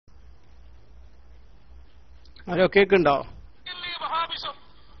Hello, കേക്കുണ്ടോ? വഹാബിസം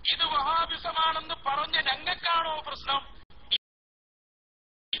ഇത് വഹാബിസമാണെന്ന് പറഞ്ഞ ഞങ്ങൾക്കാണോ പ്രശ്നം?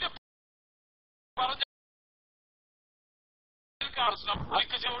 ഇത് പറഞ്ഞ പ്രശ്നം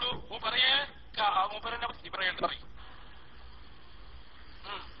പറയേ മൂപ്പരനെ പറയേണ്ടത് പറയും.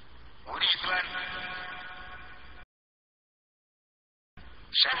 ഒരു ഇസ്ലാം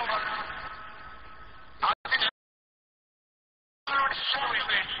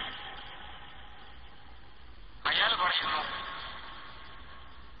അയാൾ പറയുന്നു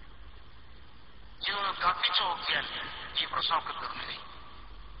ഇത് കത്തിച്ചു നോക്കിയാൽ ഈ പ്രശ്നമൊക്കെ തീർന്നില്ലേ?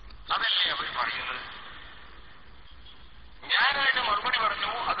 അതല്ലേ അവർ പറയുന്നത്. ഞാനായിട്ട് മറുപടി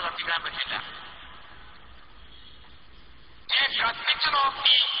പറഞ്ഞു അത് കത്തിക്കാൻ പറ്റില്ല. കത്തിച്ചു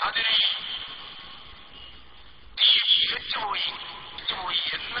നോക്കി അതിനെ തിരിച്ചുപോയി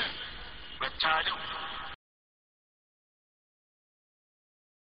എന്ന് വെച്ചാലും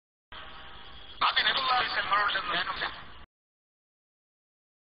അതിനുള്ള ഞങ്ങളോട് ഞാനില്ല.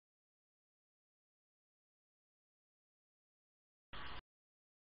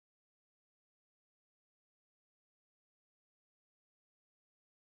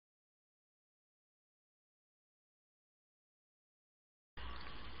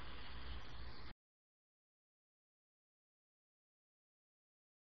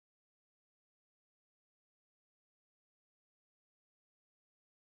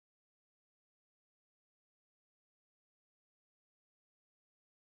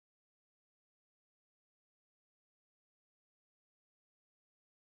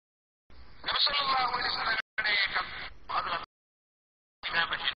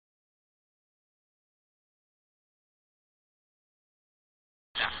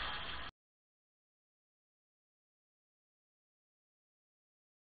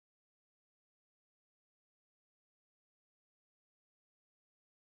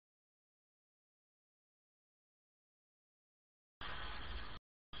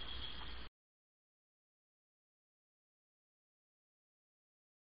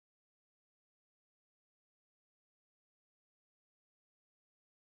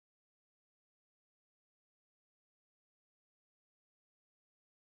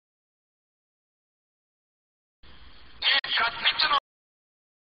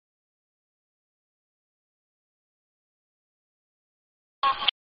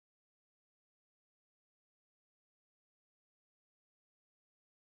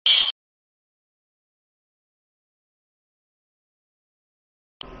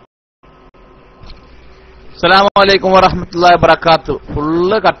 അസ്സലാമു അലൈക്കും വറഹ്മത്തുള്ളാഹി വബറകാത്തു.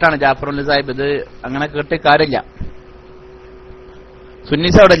 ഫുള്ള് കട്ടാണ് ജാഫറുൽ സാഹിബ്. ഇത് അങ്ങനെ കേട്ട് കാര്യമില്ല.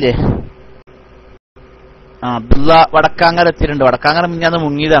 സുന്നീസ് അവിടെ അല്ലേ? അബ്ദുള്ള വടക്കാങ്ങര എത്തിയിട്ടുണ്ട്. വടക്കാങ്ങര മിഞ്ഞാന്ന്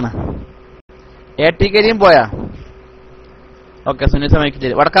മുങ്ങിയതാണ്. AT കരിയും പോയാ? Okay, സുന്നീസ്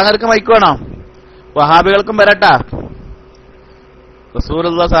mic. വടക്കാങ്ങരക്ക് മൈക്ക് വേണോ? വഹാബികൾക്കും വരട്ടാ.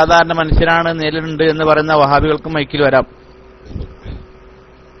 റസൂലുള്ള സാധാരണ മനുഷ്യനാണ്, നേരിലുണ്ട് എന്ന് പറയുന്ന വഹാബികൾക്കും മൈക്കിൽ വരാം.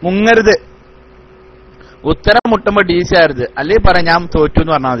 മുങ്ങരുത്. ഉത്തരം മുട്ടുമ്പോ DC ആയിരുത്. അല്ലെങ്കിൽ പറയാം ഞാൻ തോറ്റു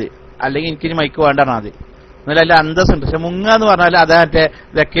എന്ന് പറഞ്ഞാൽ മതി. അല്ലെങ്കിൽ എനിക്കിനി മൈക്ക് വേണ്ട പറഞ്ഞാൽ മതി. എന്നാലും അല്ല അന്തസ്സുണ്ട്. പക്ഷെ മുങ്ങ എന്ന് പറഞ്ഞാൽ അതാ മറ്റേ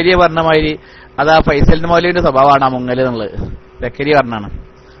ദക്കരിയ പറഞ്ഞ മാതിരി അതാ ഫൈസലിന്റെ മൗലവിന്റെ സ്വഭാവമാണ് ആ മുങ്ങല് എന്നുള്ളത്. ദക്കരിയ പറഞ്ഞാണ്.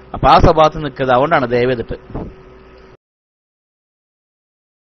 അപ്പൊ ആ സ്വഭാവത്തിൽ നിൽക്കുന്നത്. അതുകൊണ്ടാണ് ദയവ് ചെയ്തിട്ട്.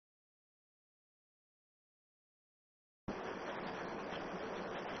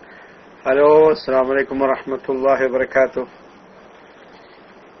 ഹലോ, അസ്സലാമു അലൈക്കും വറഹ്മത്തുള്ളാഹി വബറകാതുഹു.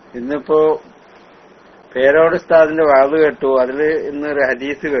 ഇന്നിപ്പോ പേരോട് ഉസ്താദിന്റെ വാദ് കേട്ടു. അതില് ഇന്നൊരു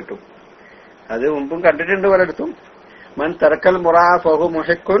ഹദീസ് കേട്ടു. അത് മുമ്പും കണ്ടിട്ടുണ്ട് പലയിടത്തും. മൻ തറക്കൽ മുറാ ഫഹു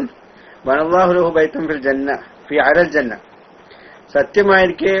മുഹിക്കുൻ വനല്ലാഹു ലഹു ബൈത്തുൻ ഫിൽ ജന്ന ഫി അലൽ ജന്ന.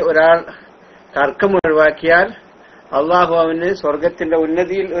 സത്യമായിരിക്കെ ഒരാൾ തർക്കം ഒഴിവാക്കിയാൽ അള്ളാഹു അവന് സ്വർഗത്തിന്റെ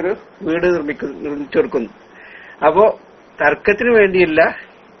ഉന്നതിയിൽ ഒരു വീട് നിർമ്മിച്ചു കൊടുക്കുന്നു. അപ്പോ തർക്കത്തിന് വേണ്ടിയില്ല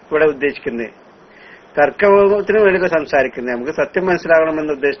ഇവിടെ ഉദ്ദേശിക്കുന്നത്. തർക്കത്തിന് വേണ്ടി സംസാരിക്കുന്നത്. നമുക്ക് സത്യം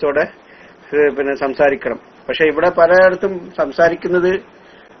മനസ്സിലാകണമെന്ന ഉദ്ദേശത്തോടെ സംസാരിക്കണം. പക്ഷെ ഇവിടെ പലയിടത്തും സംസാരിക്കുന്നത്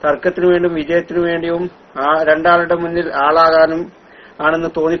തർക്കത്തിനു വേണ്ടിയും വിജയത്തിനു വേണ്ടിയും രണ്ടാളുടെ മുന്നിൽ ആളാകാനും ആണെന്ന്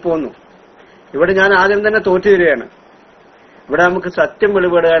തോന്നിപ്പോന്നു. ഇവിടെ ഞാൻ ആദ്യം തന്നെ തോറ്റു തരികയാണ്. ഇവിടെ നമുക്ക് സത്യം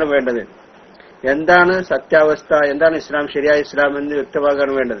വെളിപ്പെടുകയാണ് വേണ്ടത്. എന്താണ് സത്യാവസ്ഥ, എന്താണ് ഇസ്ലാം, ശരിയായ ഇസ്ലാം എന്ന്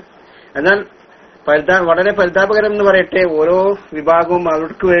വ്യക്തമാകാണ് വേണ്ടത്. എന്നാൽ വളരെ പരിതാപകരം എന്ന് പറയട്ടെ, ഓരോ വിഭാഗവും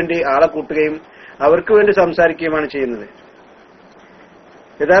അവർക്ക് വേണ്ടി ആളെ കൂട്ടുകയും അവർക്ക് വേണ്ടി സംസാരിക്കുകയുമാണ് ചെയ്യുന്നത്.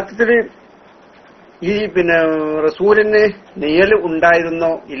 യഥാർത്ഥത്തിൽ ഈ റസൂലിന് നിഴൽ ഉണ്ടായിരുന്നോ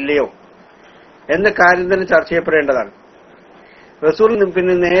ഇല്ലയോ എന്ന കാര്യം തന്നെ ചർച്ച ചെയ്യപ്പെടേണ്ടതാണ്. റസൂൽ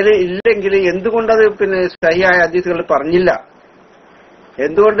നേരെ ഇല്ലെങ്കിൽ എന്തുകൊണ്ടത് സഹിയായ ഹദീസുകൾ പറഞ്ഞില്ല?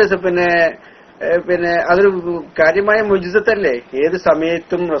 എന്തുകൊണ്ട് അതൊരു കാര്യമായ മുജിസത്തല്ലേ? ഏത്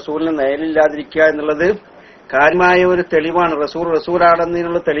സമയത്തും റസൂലിന് നിഴലില്ലാതിരിക്കുക എന്നുള്ളത് കാര്യമായ ഒരു തെളിവാണ്.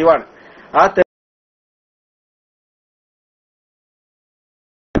 റസൂലാണെന്നതിനുള്ള തെളിവാണ്. ആ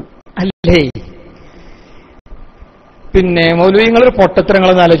അല്ലേ? പിന്നെ മൗലവിങ്ങളൊരു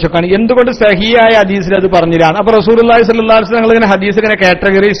പൊട്ടത്തരങ്ങളെന്ന് ആലോചിച്ചോക്കാണ്. എന്തുകൊണ്ട് സഹിയായ ഹദീസിൽ അത് പറഞ്ഞില്ല? അപ്പൊ റസൂലുള്ളാഹി സ്വല്ലല്ലാഹു അലൈഹി വസല്ലം ഇങ്ങനെ ഹദീസ് ഇങ്ങനെ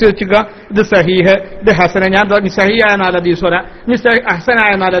കാറ്റഗറൈസ് വെച്ചുക, ഇത് സഹീഹ്, ഇത് ഹസന. ഞാൻ സഹിയായ 4 ഹദീസ് വരാം, ഇനി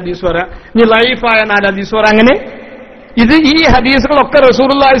ഹസനായ 4 ഹദീസ് വരാം, ഇനി ലൈഫായ 4 ഹദീസ് വരാം. അങ്ങനെ ഇത് ഈ ഹദീസുകളൊക്കെ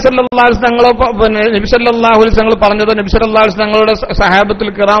റസൂലുള്ളാഹി സ്വല്ലല്ലാഹു അലൈഹി വസല്ലം പിന്നെ നബി സല്ലല്ലാഹു അലൈഹി വസല്ലം പറഞ്ഞതോ നബി സല്ലല്ലാഹു അലൈഹി വസല്ലം തങ്ങളുടെ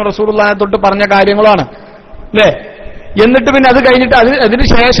സഹാബത്തുൽ കിറാം റസൂലുള്ളാഹിനെ തൊട്ട് പറഞ്ഞ കാര്യങ്ങളാണ് അല്ലേ? എന്നിട്ട് പിന്നെ അത് കഴിഞ്ഞിട്ട് അതിന്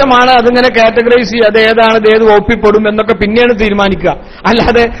ശേഷമാണ് അതിങ്ങനെ കാറ്റഗറൈസ് ചെയ്യുക, അത് ഏതാണ്, ഇത് ഏത് വകുപ്പിൽപ്പെടും എന്നൊക്കെ പിന്നെയാണ് തീരുമാനിക്കുക.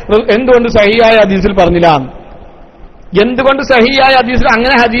 അല്ലാതെ എന്തുകൊണ്ട് സഹിയായ ഹദീസിൽ പറഞ്ഞില്ല? എന്തുകൊണ്ട് സഹിയായ ഹദീസിൽ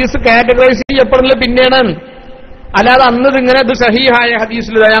അങ്ങനെ ഹദീസ് കാറ്റഗറൈസ് ചെയ്യപ്പെടുന്നില്ല പിന്നെയാണ്? അല്ലാതെ അന്നത് ഇങ്ങനെ ഇത് സഹിയായ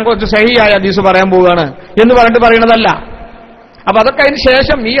ഹദീസിൽ ഞാൻ കുറച്ച് സഹിയായ ഹദീസ് പറയാൻ പോവുകയാണ് എന്ന് പറഞ്ഞിട്ട് പറയണതല്ല. അപ്പൊ അതൊക്കെ അതിന്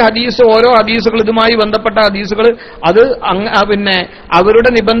ശേഷം ഈ ഹദീസ്, ഓരോ ഹദീസുകൾ, ഇതുമായി ബന്ധപ്പെട്ട ഹദീസുകൾ, അത് പിന്നെ അവരുടെ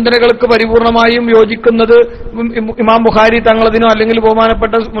നിബന്ധനകൾക്ക് പരിപൂർണമായും യോജിക്കുന്നത് ഇമാം ബുഖാരി തങ്ങളതിനോ അല്ലെങ്കിൽ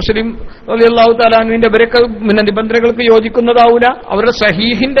ബഹുമാനപ്പെട്ട മുസ്ലിം റളിയല്ലാഹു തആല അൻഹുവിന്റെ ഇവരൊക്കെ പിന്നെ നിബന്ധനകൾക്ക് യോജിക്കുന്നതാവൂല, അവരുടെ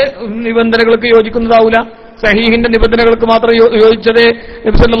സഹീഹിന്റെ നിബന്ധനകൾക്ക് യോജിക്കുന്നതാവൂല. സഹീഹിന്റെ നിബന്ധനകൾക്ക് മാത്രം യോജിച്ചതേ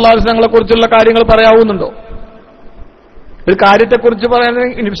നബി സല്ലല്ലാഹു അലൈഹി വസല്ലമയെ കുറിച്ചുള്ള കാര്യങ്ങൾ പറയാവുന്നുണ്ടോ? ഒരു കാര്യത്തെക്കുറിച്ച്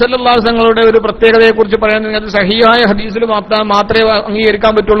പറയാനെങ്കിൽ നബി സല്ലല്ലാഹു അലൈഹി വസല്ലമയുടെ ഒരു പ്രത്യേകതയെക്കുറിച്ച് പറയാനെങ്കിൽ അത് സഹിയായ ഹദീസിൽ മാത്രമേ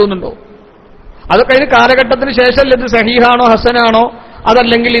അംഗീകരിക്കാൻ പറ്റുള്ളൂ എന്നുണ്ടോ? അതൊക്കെ അതിന് കാലഘട്ടത്തിന് ശേഷമല്ല ഇത് സഹീഹാണോ ഹസനാണോ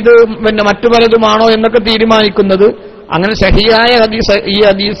അതല്ലെങ്കിൽ ഇത് പിന്നെ മറ്റു പലതുമാണോ എന്നൊക്കെ തീരുമാനിക്കുന്നത്. അങ്ങനെ സഹിയായ ഹദീസ്, ഈ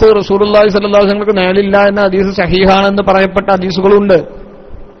ഹദീസ് റസൂലുള്ളാഹി സ്വല്ലല്ലാഹു അലൈഹി വസല്ലമക്ക് നേരില്ല എന്ന ഹദീസ് സഹീഹാണെന്ന് പറയപ്പെട്ട ഹദീസുകളുണ്ട്.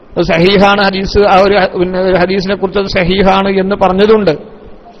 സഹീഹാണ് ഹദീസ്, ആ ഒരു ഹദീസിനെ കുറിച്ച് അത് സഹീഹാണ് എന്ന് പറഞ്ഞതുണ്ട്.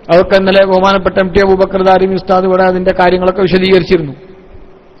 അതൊക്കെ ഇന്നലെ ബഹുമാനപ്പെട്ട MT അബൂബക്കർ ദാരിമി ഉസ്താദ് ഇവിടെ അതിന്റെ കാര്യങ്ങളൊക്കെ വിശദീകരിച്ചിരുന്നു.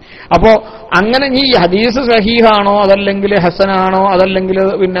 അപ്പോ അങ്ങനെ ഈ ഹദീസ് സഹീഹാണോ അതല്ലെങ്കിൽ ഹസനാണോ അതല്ലെങ്കിൽ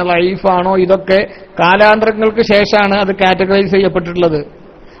പിന്നെ ലൈഫാണോ, ഇതൊക്കെ കാലാന്തരങ്ങൾക്ക് ശേഷമാണ് അത് കാറ്റഗറൈസ് ചെയ്യപ്പെട്ടിട്ടുള്ളത്.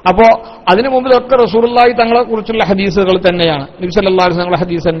 അപ്പോ അതിനു മുമ്പ് ഇതൊക്കെ റസൂലുള്ളാഹി തങ്ങളെ കുറിച്ചുള്ള ഹദീസുകൾ തന്നെയാണ്, നബി സല്ലല്ലാഹു അലൈഹി വസല്ലം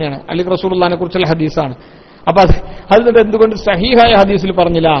ഹദീസ് തന്നെയാണ്, അല്ലെങ്കിൽ റസൂലുള്ളാഹിനെ കുറിച്ചുള്ള ഹദീസാണ്. അപ്പൊ അത് എന്തുകൊണ്ട് സഹീഹായ ഹദീസിൽ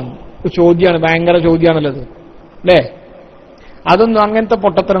പറഞ്ഞില്ല? ചോദ്യമാണ്, ഭയങ്കര ചോദ്യമാണല്ലത് അല്ലേ? അതൊന്നും അങ്ങനത്തെ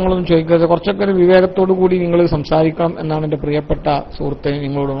പൊട്ടത്തരങ്ങളൊന്നും ചോദിക്കരുത്. കുറച്ചൊക്കെ ഒരു വിവേകത്തോടു കൂടി നിങ്ങൾ സംസാരിക്കണം എന്നാണ് എന്റെ പ്രിയപ്പെട്ട സുഹൃത്തെ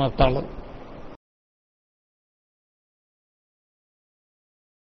നിങ്ങളോട് ഉണർത്താനുള്ളത്.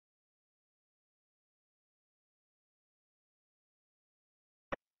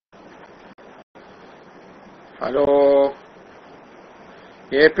 ഹലോ,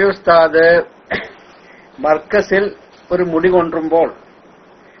 AP ഉസ്താദ് മർക്കസിൽ ഒരു മുടി കൊണ്ടുവരുമ്പോൾ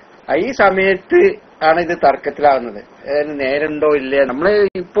ഈ സമയത്ത് ആണ് ഇത് തർക്കത്തിലാകുന്നത്. നേരുണ്ടോ ഇല്ലേ, നമ്മള്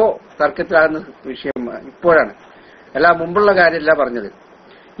ഇപ്പോ തർക്കത്തിലാകുന്ന വിഷയം ഇപ്പോഴാണ്, അല്ല മുമ്പുള്ള കാര്യമല്ല പറഞ്ഞത്.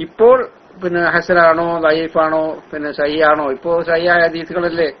 ഇപ്പോൾ പിന്നെ ഹസനാണോ ലൈഫാണോ പിന്നെ സഹിയാണോ, ഇപ്പോ സഹിയായ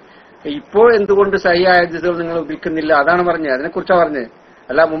ഹദീസുകളല്ലേ. ഇപ്പോൾ എന്തുകൊണ്ട് സഹിയായ ഹദീസുകൾ നിങ്ങൾ ഉപയോഗിക്കുന്നില്ല അതാണ് പറഞ്ഞത്, അതിനെക്കുറിച്ചാണ് പറഞ്ഞത്.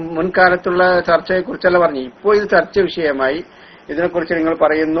 അല്ല മുൻകാലത്തുള്ള ചർച്ചയെ കുറിച്ചല്ല പറഞ്ഞു. ഇപ്പോൾ ഇത് ചർച്ച വിഷയമായി. ഇതിനെക്കുറിച്ച് നിങ്ങൾ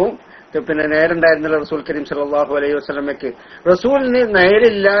പറയുന്നു പിന്നെ നേരുണ്ടായിരുന്നില്ല റസൂൽ കരീം സല്ലല്ലാഹു അലൈഹി വസല്ലമയ്ക്ക്. റസൂലിന്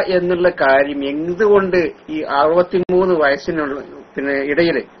നേരില്ല എന്നുള്ള കാര്യം എന്തുകൊണ്ട് ഈ 63 വയസ്സിനുള്ള പിന്നെ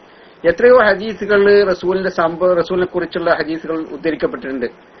ഇടയില് എത്രയോ ഹദീസുകൾ റസൂലിനെ കുറിച്ചുള്ള ഹദീസുകൾ ഉദ്ധരിക്കപ്പെട്ടിട്ടുണ്ട്.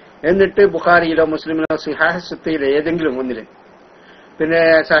 എന്നിട്ട് ബുഖാരിയിലോ മുസ്ലിമിലോ സിഹാഹ് ഏതെങ്കിലും ഒന്നില് പിന്നെ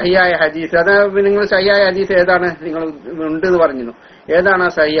സഹിയായ ഹദീസ്, അത് നിങ്ങൾ സഹിയായ ഹദീസ് ഏതാണ് നിങ്ങൾ ഉണ്ടെന്ന് പറഞ്ഞിരുന്നു. ഏതാണ്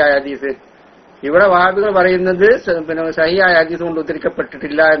ആ സഹിയായ ഹദീസ്? ഇവിടെ വഹാബികൾ പറയുന്നത് പിന്നെ സഹിയായ ഹദീസ് കൊണ്ട്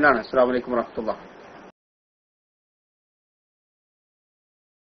ഉദ്ധരിക്കപ്പെട്ടിട്ടില്ല എന്നാണ്. അസ്സലാമു അലൈക്കും വറഹ്മത്തുള്ളാഹി.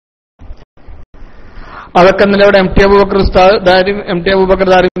 അതൊക്കെ ഇന്നലെ MT അബൂബക്കർ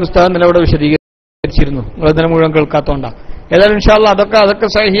ദാരിമി ഉസ്താദ് ഇന്നലെ ഇവിടെ വിശദീകരിച്ചിരുന്നു. നിങ്ങളതിനെ മുഴുവൻ കേൾക്കാത്തോണ്ടാണ്. ഏതായാലും ഇൻഷാ അല്ലാഹ് അതൊക്കെ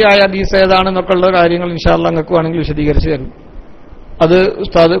സഹിയായ ഹദീസ് ഏതാണെന്നൊക്കെ ഉള്ള കാര്യങ്ങൾ ഇൻഷാ അല്ലാഹ് നിങ്ങൾക്ക് വേണമെങ്കിൽ വിശദീകരിച്ചു തരും. അത്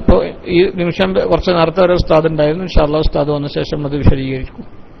ഉസ്താദ് ഇപ്പോ ഈ നിമിഷം കുറച്ച് നേരത്തെ വരെ ഉസ്താദ് ഉണ്ടായിരുന്നു. ഇൻഷാ അല്ലാഹ് ഉസ്താദ് വന്ന ശേഷം അത് വിശദീകരിക്കും.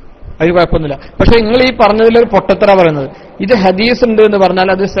 അത് കുഴപ്പമൊന്നുമില്ല. പക്ഷെ നിങ്ങൾ ഈ പറഞ്ഞതിലൊരു പൊട്ടത്തറ പറയുന്നത്, ഇത് ഹദീസ് ഉണ്ട് എന്ന് പറഞ്ഞാൽ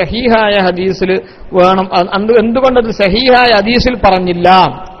അത് സഹീഹായ ഹദീസിൽ വേണം. എന്തുകൊണ്ടത് സഹീഹായ ഹദീസിൽ പറഞ്ഞില്ല?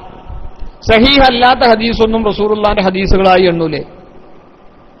 സഹീഹല്ലാത്ത ഹദീസൊന്നും റസൂലുള്ളാഹിന്റെ ഹദീസുകളായി എണ്ണൂലേ?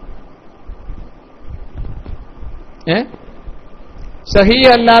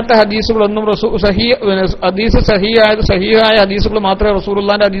 സഹീഹല്ലാത്ത ഹദീസുകളൊന്നും സഹീഹായ ഹദീസുകൾ മാത്രമേ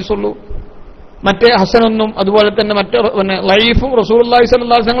റസൂലുള്ളാഹിന്റെ ഹദീസുള്ളൂ. മറ്റേ ഹസനൊന്നും അതുപോലെ തന്നെ മറ്റേ ലൈഫും റസൂലുള്ളാഹി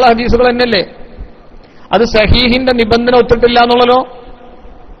സ്വല്ലല്ലാഹു അലൈഹി വസല്ലം ഹദീസുകൾ തന്നെയല്ലേ? അത് സഹീഹിന്റെ നിബന്ധന ഒത്തിട്ടില്ല എന്നുള്ളല്ലോ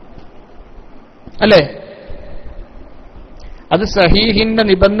അല്ലേ? അത് സഹീഹിന്റെ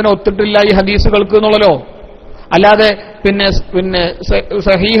നിബന്ധന ഒത്തിട്ടില്ല ഈ ഹദീസുകൾക്ക് എന്നുള്ളല്ലോ. അല്ലാതെ പിന്നെ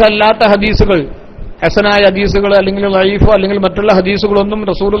സഹീഹല്ലാത്ത ഹദീസുകൾ, ഹസനായ ഹദീസുകൾ അല്ലെങ്കിൽ ലൈഫോ അല്ലെങ്കിൽ മറ്റുള്ള ഹദീസുകളൊന്നും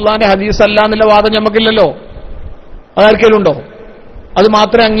റസൂലുള്ളാഹിന്റെ ഹദീസ് അല്ല എന്നുള്ള വാദം നമുക്കില്ലല്ലോ. അതാർക്കെങ്കിലും ഉണ്ടോ? അത്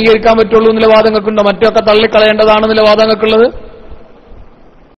മാത്രമേ അംഗീകരിക്കാൻ പറ്റുള്ളൂ എന്നുള്ള വാദങ്ങൾക്കുണ്ടോ? മറ്റൊക്കെ തള്ളിക്കളയേണ്ടതാണെന്നുള്ള വാദങ്ങൾക്കുള്ളത്?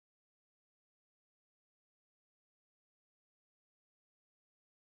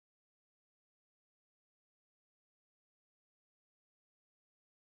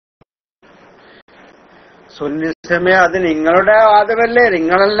 സുന്നിസമേ അത് നിങ്ങളുടെ വാദമല്ലേ?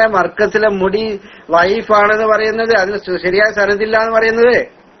 നിങ്ങളല്ലേ മർക്കസിലെ മുടി വൈഫാണെന്ന് പറയുന്നത്, അതിന് ശരിയായ സനദില്ല എന്ന് പറയുന്നത്.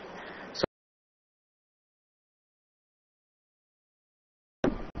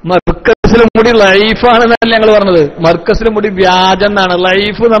 മർക്കസിലെ മുടി ലൈഫാണെന്നല്ല ഞങ്ങൾ പറഞ്ഞത്. മർക്കസിലെ മുടി വ്യാജം എന്നാണ്.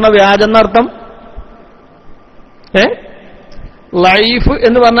 ലൈഫ് എന്ന് പറഞ്ഞാൽ വ്യാജം എന്നർത്ഥം. ലൈഫ്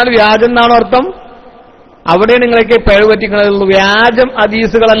എന്ന് പറഞ്ഞാൽ വ്യാജം എന്നാണോ അർത്ഥം? അവിടെ നിങ്ങളൊക്കെ പിഴവ് പറ്റിക്കുന്നത്. വ്യാജം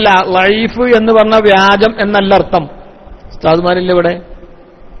ഹദീസുകളല്ല. ലൈഫ് എന്ന് പറഞ്ഞാൽ വ്യാജം എന്നല്ല അർത്ഥം. ഉസ്താദുമാരില്ല ഇവിടെ?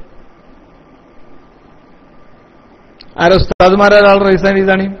 ആരോ ഉസ്താദുമാരൊരാൾ റൈസാൻ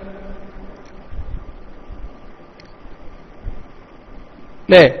ഇതാണ്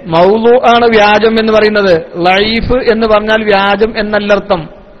അല്ലേ? മൗലു ആണ് വ്യാജം എന്ന് പറയുന്നത്. ലൈഫ് എന്ന് പറഞ്ഞാൽ വ്യാജം എന്നല്ല അർത്ഥം.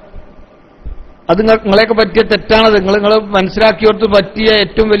 അത് നിങ്ങളെയൊക്കെ പറ്റിയ തെറ്റാണത്. നിങ്ങൾ മനസ്സിലാക്കിയോടത്ത് പറ്റിയ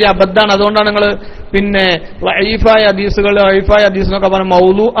ഏറ്റവും വലിയ അബദ്ധമാണ്. അതുകൊണ്ടാണ് നിങ്ങൾ പിന്നെ ലൈഫായ ഹദീസുകൾ ലൈഫായ ഹദീസിനൊക്കെ പറഞ്ഞ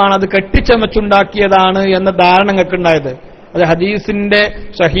മൗലു ആണ്, അത് കെട്ടിച്ചമച്ചുണ്ടാക്കിയതാണ് എന്ന ധാരണ നിങ്ങൾക്ക് ഉണ്ടായത്. അത് ഹദീസിന്റെ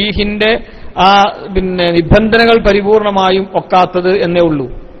സഹീഹിന്റെ ആ പിന്നെ നിബന്ധനകൾ പരിപൂർണമായും ഒക്കാത്തത് എന്നേ ഉള്ളൂ.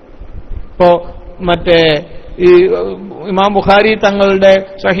 ഇപ്പോ മറ്റേ ഈ ഇമാം ബുഖാരി തങ്ങളുടെ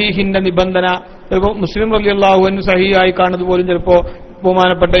സഹീഹിന്റെ നിബന്ധന ചിലപ്പോൾ മുസ്ലിം റളിയല്ലാഹു അൻഹു സഹീഹായി കാണുന്നത് പോലും ചിലപ്പോ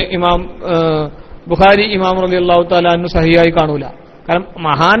ബഹുമാനപ്പെട്ട ഇമാം ബുഖാരി ഇമാം റളിയല്ലാഹു തആല അൻഹു സഹീഹായി കാണൂല. കാരണം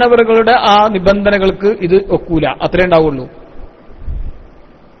മഹാനവറുകളുടെ ആ നിബന്ധനകൾക്ക് ഇത് ഒക്കൂല, അത്രേ ഉണ്ടാവുള്ളൂ.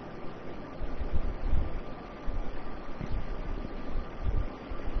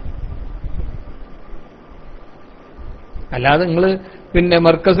 അല്ലാതെ നിങ്ങൾ പിന്നെ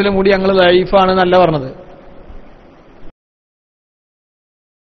മർക്കസിലെ മുടി ഞങ്ങൾ ലൈഫാണെന്നല്ല പറഞ്ഞത്.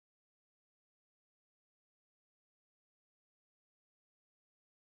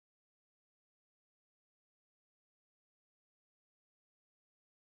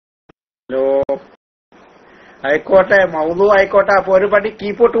 ഹലോ, ആയിക്കോട്ടെ, മൗദു ആയിക്കോട്ടെ. അപ്പൊ ഒരു പടി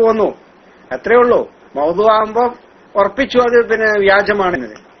കീപ്പോട്ട് പോന്നു, അത്രേ ഉള്ളൂ. മൗദു ആകുമ്പോ ഉറപ്പിച്ചു അത് പിന്നെ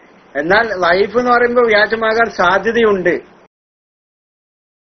വ്യാജമാണെന്നത്. എന്നാൽ ലൈഫ് എന്ന് പറയുമ്പോൾ വ്യാജമാകാൻ സാധ്യതയുണ്ട്.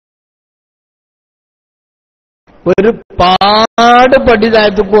 ഒരുപാട് പടി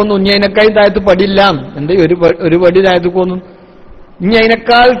താഴത്ത് പോന്നു. ഇനി അതിനേക്കാൾ താഴത്ത് പടില്ല. എന്ത് ഒരു പടി താഴത്ത് പോന്നു, ഇനി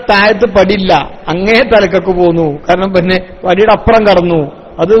അതിനേക്കാൾ താഴത്ത് പടില്ല, അങ്ങേ തലക്കൊക്കെ പോന്നു. കാരണം പിന്നെ പടിയുടെ അപ്പുറം കടന്നു.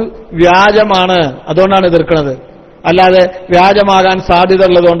 അത് വ്യാജമാണ്, അതുകൊണ്ടാണ് എതിർക്കുന്നത്. അല്ലാതെ വ്യാജമാകാൻ സാധ്യത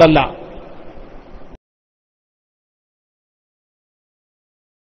ഉള്ളതുകൊണ്ടല്ല.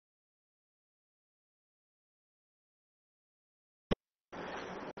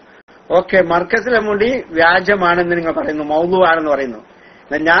 ഓക്കെ, മർക്കസിലെ മുടി വ്യാജമാണെന്ന് നിങ്ങൾ പറയുന്നു, മൗദു ആണെന്ന് പറയുന്നു.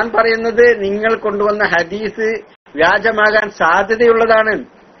 ഞാൻ പറയുന്നത് നിങ്ങൾ കൊണ്ടുവന്ന ഹദീസ് വ്യാജമാകാൻ സാധ്യതയുള്ളതാണ്,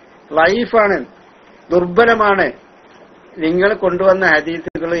 ലൈഫാണ്, ദുർബലമാണ്. നിങ്ങൾ കൊണ്ടുവന്ന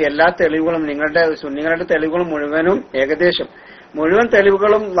ഹദീസുകൾ എല്ലാ തെളിവുകളും നിങ്ങളുടെ തെളിവുകൾ മുഴുവനും ഏകദേശം മുഴുവൻ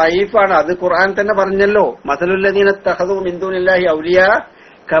തെളിവുകളും ലൈഫാണ്. അത് ഖുർആൻ തന്നെ പറഞ്ഞല്ലോ, മസലുല്ലദീന ഇത്തഖദൂ മിൻ ദൂനില്ലാഹി ഔലിയാ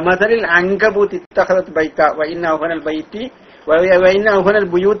കമസലിൽ അൻകബൂത്തി ഇത്തഖദത് ബൈത വഇന്ന അവനൽ ബൈത്തി വഇന്ന അവനൽ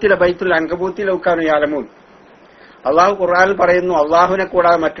ബുയൂത്തി ലബൈത്തുൽ അൻകബൂത്തി ലൗ കാനൂ യഅലമൂൻ. അള്ളാഹു ഖുർആനിൽ പറയുന്നു, അള്ളാഹുവിനെ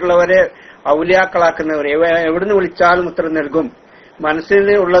കൂടാതെ മറ്റുള്ളവരെ ഔലിയാക്കളാക്കുന്നവർ എവിടുന്ന് വിളിച്ചാലും ഉത്തരം നൽകും. മനസ്സിൽ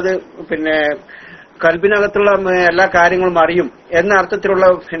ഉള്ളത് പിന്നെ കൽബിനകത്തുള്ള എല്ലാ കാര്യങ്ങളും അറിയും എന്ന അർത്ഥത്തിലുള്ള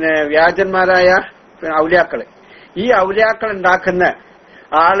പിന്നെ വ്യാജന്മാരായ ഔലിയാക്കള്. ഈ ഔലിയാക്കൾ ഉണ്ടാക്കുന്ന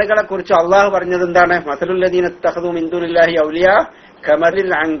ആളുകളെ കുറിച്ച് അള്ളാഹു പറഞ്ഞത് എന്താണ്? മസലുല്ലദീന ഇത്തഖദൂ മിൻ ദൂനില്ലാഹി ഔലിയാ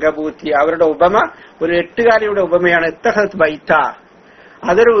കമറിൽ അങ്കബൂത്തി. അവരുടെ ഉപമ ഒരു എട്ടുകാലിയുടെ ഉപമയാണ്. ഇത്തഖദത് ബൈത,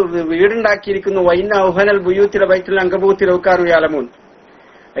 അതൊരു വീടുണ്ടാക്കിയിരിക്കുന്നു. വൈന്ന ഔഹനൽ ബുയൂത്തിലെ ബൈത്തുൽ അങ്കബൂത്തി ലൗ കാനൂ യഅലമൂൻ.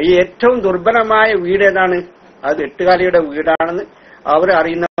 ഈ ഏറ്റവും ദുർബലമായ വീട് ഏതാണ്? അത് എട്ടുകാലിയുടെ വീടാണെന്ന് അവർ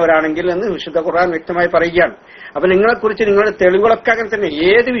അറിയുന്നവരാണെങ്കിൽ എന്ന് വിശുദ്ധ ഖുർആൻ വ്യക്തമായി പറയുകയാണ്. അപ്പൊ നിങ്ങളെക്കുറിച്ച് നിങ്ങളുടെ തെളിവുകളൊക്കെ അങ്ങനെ തന്നെ.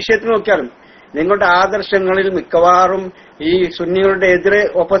 ഏത് വിഷയത്തിൽ നോക്കിയാലും നിങ്ങളുടെ ആദർശങ്ങളിൽ മിക്കവാറും ഈ സുന്നികളുടെ എതിരെ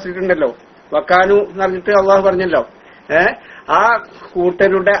ഓപ്പോസിറ്റ് ഉണ്ടല്ലോ. വക്കാനു എന്ന് പറഞ്ഞിട്ട് അള്ളാഹു പറഞ്ഞല്ലോ. ആ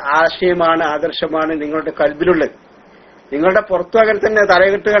കൂട്ടരുടെ ആശയമാണ്, ആദർശമാണ് നിങ്ങളുടെ കൽബിലുള്ളത്. നിങ്ങളുടെ പുറത്തും അങ്ങനെ തന്നെ.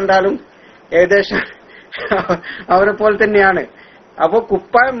 തലകെട്ട് കണ്ടാലും ഏകദേശം അവരെ പോലെ തന്നെയാണ്. അപ്പൊ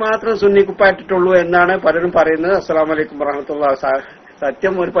കുപ്പായം മാത്രം സുന്നി കുപ്പായിട്ടിട്ടുള്ളൂ എന്നാണ് പലരും പറയുന്നത്. അസ്സലാമു അലൈക്കും വറഹ്മത്തുള്ളാഹി.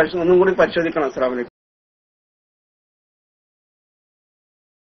 സത്യം ഒന്നും കൂടി പരിശോധിക്കണം. അസ്സലാമു അലൈക്കും.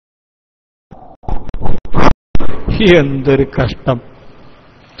 എന്തൊരു കഷ്ടം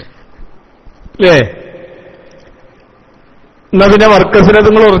അല്ലേ? എന്നാ പിന്നെ മർക്കസിലെ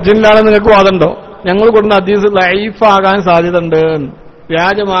നിങ്ങൾ ഒറിജിനലാണെന്ന് നിങ്ങൾക്ക് വാദമുണ്ടോ? ഞങ്ങൾ കൊടുക്കുന്ന ഹദീസ് ലൈഫാകാൻ സാധ്യതയുണ്ട്,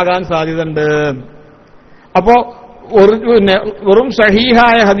 വ്യാജമാകാൻ സാധ്യതയുണ്ട്. അപ്പോ പിന്നെ വെറും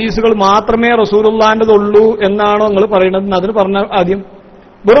സഹീഹായ ഹദീസുകൾ മാത്രമേ റസൂലുള്ളാഹിന്റേതുള്ളൂ എന്നാണോ നിങ്ങൾ പറയുന്നത്? അതിന് പറഞ്ഞ ആദ്യം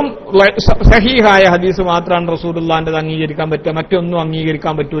വെറും സഹീഹായ ഹദീസ് മാത്രമാണ് റസൂലുള്ളാഹിന്റേത് അംഗീകരിക്കാൻ പറ്റുക, മറ്റൊന്നും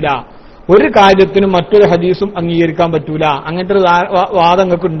അംഗീകരിക്കാൻ പറ്റൂല. ഒരു കാര്യത്തിനും മറ്റൊരു ഹദീസും അംഗീകരിക്കാൻ പറ്റൂല. അങ്ങനത്തെ ഒരു വാദം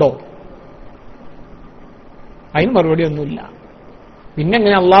നിങ്ങൾക്കുണ്ടോ? അതിന് മറുപടി ഒന്നുമില്ല. പിന്നെ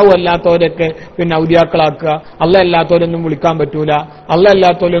എങ്ങനെ അള്ളാഹു അല്ലാത്തവരൊക്കെ പിന്നെ ഔലിയാക്കളാക്കുക? അള്ള അല്ലാത്തവരൊന്നും വിളിക്കാൻ പറ്റൂല, അള്ള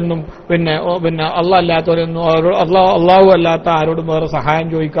അല്ലാത്തവരൊന്നും പിന്നെ അള്ള അല്ലാത്തവരൊന്നും അള്ളാഹു അല്ലാത്ത ആരോടും വേറെ സഹായം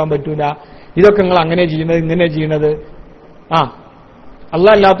ചോദിക്കാൻ പറ്റൂല. ഇതൊക്കെ നിങ്ങൾ അങ്ങനെ ചെയ്യുന്നത്, ഇങ്ങനെ ചെയ്യണത്. അള്ള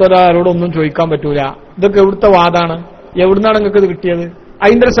അല്ലാത്തവരാരോടൊന്നും ചോദിക്കാൻ പറ്റൂല. ഇതൊക്കെ എവിടുത്തെ വാദാണ്? എവിടുന്നാണ് നിങ്ങൾക്ക് ഇത് കിട്ടിയത്?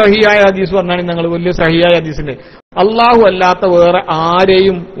 അതിന്റെ ഒരു സഹിയായ ഹദീസ് പറഞ്ഞാണ് നിങ്ങൾ വലിയ സഹിയായ ഹദീസിന്റെ. അള്ളാഹു അല്ലാത്ത വേറെ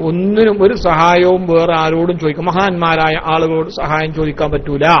ആരെയും ഒന്നിനും ഒരു സഹായവും വേറെ ആരോടും ചോദിക്കാം, മഹാന്മാരായ ആളുകളോട് സഹായം ചോദിക്കാൻ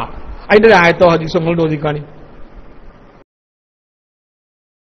പറ്റൂല. അതിന്റെ ഒരു ആയത്തോ ഹദീസോ നിങ്ങൾ ചോദിക്കാണ്.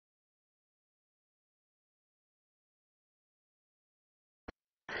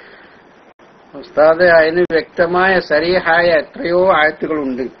 ഉസ്താദ്, അതിന് വ്യക്തമായ സരീഹായ എത്രയോ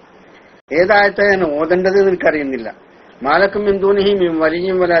ആയത്തുകളുണ്ട്. ഏതായത്താണ് ഓതേണ്ടത് എനിക്കറിയുന്നില്ല. മാലക്കും മിൻ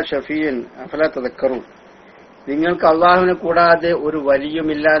വലിയും വല ഷഫീൻ അഫല തദക്കറൂൻ. നിങ്ങൾക്ക് അള്ളാഹുവിനെ കൂടാതെ ഒരു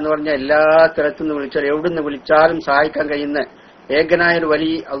വലിയുമില്ല എന്ന് പറഞ്ഞാൽ എല്ലാ സ്ഥലത്തുനിന്ന് വിളിച്ചാൽ എവിടുന്ന് വിളിച്ചാലും സഹായിക്കാൻ കഴിയുന്ന ഏകനായ ഒരു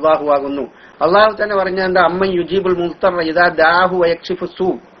വലി അള്ളാഹു ആകുന്നു. അള്ളാഹു തന്നെ പറഞ്ഞെന്താ, അമ്മൻ യുജീബുൽ മുൽത്തർ ഇദാ ദാഹു വയക്ഷിഫു സൂ.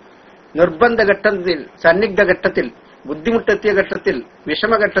 നിർബന്ധ ഘട്ടത്തിൽ, സന്നിഗ്ധ ഘട്ടത്തിൽ, ബുദ്ധിമുട്ടെത്തിയ ഘട്ടത്തിൽ,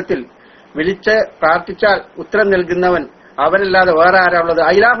 വിഷമഘട്ടത്തിൽ വിളിച്ച് പ്രാർത്ഥിച്ചാൽ ഉത്തരം നൽകുന്നവൻ അവനല്ലാതെ വേറെ ആരാ ഉള്ളത്?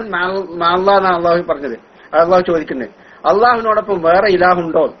 ഇലാഹുൻ മാല്ലാ എന്നാണ് അള്ളാഹു പറഞ്ഞത്. അള്ളാഹു ചോദിക്കുന്നത്, അള്ളാഹുവിനോടൊപ്പം വേറെ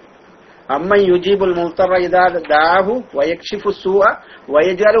ഇലാഹുണ്ടോ? അമ്മൻ യുജീബുൽ മുൽത്തറ ഇദാ ദാഹു വയക്ഷിഫു സൂഅ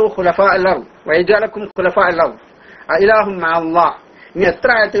വയജഅലുഹു ഖുലഫാ അൽ-അർദ് വയജഅലകും ഖുലഫാ അൽ-അർദ് ഇലാഹുൻ മഅല്ലാഹ്. ഇനി എത്ര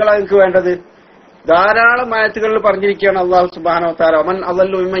ആയത്തുകളാണ് നിങ്ങൾക്ക് വേണ്ടത്? ധാരാളം ആയത്തുകളിൽ പറഞ്ഞിരിക്കുകയാണ് അല്ലാഹു സുബ്ഹാനഹു വ തആല, വമൻ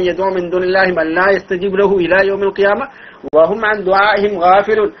അളല്ലു മിമ്മൻ യദ്ഉ മിൻ ദുനില്ലാഹി മൻ ലാ യസ്തജീബു ലഹു ഇലാ യൗമിൽ ഖിയാമ വഹും അൻ ദുആഇഹിം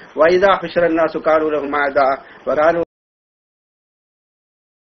ഗാഫിലൂൻ വഇദാ ഹുശിറ അൻ-നാസു ഖാലൂ ലഹും അഅദാ വഖാലൂ.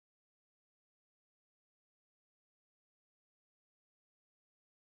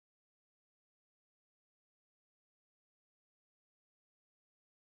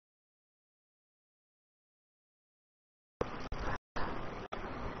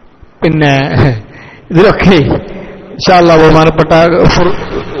 പിന്നെ ഇതിലൊക്കെ ഇൻഷാ അല്ലാഹ് ബഹുമാനപ്പെട്ട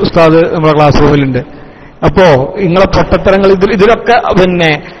ഉസ്താദ് നമ്മുടെ ക്ലാസ് റൂമിലുണ്ട്. അപ്പോ നിങ്ങളെ പൊട്ടത്തരങ്ങൾ ഇതിലൊക്കെ പിന്നെ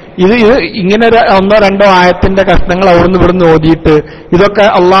ഇത് ഇങ്ങനെ ഒന്നോ രണ്ടോ ആയത്തിന്റെ കഷ്ണങ്ങൾ അവിടുന്ന് ഇവിടുന്ന് ഓതിയിട്ട് ഇതൊക്കെ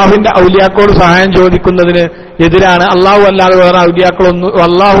അള്ളാഹുവിന്റെ ഔലിയാക്കളോട് സഹായം ചോദിക്കുന്നതിന് എതിരാണ്. അള്ളാഹു അല്ലാതെ വേറെ ഔലിയാക്കളൊന്നും,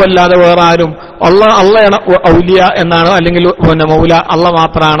 അള്ളാഹു അല്ലാതെ വേറെ ആരും, അള്ളയാണ് ഔലിയ എന്നാണ്, അല്ലെങ്കിൽ പിന്നെ മൗല അള്ള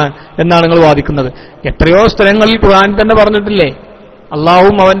മാത്രമാണ് എന്നാണ് നിങ്ങൾ വാദിക്കുന്നത്. എത്രയോ സ്ഥലങ്ങളിൽ ഖുർആനിൽ തന്നെ പറഞ്ഞിട്ടില്ലേ,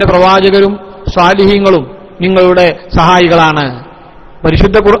 അള്ളാഹുവും അവന്റെ പ്രവാചകരും സാലിഹീങ്ങളും നിങ്ങളുടെ സഹായികളാണ്.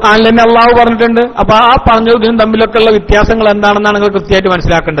 പരിശുദ്ധ ഖുർആനിൽ തന്നെ അള്ളാഹു പറഞ്ഞിട്ടുണ്ട്. അപ്പൊ ആ പറഞ്ഞതിനും തമ്മിലൊക്കെയുള്ള വ്യത്യാസങ്ങൾ എന്താണെന്നാണ് നിങ്ങൾ കൃത്യമായിട്ട്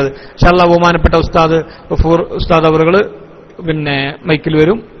മനസ്സിലാക്കേണ്ടത്. ഇൻഷാ അല്ലാഹ് ബഹുമാനപ്പെട്ട ഉസ്താദ് ഗഫൂർ ഉസ്താദ് അവറുകൾ പിന്നെ മൈക്കിൽ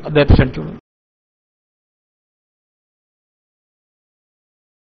വരും, അദ്ദേഹത്തെ ക്ഷണിച്ചോളൂ.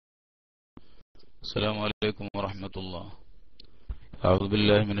 അസ്സലാമു അലൈക്കും വറഹ്മത്തുള്ളാഹി. അഊദു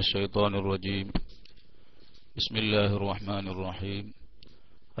ബില്ലാഹി മിനശ് ശൈത്വാനിർ റജീം. ബിസ്മില്ലാഹിർ റഹ്മാനിർ റഹീം.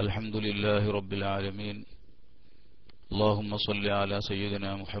 അൽഹംദുലില്ലാഹി റബ്ബിൽ ആലമീൻ. اللهم صل على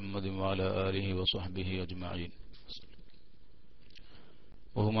سيدنا محمد وعلى آله وصحبه أجمعين.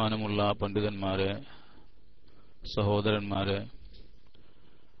 ബഹുമാനമുള്ള പണ്ഡിതന്മാരെ, സഹോദരന്മാരെ,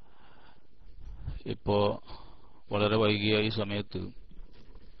 ഇപ്പോ വളരെ വൈകിയ ഈ സമയത്ത്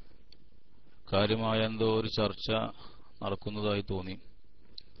കാര്യമായ എന്തോ ഒരു ചർച്ച നടക്കുന്നതായി തോന്നി,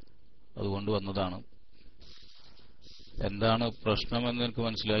 അതുകൊണ്ട് വന്നതാണ്. എന്താണ് പ്രശ്നമെന്ന് എനിക്ക്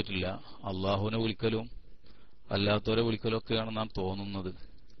മനസ്സിലായിട്ടില്ല. അള്ളാഹുവിനെ വിളിക്കലും അല്ലാത്തവരെ വിളിക്കലൊക്കെയാണ് നാം തോന്നുന്നത്.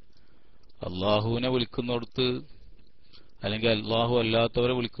 അള്ളാഹുവിനെ വിളിക്കുന്നിടത്ത് അല്ലെങ്കിൽ അള്ളാഹു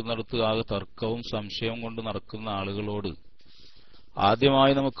അല്ലാത്തവരെ വിളിക്കുന്നിടത്ത് ആകെ തർക്കവും സംശയവും കൊണ്ട് നടക്കുന്ന ആളുകളോട്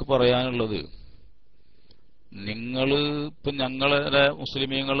ആദ്യമായി നമുക്ക് പറയാനുള്ളത്, നിങ്ങൾ ഇപ്പം ഞങ്ങളുടെ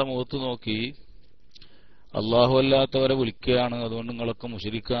മുസ്ലിമീങ്ങളുടെ മുഖത്ത് നോക്കി അള്ളാഹു അല്ലാത്തവരെ വിളിക്കുകയാണ്, അതുകൊണ്ട് നിങ്ങളൊക്കെ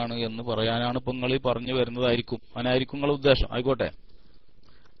മുശ്രിക്കാണ് എന്ന് പറയാനാണ് ഇപ്പൊ നിങ്ങൾ പറഞ്ഞു വരുന്നതായിരിക്കും. അങ്ങനായിരിക്കും നിങ്ങളുടെ ഉദ്ദേശം, ആയിക്കോട്ടെ.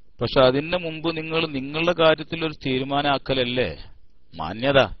 പക്ഷെ അതിന് മുമ്പ് നിങ്ങളുടെ കാര്യത്തിൽ ഒരു തീരുമാനമാക്കലല്ലേ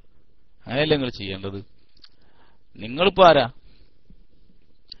മാന്യത? അങ്ങനെയല്ലേ നിങ്ങൾ ചെയ്യേണ്ടത്? നിങ്ങളിപ്പോ ആരാണ്?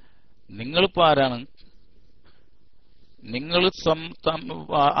 നിങ്ങൾ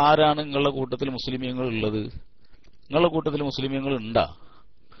ആരാണ് നിങ്ങളുടെ കൂട്ടത്തിൽ മുസ്ലിമീങ്ങൾ ഉള്ളത്? നിങ്ങളുടെ കൂട്ടത്തിൽ മുസ്ലിമീങ്ങൾ ഉണ്ടാ?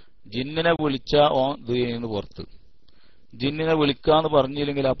 ജിന്നിനെ വിളിച്ച ഓൻ ദീനിന്ന് പുറത്ത്, ജിന്നിനെ വിളിക്കാന്ന്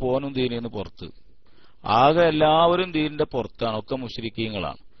പറഞ്ഞില്ലെങ്കിൽ ആ പോനും ദീനിന്ന് പുറത്ത്. ആകെ എല്ലാവരും ദീനിന്റെ പുറത്താണ്, ഒക്കെ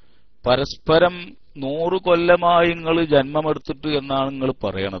മുശ്രിക്കീങ്ങളാണ്. പരസ്പരം 100 കൊല്ലമായി നിങ്ങൾ ജന്മമെടുത്തിട്ട് എന്നാണ് നിങ്ങൾ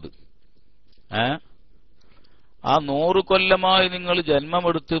പറയണത്. ആ 100 കൊല്ലമായി നിങ്ങൾ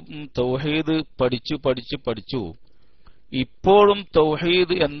ജന്മമെടുത്ത് തൗഹീദ് പഠിച്ചു ഇപ്പോഴും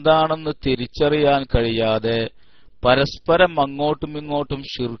തൗഹീദ് എന്താണെന്ന് തിരിച്ചറിയാൻ കഴിയാതെ പരസ്പരം അങ്ങോട്ടും ഇങ്ങോട്ടും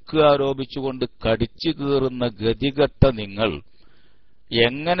ശിർക്ക് ആരോപിച്ചുകൊണ്ട് കടിച്ചു കീറുന്ന ഗതികെട്ട നിങ്ങൾ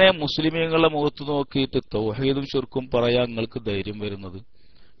എങ്ങനെ മുസ്ലിമീങ്ങളെ മുഖത്ത് നോക്കിയിട്ട് തൗഹീദും ശിർക്കും പറയാൻ നിങ്ങൾക്ക് ധൈര്യം വരുന്നത്?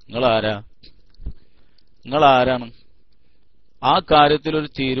 നിങ്ങളാരാണ്? ആ കാര്യത്തിൽ ഒരു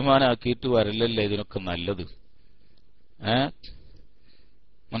തീരുമാനമാക്കിയിട്ട് വരലല്ലേ ഇതിനൊക്കെ നല്ലത്.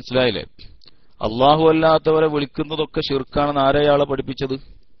 മനസ്സിലായില്ലേ? അള്ളാഹു അല്ലാത്തവരെ വിളിക്കുന്നതൊക്കെ ശിർക്കാണെന്ന് ആരെയാളെ പഠിപ്പിച്ചത്?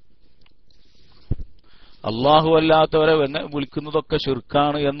 അള്ളാഹു അല്ലാത്തവരെ വിളിക്കുന്നതൊക്കെ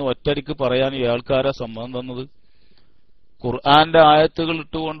ശിർക്കാണ് എന്ന് ഒറ്റയ്ക്ക് പറയാൻ ഇയാൾക്കാരെ സമ്മതം തന്നത്? ഖുർആന്റെ ആയത്തുകൾ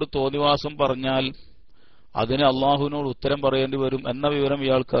ഇട്ടുകൊണ്ട് തോന്നിവാസം പറഞ്ഞാൽ അതിന് അള്ളാഹുവിനോട് ഉത്തരം പറയേണ്ടി വരും എന്ന വിവരം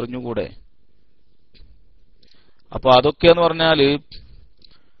ഇയാൾക്ക് അറിഞ്ഞുകൂടെ? അപ്പൊ അതൊക്കെയെന്ന് പറഞ്ഞാല്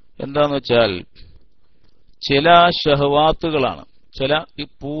എന്താന്ന് വെച്ചാൽ ചില ഷഹവാത്തുകളാണ്, ചില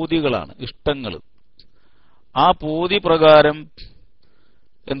പൂതികളാണ്, ഇഷ്ടങ്ങൾ. ആ പൂതി പ്രകാരം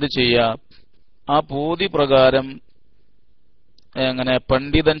എന്ത് ചെയ്യാം? ആ പൂതി പ്രകാരം എങ്ങനെ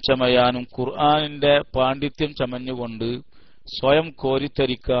പണ്ഡിതൻ ചമയാനും ഖുർആനിന്റെ പാണ്ഡിത്യം ചമഞ്ഞുകൊണ്ട് സ്വയം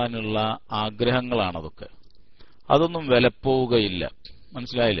കോരിത്തരിക്കാനുള്ള ആഗ്രഹങ്ങളാണതൊക്കെ. അതൊന്നും വിലപ്പോവുകയില്ല.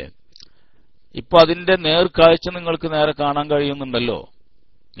 മനസ്സിലായില്ലേ? ഇപ്പൊ അതിന്റെ നേർക്കാഴ്ച നിങ്ങൾക്ക് നേരെ കാണാൻ കഴിയുന്നുണ്ടല്ലോ.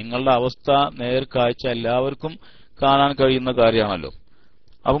 നിങ്ങളുടെ അവസ്ഥ നേർക്കാഴ്ച എല്ലാവർക്കും കാണാൻ കഴിയുന്ന കാര്യമാണല്ലോ.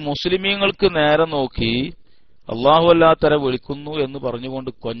 അപ്പൊ മുസ്ലിമീങ്ങൾക്ക് നേരെ നോക്കി അള്ളാഹു അല്ലാത്തവരെ വിളിക്കുന്നു എന്ന് പറഞ്ഞുകൊണ്ട്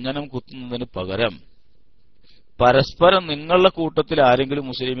കൊഞ്ഞനം കുത്തുന്നതിന് പകരം പരസ്പരം നിങ്ങളുടെ കൂട്ടത്തിൽ ആരെങ്കിലും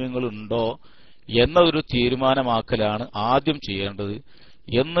മുസ്ലിമീങ്ങൾ ഉണ്ടോ എന്നൊരു തീരുമാനമാക്കലാണ് ആദ്യം ചെയ്യേണ്ടത്.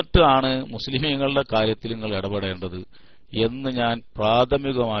 എന്നിട്ടാണ് മുസ്ലിമീങ്ങളുടെ കാര്യത്തിൽ നിങ്ങൾ ഇടപെടേണ്ടത് എന്ന് ഞാൻ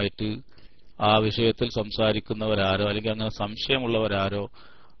പ്രാഥമികമായിട്ട് ആ വിഷയത്തിൽ സംസാരിക്കുന്നവരാരോ അല്ലെങ്കിൽ അങ്ങനെ സംശയമുള്ളവരാരോ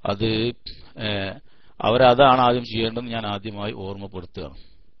അവരതാണ് ആദ്യം ചെയ്യേണ്ടതെന്ന് ഞാൻ ആദ്യമായി ഓർമ്മപ്പെടുത്തുകയാണ്.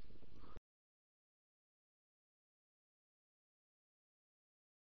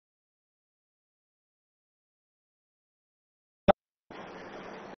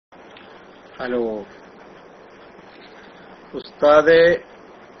 ഹലോ ഉസ്താദെ,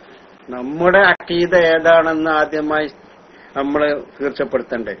 നമ്മുടെ അഖീദ ഏതാണെന്ന് ആദ്യമായി നമ്മൾ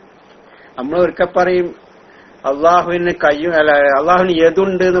തീർച്ചപ്പെടുത്തണ്ടേ? നമ്മൾ ഒരിക്കൽ പറയും അള്ളാഹുവിന് അള്ളാഹുവിന്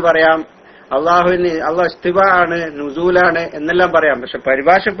യദുണ്ട് എന്ന് പറയാം, അള്ളാഹുവിന് അള്ളാഹ് ഇസ്തിവ ആണ്, നുസൂലാണ് എന്നെല്ലാം പറയാം. പക്ഷെ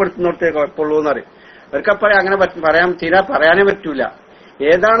പരിഭാഷപ്പെടുത്തുന്നിടത്തേ കുഴപ്പമുള്ളൂ എന്ന് പറയും. ഒരിക്കൽ പറയാം അങ്ങനെ പറയാനേ പറ്റൂല.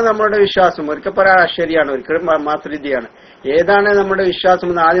 ഏതാണ് നമ്മുടെ വിശ്വാസം? ഒരിക്കൽ പറയാൻ അശ്വരിയാണ്, ഒരിക്കലും മാത്രിദിയാണ്. ഏതാണ് നമ്മുടെ വിശ്വാസം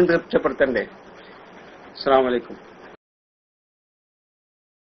എന്ന് ആദ്യം തീർച്ചപ്പെടുത്തണ്ടേ? അസ്സലാമു അലൈക്കും.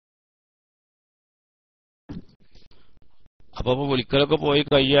 അപ്പൊ വിളിക്കലൊക്കെ പോയി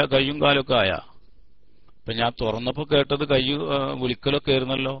കയ്യും കാലൊക്കെ ആയാ? ഇപ്പൊ ഞാൻ തുറന്നപ്പോ കേട്ടത് വിളിക്കലൊക്കെ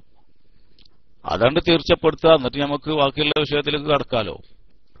ആയിരുന്നല്ലോ. അതുകൊണ്ട് തീർച്ചപ്പെടുത്തുക, എന്നിട്ട് നമുക്ക് ബാക്കിയുള്ള വിഷയത്തിലേക്ക് കടക്കാലോ.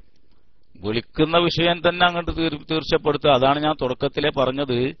 വിളിക്കുന്ന വിഷയം തന്നെ അങ്ങോട്ട് തീർച്ചപ്പെടുത്തുക. അതാണ് ഞാൻ തുടക്കത്തിലെ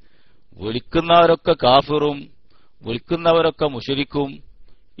പറഞ്ഞത്. വിളിക്കുന്നവരൊക്കെ കാഫിറും വിളിക്കുന്നവരൊക്കെ മുശ്രിക്കും.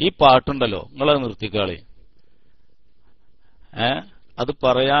 ഈ പാട്ടുണ്ടല്ലോ, നിങ്ങളത് നിർത്തിക്കാളി. അത്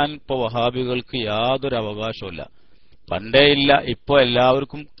പറയാൻ ഇപ്പൊ വഹാബികൾക്ക് യാതൊരു അവകാശമില്ല. പണ്ടേ ഇല്ല, ഇപ്പൊ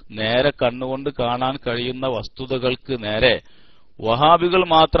എല്ലാവർക്കും നേരെ കണ്ണുകൊണ്ട് കാണാൻ കഴിയുന്ന വസ്തുതകൾക്ക് നേരെ വഹാബികൾ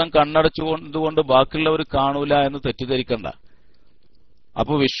മാത്രം കണ്ണടച്ചുകൊണ്ടുകൊണ്ട് ബാക്കിയുള്ളവർ കാണൂല എന്ന് തെറ്റിദ്ധരിക്കണ്ട.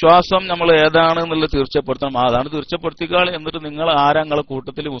 അപ്പൊ വിശ്വാസം നമ്മൾ ഏതാണ് എന്നുള്ളത് തീർച്ചപ്പെടുത്തണം. അതാണ് തീർച്ചപ്പെടുത്തിക്കാൾ. എന്നിട്ട് നിങ്ങൾ ആരാ നിങ്ങളെ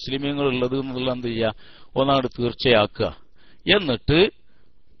കൂട്ടത്തിൽ മുസ്ലിമീങ്ങൾ ഉള്ളത് എന്നുള്ളത് എന്ത് ചെയ്യുക? ഒന്നങ്ങോട്ട് തീർച്ചയാക്കുക. എന്നിട്ട്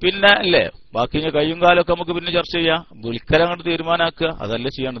പിന്നെ അല്ലേ ബാക്കി കയ്യും കാലൊക്കെ നമുക്ക് പിന്നെ ചർച്ച ചെയ്യാം. വിളിക്കലങ്ങോട്ട് തീരുമാനാക്കുക.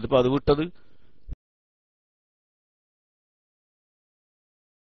 അതല്ലേ ചെയ്യേണ്ടത്. ഇപ്പൊ അത് വിട്ടത്.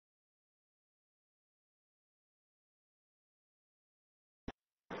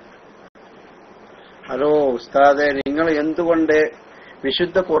 ഹലോ ഉസ്താദെ, നിങ്ങൾ എന്തുകൊണ്ട്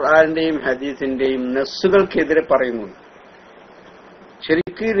വിശുദ്ധ ഖുർആന്റെയും ഹദീസിന്റെയും നസ്സുകൾക്കെതിരെ പറയുന്നു?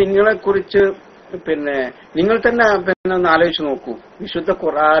 ശരിക്കും നിങ്ങളെക്കുറിച്ച് നിങ്ങൾ തന്നെ ഒന്ന് ആലോചിച്ച് നോക്കൂ. വിശുദ്ധ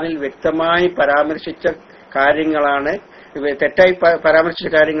ഖുർആനിൽ വ്യക്തമായി പരാമർശിച്ച കാര്യങ്ങളാണ്, തെറ്റായി പരാമർശിച്ച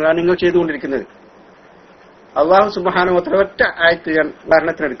കാര്യങ്ങളാണ് നിങ്ങൾ ചെയ്തുകൊണ്ടിരിക്കുന്നത്. അള്ളാഹു സുബ്ഹാനഹു വ തആല ഒറ്റ ആയത്ത് ഞാൻ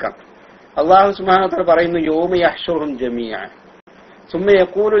ഉദാഹരണത്തിനെടുക്കാം. അള്ളാഹു സുബ്ഹാനഹു വ തആല പറയുന്നു, യൗമ യഹ്ശുറുഹും ജമീഅൻ സുമ്മ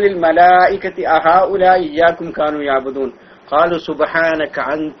യഖൂലു ലിൽ മലായികതി അഹൗലാ ഇയ്യാകും കാനൂ യഅബുദൂൻ ഖാലു സുബ്ഹാനക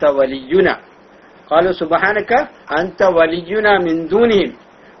അൻത വലിയുനാ മിൻ ദൂനിഹിം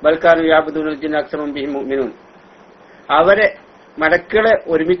ബൽ കാനൂ യഅബുദൂനൽ ജിന്ന അക്സറുഹും ബിഹിം മുഅ്മിനൂൻ. അവരെ മലക്കുകളെ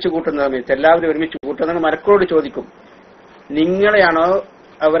ഒരുമിച്ച് കൂട്ടുന്ന സമയത്ത്, എല്ലാവരും ഒരുമിച്ച് കൂട്ടുന്ന മലക്കുകളോട് ചോദിക്കും, നിങ്ങളെയാണോ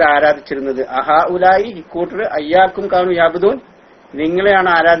അവർ ആരാധിച്ചിരുന്നത്? അഹൗലായി ഇക്കൂട്ടർ അയ്യാക്കും കാനൂ യഅബുദൂൻ, നിങ്ങളെയാണ്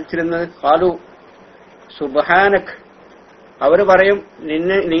ആരാധിച്ചിരുന്നത്. ഖാലു സുബ്ഹാനക, അവർ പറയും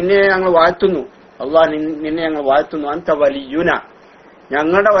നിന്നെ ഞങ്ങൾ വാഴ്ത്തുന്നു. അള്ളാഹ് നിന്നെ ഞങ്ങൾ വാഴ്ത്തുന്നു, അന്ത വലിയുന,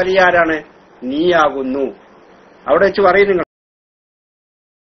 ഞങ്ങളുടെ വലിയ ആരാണ്? നീയാകുന്നു. അവിടെ വെച്ച് പറയും നിങ്ങൾ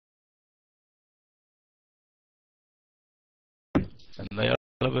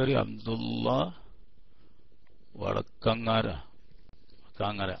എന്താ പേര്? അബ്ദുള്ള വടക്കാങ്ങര.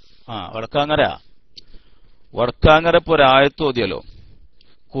 വടക്കാങ്ങര ഇപ്പൊ ഒരായത്ത് ഓതിയല്ലോ.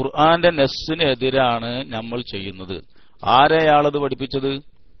 ഖുർആന്റെ നെസ്സിനെതിരാണ് നമ്മൾ ചെയ്യുന്നത്. ആരെയാളത് പഠിപ്പിച്ചത്?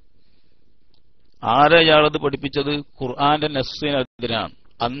 ഖുർആന്റെ നെസ്സിനെതിരാണ്.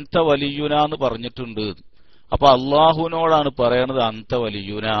 അന്ത വലിയുന എന്ന് പറഞ്ഞിട്ടുണ്ട്. അപ്പൊ അള്ളാഹുവിനോടാണ് പറയണത് അന്ത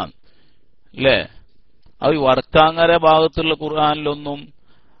വലിയുന, അല്ലേ? അത് വടക്കാങ്ങര ഭാഗത്തുള്ള ഖുർആനിലൊന്നും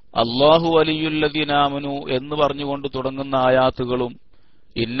അള്ളാഹു വലിയുല്ലദീനാമനു എന്ന് പറഞ്ഞുകൊണ്ട് തുടങ്ങുന്ന ആയാത്തുകളും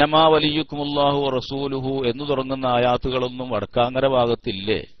ഇന്നമാ വലിയുക്കുമുല്ലാഹു റസൂലുഹു എന്ന് തുടങ്ങുന്ന ആയാത്തുകളൊന്നും വടക്കാങ്ങര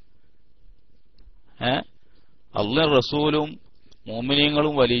ഭാഗത്തില്ലേ? അള്ളാഹും റസൂലും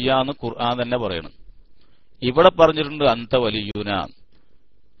മുഅ്മിനീങ്ങളും വലിയാന്ന് ഖുർആൻ തന്നെ പറയണം. ഇവിടെ പറഞ്ഞിട്ടുണ്ട് അന്ത വലിയുന.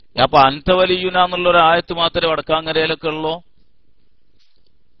 അപ്പൊ അന്ത വലിയുന എന്നുള്ളൊരു ആയത്ത് മാത്രമേ വടക്കാങ്ങരയിലൊക്കെ ഉള്ളൂ.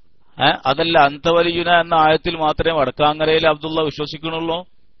 അതല്ല, അന്ത വലിയുന എന്ന ആയത്തിൽ മാത്രമേ വടക്കാങ്ങരയിൽ അബ്ദുള്ള വിശ്വസിക്കണുള്ളൂ.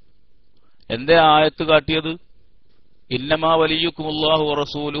 എന്തേ ആയത്ത് കാട്ടിയത്? ഇന്നമാ വലിയുക്കുമുല്ലാഹു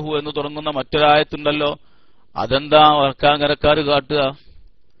റസൂലുഹു എന്ന് തുടങ്ങുന്ന മറ്റൊരായത്തുണ്ടല്ലോ, അതെന്താ വടക്കാങ്ങരക്കാർ കാട്ടുക?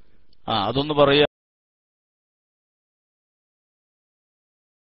 അതൊന്ന് പറയാ.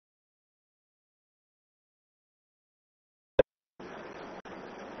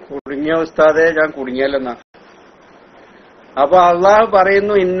 കുടുങ്ങിയ ഉസ്താദെ, ഞാൻ കുടുങ്ങിയല്ലെന്നാ. അപ്പൊ അള്ളാഹു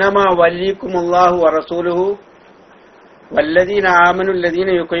പറയുന്നു ഇന്നമാ വലിയുക്കുമുല്ലാഹു റസൂലുഹു വല്ലദീന ആമനു ലദീന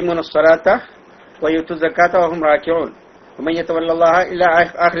യുഖീമുന സ്വലാത്ത വയുതു സക്കാത്ത വഹും റാക്കിഊൻ വമൻ യതവല്ലല്ലാഹ ഇല്ലാ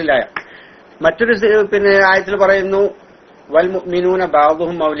ആഖിറിലായ. മറ്റൊരു ആയത്തിൽ പറയുന്നു വൽ മുഅ്മിനൂന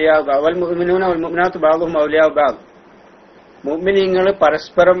ബഅദുഹും ഔലിയാഉ ബഅദ് വൽ മുഅ്മിനൂന വൽ മുഅ്മിനാത്തു ബഅദുഹും ഔലിയാഉ ബഅദ്. മുഅ്മിനീങ്ങൾ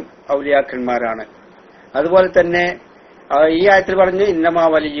പരസ്പരം ഔലിയാക്കന്മാരാണ്. അതുപോലെ തന്നെ ഈ ആയത്തിൽ പറഞ്ഞു ഇന്നമാ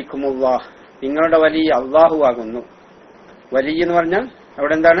വലിയുക്കുമുല്ലാഹ്, നിങ്ങളുടെ വലിയ അള്ളാഹു ആകുന്നു. വലിയ എന്ന് പറഞ്ഞാൽ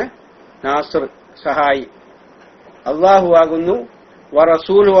അവിടെ എന്താണ്? നാസിർ, സഹായി. അള്ളാഹു ആകുന്നു. വ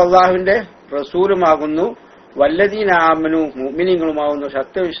റസൂലു, അള്ളാഹുവിന്റെ റസൂലുമാകുന്നു. വല്ലദീന ആമനു, മുഅ്മിനീങ്ങളുമാകുന്നു,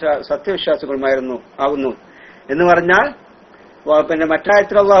 ആകുന്നു എന്ന് പറഞ്ഞാൽ പിന്നെ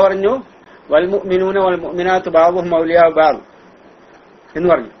മറ്റായത്തിൽ അള്ളാഹു പറഞ്ഞു വൽ മുഅ്മിനൂന വൽ മുഅ്മിനാത്തു ബഅദുഹും ഔലിയാഉ ബഅദ് എന്ന്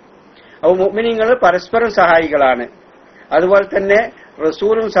പറഞ്ഞു. അപ്പോൾ മുഅ്മിനീങ്ങൾ പരസ്പരം സഹായികളാണ്. അതുപോലെ തന്നെ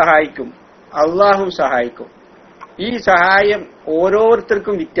റസൂലും സഹായിക്കും, അള്ളാഹും സഹായിക്കും. ഈ സഹായം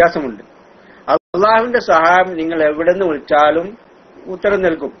ഓരോരുത്തർക്കും വ്യത്യാസമുണ്ട്. അള്ളാഹുവിന്റെ സഹായം നിങ്ങൾ എവിടെ നിന്ന് വിളിച്ചാലും ഉത്തരം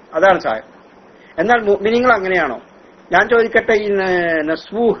നൽകും, അതാണ് സഹായം. എന്നാൽ മുഅ്മിനീങ്ങൾ അങ്ങനെയാണോ? ഞാൻ ചോദിക്കട്ടെ, ഈ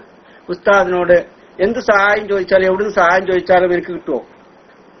നസ്ബൂഹ് ഉസ്താദിനോട് എന്ത് സഹായം ചോദിച്ചാലും എവിടുന്ന് സഹായം ചോദിച്ചാലും എനിക്ക് കിട്ടുമോ?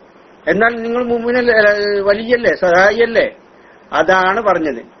 എന്നാൽ നിങ്ങൾ മുഅ്മിനല്ലേ, വലിയല്ലേ, സഹായിയല്ലേ? അതാണ്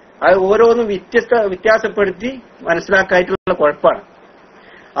പറഞ്ഞത്. അത് ഓരോന്നും വ്യത്യാസപ്പെടുത്തി മനസ്സിലാക്കായിട്ടുള്ള കുഴപ്പമാണ്.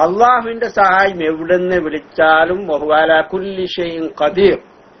 അള്ളാഹുവിന്റെ സഹായം എവിടുന്ന് വിളിച്ചാലും വഹുവ കുല്ലി ഷൈഇൻ ഖദീർ,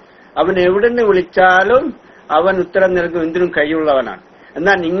 അവൻ എവിടുന്ന് വിളിച്ചാലും അവൻ ഉത്തരം നൽകും, എന്തിനും കഴിവുള്ളവനാണ്.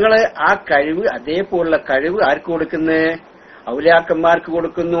 എന്നാൽ നിങ്ങൾ ആ കഴിവ്, അതേപോലുള്ള കഴിവ് ആർക്ക് കൊടുക്കുന്നു? ഔലിയാക്കന്മാർക്ക്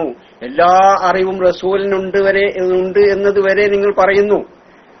കൊടുക്കുന്നു. എല്ലാ അറിവും റസൂലിനുണ്ട് എന്നത് വരെ നിങ്ങൾ പറയുന്നു.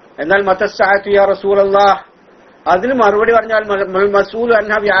 എന്നാൽ മതസ്സാഅത്തു യാ റസൂലല്ലാഹ്, അതിന് മറുപടി പറഞ്ഞാൽ മസ്ഊലു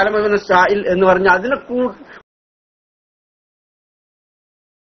അൻഹാ ബിഅലമിൻ സാഇൽ എന്ന് പറഞ്ഞാൽ അതിനെ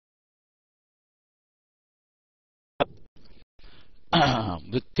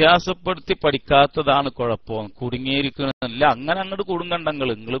വ്യത്യാസപ്പെടുത്തി പഠിക്കാത്തതാണ് കുഴപ്പം. കുടുങ്ങിയിരിക്കണല്ല, അങ്ങനെ അങ്ങോട്ട് കുടുങ്ങണ്ടങ്ങൾ.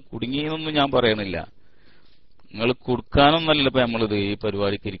 നിങ്ങൾ കുടുങ്ങിയെന്നൊന്നും ഞാൻ പറയണില്ല. നിങ്ങൾ കൊടുക്കാനൊന്നല്ല ഇപ്പൊ നമ്മളിത് ഈ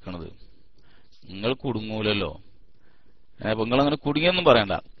പരിപാടിക്ക് ഇരിക്കണത്. നിങ്ങൾ കുടുങ്ങൂലല്ലോ. അപ്പൊ നിങ്ങളങ്ങനെ കുടുങ്ങിയൊന്നും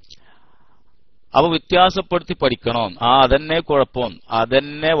പറയണ്ട. അപ്പൊ വ്യത്യാസപ്പെടുത്തി പഠിക്കണോ? അതന്നെ കുഴപ്പം.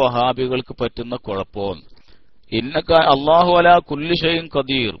 അതന്നെ വഹാബികൾക്ക് പറ്റുന്ന കുഴപ്പം. ഇന്നക അല്ലാഹു അലാ കുല്ലി ഷൈഇൻ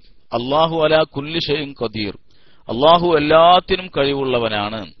ഖദീർ, അല്ലാഹു അലാ കുല്ലി ഷൈഇൻ ഖദീർ. അള്ളാഹു എല്ലാത്തിനും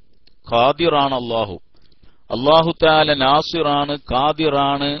കഴിവുള്ളവനാണ്. ഖാദിറാണ് അള്ളാഹു. അള്ളാഹു തആല നാസിറാണ്,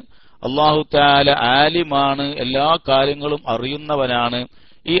 ഖാദിറാണ്. അള്ളാഹു തആല ആലിമാണ്, എല്ലാ കാര്യങ്ങളും അറിയുന്നവനാണ്.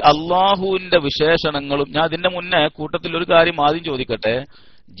 ഈ അള്ളാഹുവിന്റെ വിശേഷണങ്ങളും ഞാൻ അതിന്റെ മുന്നേ കൂട്ടത്തിൽ ഒരു കാര്യം ആദ്യം ചോദിക്കട്ടെ.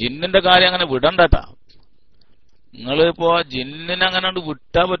 ജിന്നിന്റെ കാര്യം അങ്ങനെ വിടണ്ടട്ടാ. നിങ്ങളിപ്പോ ജിന്നിനെ അങ്ങനെ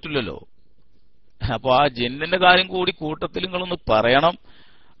വിട്ടാൻ പറ്റില്ലല്ലോ. അപ്പൊ ആ ജിന്നിന്റെ കാര്യം കൂടി കൂട്ടത്തിൽ നിങ്ങളൊന്ന് പറയണം.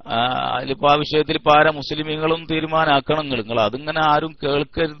 അതിലിപ്പോ ആ വിഷയത്തിൽ ഇപ്പൊ ആരാ മുസ്ലിമീങ്ങളും തീരുമാനാക്കണം. നിങ്ങൾ അതിങ്ങനെ ആരും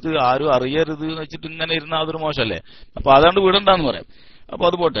കേൾക്കരുത്, ആരും അറിയരുത് എന്ന് വെച്ചിട്ട് ഇങ്ങനെ ഇരുന്ന അതൊരു മോശമല്ലേ. അപ്പൊ അതാണ്ട് വിടണ്ടെന്ന് പറയാം. അപ്പൊ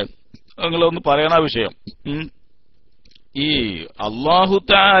അത് പോട്ടെ, നിങ്ങളൊന്ന് പറയണ വിഷയം. ഈ അല്ലാഹു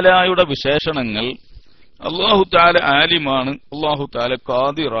തആലയുടെ വിശേഷണങ്ങൾ, അല്ലാഹു തആല ആലിമാണ്, അല്ലാഹു തആല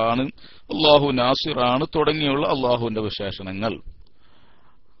ഖാദിറാണ്, അല്ലാഹു നാസിറാണ് തുടങ്ങിയുള്ള അല്ലാഹുവിന്റെ വിശേഷണങ്ങൾ,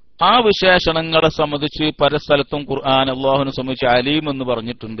 ആ വിശേഷണങ്ങളെ സംബന്ധിച്ച് പല സ്ഥലത്തും ഖുർആൻ അള്ളാഹുവിനെ സംബന്ധിച്ച് അലീം എന്ന്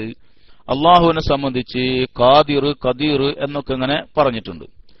പറഞ്ഞിട്ടുണ്ട്, അള്ളാഹുവിനെ സംബന്ധിച്ച് ഖാദിർ, ഖദീർ എന്നൊക്കെ ഇങ്ങനെ പറഞ്ഞിട്ടുണ്ട്.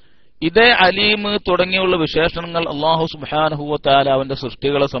 ഇതേ അലീം തുടങ്ങിയുള്ള വിശേഷണങ്ങൾ അള്ളാഹു സുബ്ഹാനഹു വ തആല അവന്റെ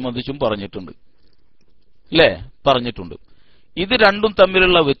സൃഷ്ടികളെ സംബന്ധിച്ചും പറഞ്ഞിട്ടുണ്ട്, അല്ലേ? പറഞ്ഞിട്ടുണ്ട്. ഇത് രണ്ടും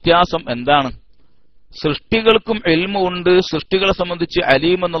തമ്മിലുള്ള വ്യത്യാസം എന്താണ്? സൃഷ്ടികൾക്കും ഇൽമു ഉണ്ട്, സൃഷ്ടികളെ സംബന്ധിച്ച്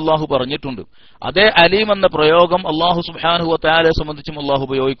അലീം എന്ന് അള്ളാഹു പറഞ്ഞിട്ടുണ്ട്. അതേ അലീം എന്ന പ്രയോഗം അള്ളാഹു സുബ്ഹാനഹു വ തആലയെ സംബന്ധിച്ചും അള്ളാഹു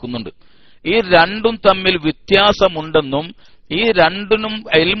ഉപയോഗിക്കുന്നുണ്ട്. ഈ രണ്ടും തമ്മിൽ വ്യത്യാസമുണ്ടെന്നും ഈ രണ്ടിനും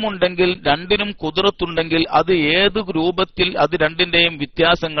ഇൽമുണ്ടെങ്കിൽ, രണ്ടിനും ഖുദ്റത്തുണ്ടെങ്കിൽ അത് ഏത് രൂപത്തിൽ, അത് രണ്ടിന്റെയും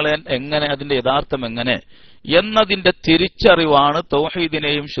വ്യത്യാസങ്ങളെ എങ്ങനെ, അതിന്റെ യഥാർത്ഥം എങ്ങനെ എന്നതിന്റെ തിരിച്ചറിവാണ്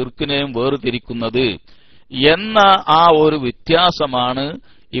തൗഹീദിനെയും ശിർക്കിനെയും വേർതിരിക്കുന്നത് എന്ന ആ ഒരു വ്യത്യാസമാണ്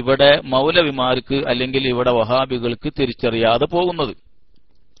ഇവിടെ മൗലവിമാർക്ക് അല്ലെങ്കിൽ ഇവിടെ വഹാബികൾക്ക് തിരിച്ചറിയാതെ പോകുന്നത്.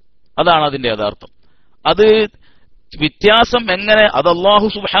 അതാണ് അതിന്റെ യഥാർത്ഥം. അത് വ്യത്യാസം എങ്ങനെ? അത് അല്ലാഹു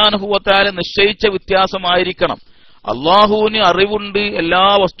സുബ്ഹാനഹു വ തആല നിശ്ചയിച്ച വ്യത്യാസമായിരിക്കണം. അള്ളാഹുവിന് അറിവുണ്ട്, എല്ലാ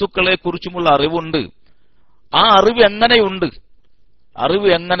വസ്തുക്കളെ കുറിച്ചുമുള്ള അറിവുണ്ട്. ആ അറിവ്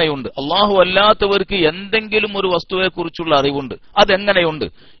എങ്ങനെയുണ്ട്? അള്ളാഹു അല്ലാത്തവർക്ക് എന്തെങ്കിലും ഒരു വസ്തുവെ കുറിച്ചുള്ള അറിവുണ്ട്. അതെങ്ങനെയുണ്ട്?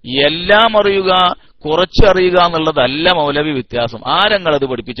 എല്ലാം അറിയുക, കുറച്ചറിയുക എന്നുള്ളതല്ല മൗലവി വ്യത്യാസം. ആരങ്ങളത്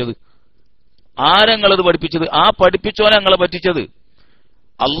പഠിപ്പിച്ചത്? ആ പഠിപ്പിച്ചോനെ ഞങ്ങളെ പറ്റിച്ചത്.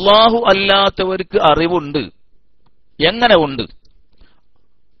 അള്ളാഹു അല്ലാത്തവർക്ക് അറിവുണ്ട്. എങ്ങനെ ഉണ്ട്?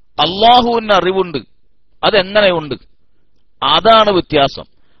 അള്ളാഹുവിന് അറിവുണ്ട്. അതെങ്ങനെയുണ്ട്? അതാണ് വ്യത്യാസം.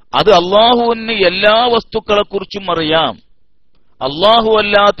 അത് അള്ളാഹുവിന് എല്ലാ വസ്തുക്കളെക്കുറിച്ചും അറിയാം. അള്ളാഹു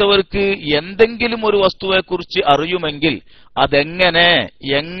അല്ലാത്തവർക്ക് എന്തെങ്കിലും ഒരു വസ്തുവെക്കുറിച്ച് അറിയുമെങ്കിൽ അതെങ്ങനെ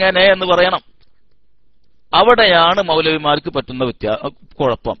എന്ന് പറയണം. അവിടെയാണ് മൗലവിമാർക്ക് പറ്റുന്ന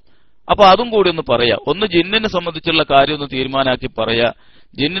കുഴപ്പം. അപ്പൊ അതും കൂടി ഒന്ന് പറയാ. ഒന്ന് ജിന്നിനെ സംബന്ധിച്ചുള്ള കാര്യം ഒന്ന് തീരുമാനാക്കി പറയാ.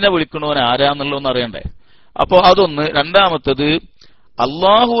 ജിന്നിനെ വിളിക്കണവൻ ആരാന്നുള്ളതെന്ന് അറിയണ്ടേ? അപ്പൊ അതൊന്ന്. രണ്ടാമത്തത്,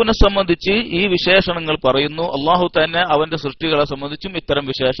 അള്ളാഹുവിനെ സംബന്ധിച്ച് ഈ വിശേഷണങ്ങൾ പറയുന്നു. അള്ളാഹു തന്നെ അവന്റെ സൃഷ്ടികളെ സംബന്ധിച്ചും ഇത്തരം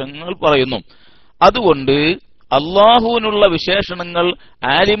വിശേഷണങ്ങൾ പറയുന്നു. അതുകൊണ്ട് അള്ളാഹുവിനുള്ള വിശേഷണങ്ങൾ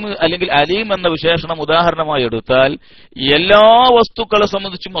ആലിം അല്ലെങ്കിൽ അലീം എന്ന വിശേഷണം ഉദാഹരണമായി എടുത്താൽ എല്ലാ വസ്തുക്കളെ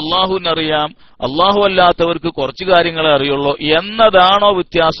സംബന്ധിച്ചും അള്ളാഹുവിനറിയാം, അള്ളാഹു അല്ലാത്തവർക്ക് കുറച്ചു കാര്യങ്ങളെ അറിയുള്ളൂ എന്നതാണോ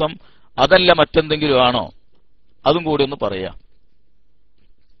വ്യത്യാസം? അതല്ല മറ്റെന്തെങ്കിലും ആണോ? അതും കൂടി ഒന്ന് പറയാം.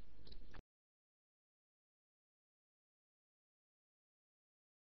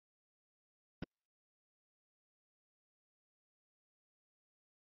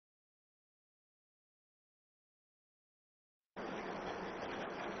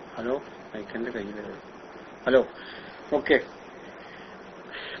 ഹലോ, മൈക്കിന്റെ കയ്യില്. Hello, okay.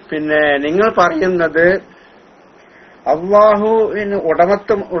 പിന്നെ നിങ്ങൾ പറയുന്നത് അള്ളാഹുവിന്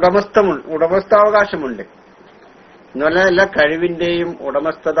ഉടമസ്ഥാവകാശമുണ്ട് എന്നല്ല, എല്ലാ കഴിവിന്റെയും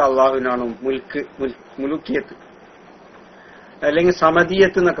ഉടമസ്ഥത അള്ളാഹുവിനാണ്. മുലുക്കിയത്ത് അല്ലെങ്കിൽ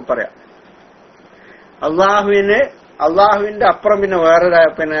സമതിയത്ത് എന്നൊക്കെ പറയാം. അള്ളാഹുവിന്റെ അപ്പുറം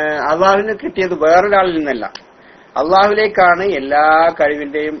പിന്നെ അള്ളാഹുവിന് കിട്ടിയത് വേറൊരാളിൽ നിന്നല്ല, അള്ളാഹുവിലേക്കാണ് എല്ലാ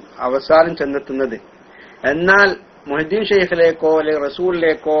കഴിവിന്റെയും അവസാനം ചെന്നെത്തുന്നത്. എന്നാൽ മുഹദ്ദീൻ ഷെയ്ഖിലേക്കോ അല്ലെങ്കിൽ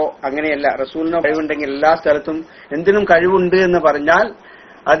റസൂലിലേക്കോ അങ്ങനെയല്ല. റസൂലിനോ കഴിവുണ്ടെങ്കിൽ എല്ലാ സ്ഥലത്തും എന്തിനും കഴിവുണ്ട് എന്ന് പറഞ്ഞാൽ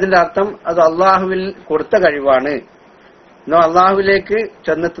അതിന്റെ അർത്ഥം അത് അള്ളാഹുവിൽ കൊടുത്ത കഴിവാണ്, അള്ളാഹുവിലേക്ക്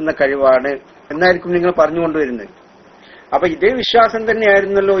ചെന്നെത്തുന്ന കഴിവാണ് എന്നായിരിക്കും നിങ്ങൾ പറഞ്ഞുകൊണ്ടുവരുന്നത്. അപ്പൊ ഇതേ വിശ്വാസം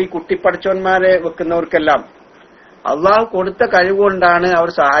തന്നെയായിരുന്നല്ലോ ഈ കുട്ടിപ്പടച്ചോന്മാരെ വെക്കുന്നവർക്കെല്ലാം. അള്ളാഹു കൊടുത്ത കഴിവുകൊണ്ടാണ് അവർ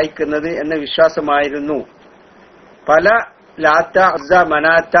സഹായിക്കുന്നത് എന്ന വിശ്വാസമായിരുന്നു. പല ലാത്ത, അസ്സ,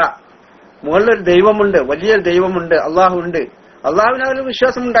 മനാത്ത, മുകളിലൊരു ദൈവമുണ്ട്, വലിയൊരു ദൈവമുണ്ട്, അള്ളാഹു ഉണ്ട്. അള്ളാഹുവിന് അവന്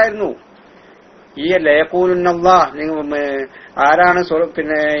വിശ്വാസം ഉണ്ടായിരുന്നു. ഈ ലയഖൂലുന്നല്ലാഹ്, ആരാണ്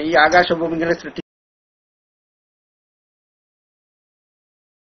ഈ ആകാശഭൂമികളെ സൃഷ്ടി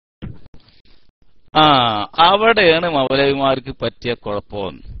അവിടെയാണ് മൗലവിമാർക്ക് പറ്റിയ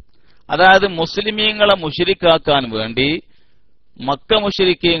കുഴപ്പം. അതായത് മുസ്ലിമീങ്ങളെ മുശ്രിക്കാക്കാൻ വേണ്ടി മക്ക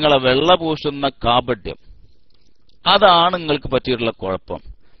മുശ്രിക്കീങ്ങളെ വെള്ളപൂശുന്ന കാപട്യം, അതാണ് നിങ്ങൾക്ക് പറ്റിയിട്ടുള്ള കുഴപ്പം.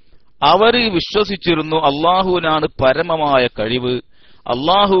 അവർ വിശ്വസിച്ചിരുന്നു അള്ളാഹുവിനാണ് പരമമായ കഴിവ്,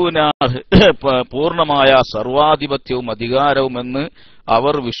 അള്ളാഹുവിനാണ് പൂർണ്ണമായ സർവാധിപത്യവും അധികാരവുമെന്ന്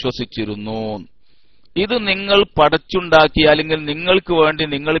അവർ വിശ്വസിച്ചിരുന്നു. ഇത് നിങ്ങൾ പടച്ചുണ്ടാക്കിയ അല്ലെങ്കിൽ നിങ്ങൾക്ക് വേണ്ടി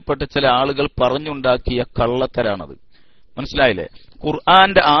നിങ്ങളിൽപ്പെട്ട ചില ആളുകൾ പറഞ്ഞുണ്ടാക്കിയ കള്ളത്തരാണത്. മനസ്സിലായില്ലേ?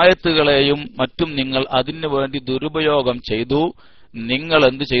 ഖുർആന്റെ ആയത്തുകളെയും മറ്റും നിങ്ങൾ അതിനു വേണ്ടി ദുരുപയോഗം ചെയ്തു. നിങ്ങൾ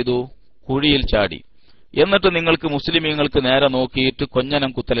എന്ത് ചെയ്തു? കുഴിയിൽ ചാടി. എന്നിട്ട് നിങ്ങൾക്ക് മുസ്ലിമീങ്ങൾക്ക് നേരെ നോക്കിയിട്ട് കൊഞ്ഞനം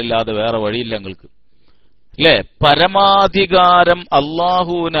കുത്തലില്ലാതെ വേറെ വഴിയില്ല നിങ്ങൾക്ക്. അല്ലേ? പരമാധികാരം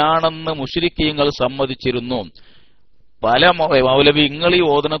അള്ളാഹുവിനാണെന്ന് മുശ്രിക്കീങ്ങൾ സമ്മതിച്ചിരുന്നു. പല മൗലവി നിങ്ങൾ ഈ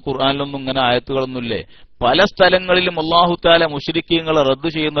ഓതണ ഖുർആനിലൊന്നും ഇങ്ങനെ ആയത്തുകളൊന്നുമില്ലേ? പല സ്ഥലങ്ങളിലും അല്ലാഹു തആല മുശ്രിക്കീങ്ങളെ റദ്ദ്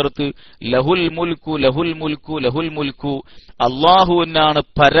ചെയ്യുന്നിടത്ത് ലഹുൽ മുൽക്കു ലഹുൽ മുൽക്കു ലഹുൽ മുൽക്കു, അല്ലാഹുവിനാണ്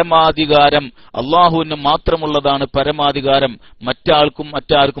പരമാധികാരം, അല്ലാഹുവിന് മാത്രമുള്ളതാണ് പരമാധികാരം,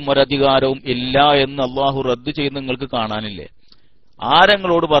 മറ്റാർക്കും ഒരധികാരവും ഇല്ല എന്ന് അല്ലാഹു റദ്ദ് ചെയ്യുന്ന നിങ്ങൾക്ക് കാണാനില്ലേ?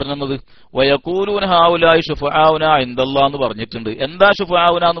 ആരങ്ങളോട് പറഞ്ഞത്? വയഖൂലൂന ഹൗലായി ശുഫആഉന ഇൻദല്ലാഹ് എന്ന് പറഞ്ഞിട്ടുണ്ട്. എന്താ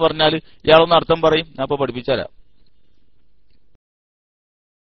ശുഫആഉന എന്ന് പറഞ്ഞാൽ? ഇയാളൊന്ന് അർത്ഥം പറയും, ഞാൻ ഇപ്പൊ പഠിപ്പിച്ചുതരാം.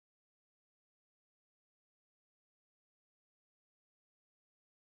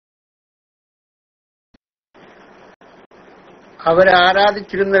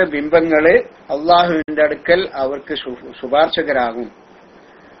 അവരാരാധിച്ചിരുന്ന ബിംബങ്ങള് അള്ളാഹുവിന്റെ അടുക്കൽ അവർക്ക് ശുപാർശകരാകും.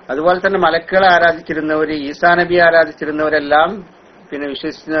 അതുപോലെ തന്നെ മലക്കുകളെ ആരാധിച്ചിരുന്നവര്, ഈസാ നബി ആരാധിച്ചിരുന്നവരെല്ലാം പിന്നെ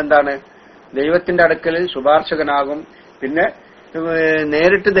വിശ്വസിക്കുന്നത് എന്താണ്? ദൈവത്തിന്റെ അടുക്കൽ ശുപാർശകനാകും. പിന്നെ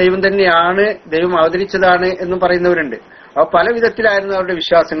നേരിട്ട് ദൈവം തന്നെയാണ്, ദൈവം അവതരിച്ചതാണ് എന്നും പറയുന്നവരുണ്ട്. അപ്പൊ പല വിധത്തിലായിരുന്നു അവരുടെ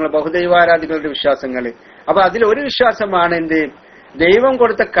വിശ്വാസങ്ങൾ, ബഹുദൈവാരാധികളുടെ വിശ്വാസങ്ങൾ. അപ്പൊ അതിലൊരു വിശ്വാസമാണ് എന്ത്? ദൈവം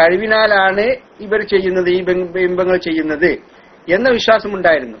കൊടുത്ത കഴിവിനാലാണ് ഇവർ ചെയ്യുന്നത്, ഈ ബിംബങ്ങൾ ചെയ്യുന്നത് എന്ന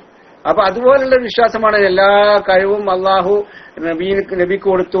വിശ്വാസമുണ്ടായിരുന്നു. അപ്പൊ അതുപോലുള്ള വിശ്വാസമാണ്. എല്ലാ കഴിവും അള്ളാഹു നബിക്ക്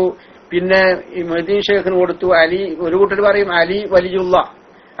കൊടുത്തു, പിന്നെ ഈ മൊയ്തീൻ ഷേഖിന് കൊടുത്തു, അലി, ഒരു കൂട്ടർ പറയും അലി വലിയുള്ള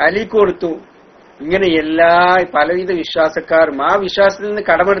അലിക്ക് കൊടുത്തു. ഇങ്ങനെ എല്ലാ പലവിധ വിശ്വാസക്കാരും ആ വിശ്വാസത്തിൽ നിന്ന്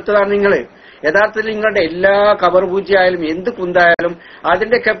കടമെടുത്തതാണ് നിങ്ങൾ. യഥാർത്ഥത്തിൽ നിങ്ങളുടെ എല്ലാ ഖബർ പൂജയായാലും എന്ത് കുന്തായാലും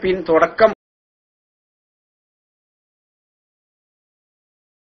അതിന്റെയൊക്കെ തുടക്കം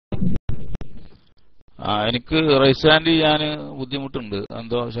എനിക്ക് റൈസ് ഹാൻഡ് ചെയ്യാൻ ബുദ്ധിമുട്ടുണ്ട്,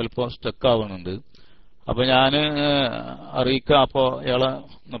 എന്തോ ചിലപ്പോ സ്റ്റക്ക് ആവുന്നുണ്ട്. അപ്പൊ ഞാന് അറിയിക്കാം. അപ്പൊ ഇയാളെ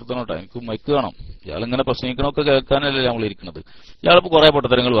നിർത്തണോട്ടെ, എനിക്ക് മൈക്ക് വേണം. ഇയാളിങ്ങനെ പ്രസംഗിക്കണമൊക്കെ കേൾക്കാനല്ലേ നമ്മൾ ഇരിക്കുന്നത്. ഇയാളിപ്പോ കുറെ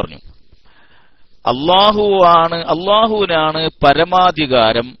പൊട്ടത്തരങ്ങൾ പറഞ്ഞു. അള്ളാഹുവിനാണ്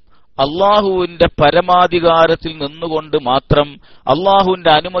പരമാധികാരം. അള്ളാഹുവിന്റെ പരമാധികാരത്തിൽ നിന്നുകൊണ്ട് മാത്രം,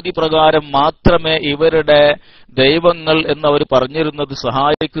 അള്ളാഹുവിന്റെ അനുമതി പ്രകാരം മാത്രമേ ഇവരുടെ ദൈവങ്ങൾ എന്നവർ പറഞ്ഞിരുന്നത്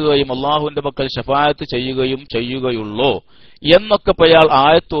സഹായിക്കുകയും അള്ളാഹുവിന്റെ പക്കൽ ശഫാഅത്ത് ചെയ്യുകയുള്ളൂ എന്നൊക്കെ അയാൾ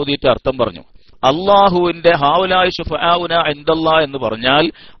ആയത്തോതിയിട്ട് അർത്ഥം പറഞ്ഞു. അള്ളാഹുവിന്റെ ഹൗലായി ശുഫആഉന ഇൻദല്ലാഹ് എന്ന് പറഞ്ഞാൽ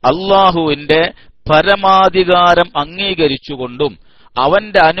അള്ളാഹുവിന്റെ പരമാധികാരം അംഗീകരിച്ചുകൊണ്ടും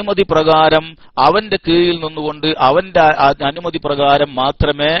അവന്റെ അനുമതി പ്രകാരം, അവന്റെ കീഴിൽ നിന്നുകൊണ്ട് അവന്റെ അനുമതി പ്രകാരം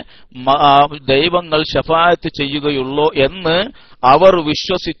മാത്രമേ ദൈവങ്ങൾ ശഫാഅത്ത് ചെയ്യുകയുള്ളൂ എന്ന് അവർ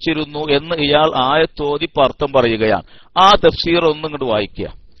വിശ്വസിച്ചിരുന്നു എന്ന് ഇയാൾ ആയത്തോതി അർത്ഥം പറയുകയാണ്. ആ തഫ്സീർ ഒന്നും ഇങ്ങോട്ട് വായിക്കുക.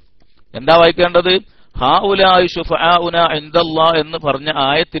 എന്താ വായിക്കേണ്ടത്? ഹൗലായി ശുഫആഉന ഇൻദല്ലാഹ് എന്ന് പറഞ്ഞ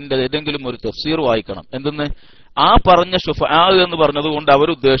ആയത്തിന്റെ ഏതെങ്കിലും ഒരു തഫ്സീർ വായിക്കണം. എന്തെന്ന്? ആ പറഞ്ഞ ശുഫആ എന്ന് പറഞ്ഞതുകൊണ്ട് അവർ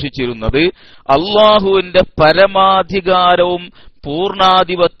ഉദ്ദേശിച്ചിരുന്നത് അള്ളാഹുവിന്റെ പരമാധികാരവും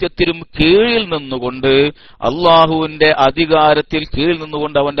പൂർണാധിപത്യത്തിനും കീഴിൽ നിന്നുകൊണ്ട്, അള്ളാഹുവിന്റെ അധികാരത്തിൽ കീഴിൽ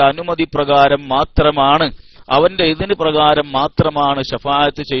നിന്നുകൊണ്ട് അവന്റെ അനുമതി പ്രകാരം മാത്രമാണ്, അവന്റെ ഇതിന് പ്രകാരം മാത്രമാണ്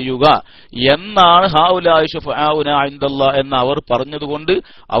ശഫാഅത്ത് ചെയ്യുക എന്നാണ് ഹൗലായി ശുഫആഉന ഇൻദല്ലാഹ് എന്ന് അവർ പറഞ്ഞതുകൊണ്ട്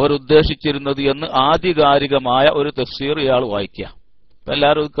അവർ ഉദ്ദേശിച്ചിരുന്നത് എന്ന് ആധികാരികമായ ഒരു തഫ്സീർ ഇയാൾ വായിക്കുക.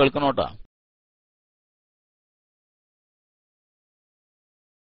 എല്ലാവരും ഇത് കേൾക്കണോട്ടാ.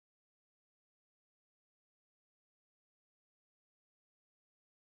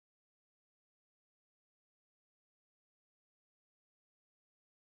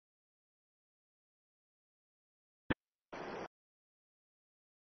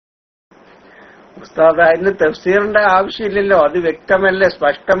 ഉസ്താദ്, അതിന് തഫ്സീറിന്റെ ആവശ്യമില്ലല്ലോ. അത് വ്യക്തമല്ലേ,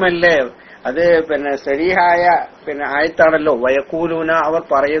 സ്പഷ്ടമല്ലേ? അത് പിന്നെ സരീഹായ ആയത്താണല്ലോ. വയഖൂലൂന, അവർ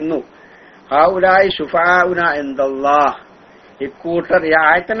പറയുന്നു, ഹൗലായി ശുഫആഉന ഇൻദല്ലാഹ്, ഇക്കൂട്ടർ. ഈ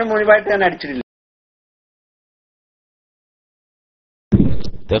ആയത്തിന്റെ മുഴുവായിട്ട് ഞാൻ അടിച്ചിട്ടില്ല.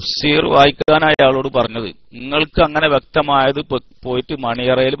 തഫ്സീർ വായിക്കാനായ ആളോട് പറഞ്ഞത്, നിങ്ങൾക്ക് അങ്ങനെ വ്യക്തമായത് പോയിട്ട്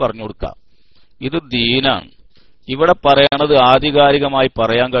മണിയറയിൽ പറഞ്ഞു കൊടുക്കാം. ഇത് ദീനാണ്. ഇവിടെ പറയണത് ആധികാരികമായി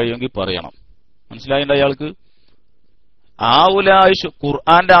പറയാൻ കഴിയുമെങ്കിൽ പറയണം. മനസ്സിലായില്ല അയാൾക്ക്? ഹൗലായി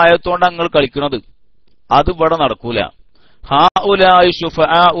ഖുർആന്റെ ആയത്തോണ്ട് നിങ്ങൾ കളിക്കുന്നത്, അത് ഇവിടെ നടക്കൂല. ഹൗലായി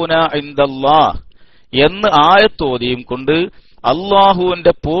ശുഫആഉന ഇൻദല്ലാഹ് എന്ന് ആയത്തോതിയും കൊണ്ട്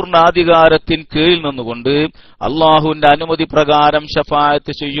അള്ളാഹുവിന്റെ പൂർണ്ണാധികാരത്തിന് കീഴിൽ നിന്നുകൊണ്ട് അള്ളാഹുവിന്റെ അനുമതി പ്രകാരം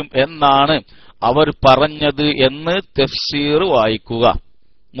ശഫാഅത്ത് ചെയ്യും എന്നാണ് അവർ പറഞ്ഞത് എന്ന് തഫ്സീർ വായിക്കുക.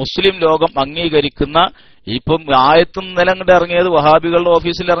 മുസ്ലിം ലോകം അംഗീകരിക്കുന്ന, ഇപ്പം ആയത്തും നിലങ്ങട്ട് ഇറങ്ങിയത് വഹാബികളുടെ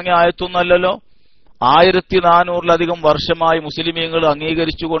ഓഫീസിൽ ഇറങ്ങിയ ആയത്തൊന്നല്ലല്ലോ. 1400-ലധികം വർഷമായി മുസ്ലിമീങ്ങൾ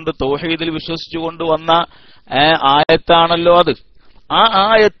അംഗീകരിച്ചുകൊണ്ട് തൗഹീദിൽ വിശ്വസിച്ചുകൊണ്ട് വന്ന ആയത്താണല്ലോ അത്. ആ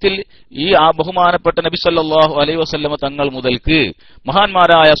ആയത്തിൽ ഈ ബഹുമാനപ്പെട്ട നബി സല്ലല്ലാഹു അലൈഹി വസല്ലമ തങ്ങൾ മുതൽക്ക്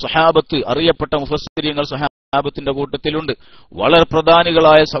മഹാന്മാരായ സ്വഹാബത്ത്, അറിയപ്പെട്ട മുഫസ്സിരീങ്ങൾ സ്വഹാബത്തിന്റെ കൂട്ടത്തിലുണ്ട്. വളരെ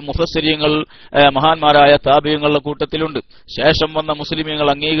പ്രധാനികളായ മുഫസ്സിരീങ്ങൾ മഹാന്മാരായ താബിഈങ്ങളുടെ കൂട്ടത്തിലുണ്ട്. ശേഷം വന്ന മുസ്ലിമീങ്ങൾ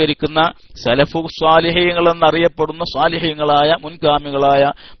അംഗീകരിക്കുന്ന സലഫു സ്വാലിഹീങ്ങൾ എന്നറിയപ്പെടുന്ന സ്വാലിഹീങ്ങളായ മുൻഗാമികളായ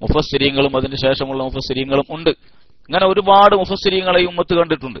മുഫസ്സിരീങ്ങളും അതിന് ശേഷമുള്ള മുഫസ്സിരീങ്ങളും ഉണ്ട്. അങ്ങനെ ഒരുപാട് മുഫസ്സിരീങ്ങളെ ഉമ്മത്ത്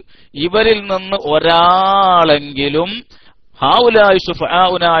കണ്ടിട്ടുണ്ട്. ഇവരിൽ നിന്ന് ഒരാളെങ്കിലും ഹൗലായി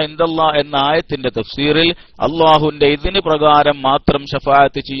ശുഫആഉനാ ഇൻദല്ലാഹ് എന്ന ആയത്തിന്റെ തഫ്സീറിൽ അള്ളാഹുവിന്റെ ഇതിന് പ്രകാരം മാത്രം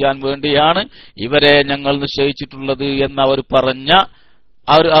ശഫാഅത്ത് ചെയ്യാൻ വേണ്ടിയാണ് ഇവരെ ഞങ്ങൾ നിശ്ചയിച്ചിട്ടുള്ളത് എന്ന് അവർ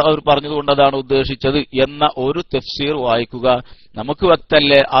പറഞ്ഞതുകൊണ്ട് അതാണ് ഉദ്ദേശിച്ചത് എന്ന ഒരു തഫ്സീർ വായിക്കുക. നമുക്ക്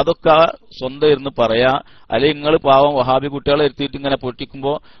വ്യക്തല്ലേ, അതൊക്കെ സ്വന്തം ഇരുന്ന് പറയാ. അല്ലെങ്കിൽ നിങ്ങൾ പാവം വഹാബി കുട്ടികളെ ഇരുത്തിയിട്ട് ഇങ്ങനെ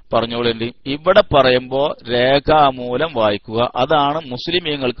പൊട്ടിക്കുമ്പോ പറഞ്ഞോളേണ്ടി. ഇവിടെ പറയുമ്പോ രേഖാമൂലം വായിക്കുക. അതാണ്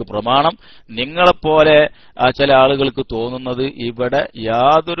മുസ്ലിമീങ്ങൾക്ക് പ്രമാണം. നിങ്ങളെപ്പോലെ ചില ആളുകൾക്ക് തോന്നുന്നത് ഇവിടെ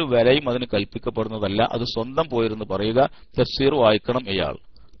യാതൊരു വിലയും അതിന് കൽപ്പിക്കപ്പെടുന്നതല്ല. അത് സ്വന്തം പോയിരുന്ന് പറയുക. തഫ്സീർ വായിക്കണം ഇയാൾ.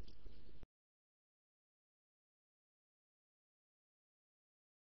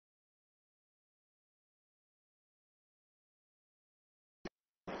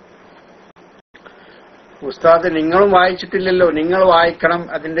 ഉസ്താദ്, നിങ്ങളും വായിച്ചിട്ടില്ലല്ലോ, നിങ്ങൾ വായിക്കണം.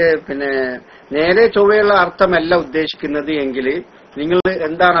 അതിന്റെ നേരെ ചൊവ്വയുള്ള അർത്ഥമല്ല ഉദ്ദേശിക്കുന്നത് എങ്കിൽ നിങ്ങൾ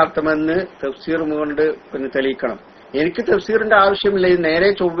എന്താണ് അർത്ഥമെന്ന് തഫ്സീർ കൊണ്ട് തെളിയിക്കണം. എനിക്ക് തഫ്സീറിന്റെ ആവശ്യമില്ല. ഇത് നേരെ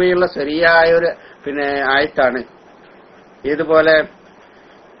ചൊവ്വയുള്ള ശരിയായ ഒരു ആയത്താണ്. ഇതുപോലെ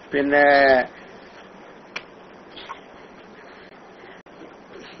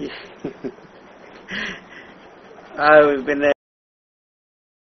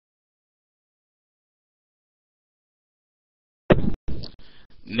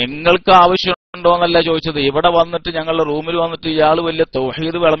നിങ്ങൾക്ക് ആവശ്യമുണ്ടോന്നല്ല ചോദിച്ചത്. ഇവിടെ വന്നിട്ട് ഞങ്ങളുടെ റൂമിൽ വന്നിട്ട് ഇയാൾ വലിയ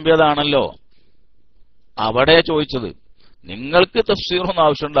തൗഹീദ് വിളമ്പിയതാണല്ലോ, അവിടെ ചോദിച്ചത്. നിങ്ങൾക്ക് തഫ്സീറൊന്നും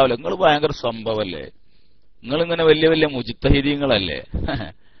ആവശ്യമുണ്ടാവില്ല. നിങ്ങൾ ഭയങ്കര സംഭവല്ലേ, നിങ്ങളിങ്ങനെ വലിയ വലിയ മുജിത്തഹിദീങ്ങളല്ലേ.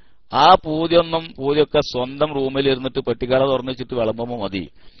 ആ പൂതിയൊക്കെ സ്വന്തം റൂമിൽ ഇരുന്നിട്ട് പെട്ടിക്കാല തുറന്നിച്ചിട്ട് വിളമ്പുമ്പോ മതി.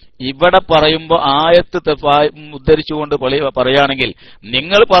 ഇവിടെ പറയുമ്പോ ആയത്ത് ഉദ്ധരിച്ചുകൊണ്ട് പറയുകയാണെങ്കിൽ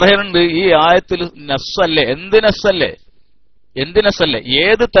നിങ്ങൾ പറയുന്നുണ്ട് ഈ ആയത്തിൽ നസ്സല്ലേ. എന്ത് നസ്സല്ലേ?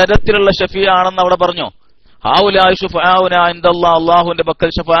 ഏത് തരത്തിലുള്ള ഷഫീആണെന്ന് അവിടെ പറഞ്ഞോ? ഹൗലായി ശുഫആഉനാ ഇൻദല്ലാഹ്, അല്ലാഹുവിന്റെ പക്കൽ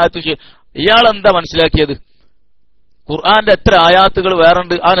ശഫാഅത്ത്. ഇയാൾ എന്താ മനസ്സിലാക്കിയത്? ഖുർആന്റെ എത്ര ആയാത്തുകൾ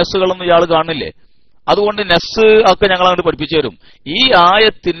വേറുണ്ട്, ആ നസ്സുകളൊന്നും ഇയാൾ കാണില്ലേ? അതുകൊണ്ട് നസ്സ് ഒക്കെ ഞങ്ങൾ അങ്ങോട്ട് പഠിപ്പിച്ചു തരും. ഈ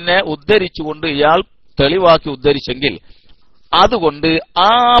ആയത്തിനെ ഉദ്ധരിച്ചുകൊണ്ട് ഇയാൾ തെളിവാക്കി ഉദ്ധരിച്ചെങ്കിൽ അതുകൊണ്ട്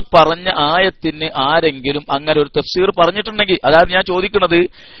ആ പറഞ്ഞ ആയത്തിന് ആരെങ്കിലും അങ്ങനെ ഒരു തഫ്സീർ പറഞ്ഞിട്ടുണ്ടെങ്കിൽ, അതായത് ഞാൻ ചോദിക്കുന്നത്,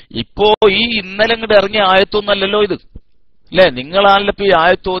 ഇപ്പോ ഈ ഇന്നലെ ഇങ്ങോട്ട് ഇറങ്ങിയ ആയത്തൊന്നല്ലല്ലോ ഇത്, അല്ലെ? നിങ്ങളാണല്ലോ ഇപ്പൊ ഈ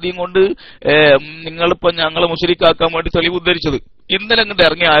ആയത്തോതിയും കൊണ്ട് നിങ്ങളിപ്പോ ഞങ്ങളെ മുശ്രിക്കാക്കാൻ വേണ്ടി തെളിവ് ഉദ്ധരിച്ചത്. ഇന്നലെ അങ്ങോട്ട്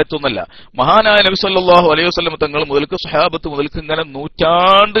ഇറങ്ങിയ ആയത്തൊന്നല്ല. മഹാനായ നബി സല്ലല്ലാഹു അലൈഹി വസല്ലം തങ്ങൾ മുതൽക്ക് സ്വഹാബത്ത് മുതൽക്ക് ഇങ്ങനെ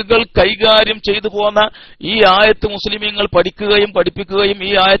നൂറ്റാണ്ടുകൾ കൈകാര്യം ചെയ്തു പോന്ന ഈ ആയത്ത് മുസ്ലിമീങ്ങൾ പഠിക്കുകയും പഠിപ്പിക്കുകയും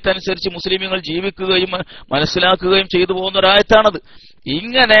ഈ ആയത്തനുസരിച്ച് മുസ്ലിമീങ്ങൾ ജീവിക്കുകയും മനസ്സിലാക്കുകയും ചെയ്തു പോകുന്ന ഒരായത്താണത്.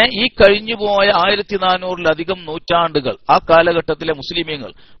 ഇങ്ങനെ ഈ കഴിഞ്ഞുപോയ 1400-ലധികം നൂറ്റാണ്ടുകൾ ആ കാലഘട്ടത്തിലെ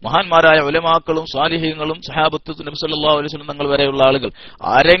മുസ്ലിമീങ്ങൾ, മഹാന്മാരായ ഉലമാക്കളും സ്വാലിഹീങ്ങളും സഹാബത്ത് നബി സല്ലല്ലാഹു അലൈഹി വസല്ലം തങ്ങൾ വരെയുള്ള ആളുകൾ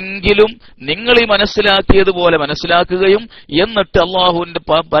ആരെങ്കിലും നിങ്ങൾ ഈ മനസ്സിലാക്കിയതുപോലെ മനസ്സിലാക്കുകയും എന്നിട്ട് അള്ളാഹുവിന്റെ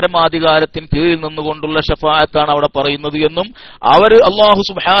പരമാധികാരത്തിന് കീഴിൽ നിന്നുകൊണ്ടുള്ള ഷഫാഅത്താണ് അവിടെ പറയുന്നത് എന്നും അവർ അള്ളാഹു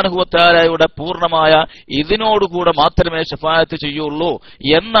സുബ്ഹാനഹു വ തആലയുടെ പൂർണ്ണമായ ഇതിനോടുകൂടെ മാത്രമേ ഷഫാഅത്ത് ചെയ്യുള്ളൂ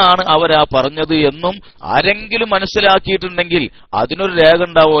എന്നാണ് അവരാ പറഞ്ഞത് എന്നും ആരെങ്കിലും മനസ്സിലാക്കിയിട്ടുണ്ടെങ്കിൽ അതിനൊരു രേഖ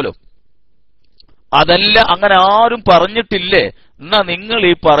ഉണ്ടാവുമല്ലോ. അതല്ല, അങ്ങനെ ആരും പറഞ്ഞിട്ടില്ലേ? എന്നാ നിങ്ങൾ ഈ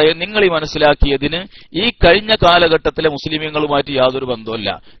മനസ്സിലാക്കിയതിന് ഈ കഴിഞ്ഞ കാലഘട്ടത്തിലെ മുസ്ലിമീങ്ങളുമായിട്ട് യാതൊരു ബന്ധവുമില്ല.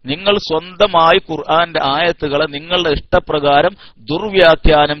 നിങ്ങൾ സ്വന്തമായി ഖുർആന്റെ ആയത്തുകളെ നിങ്ങളുടെ ഇഷ്ടപ്രകാരം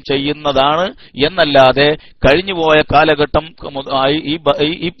ദുർവ്യാഖ്യാനം ചെയ്യുന്നതാണ് എന്നല്ലാതെ കഴിഞ്ഞുപോയ കാലഘട്ടം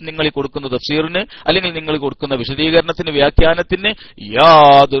ഈ നിങ്ങൾ കൊടുക്കുന്ന തഫ്സീറിന് അല്ലെങ്കിൽ നിങ്ങൾ കൊടുക്കുന്ന വിശദീകരണത്തിന്, വ്യാഖ്യാനത്തിന്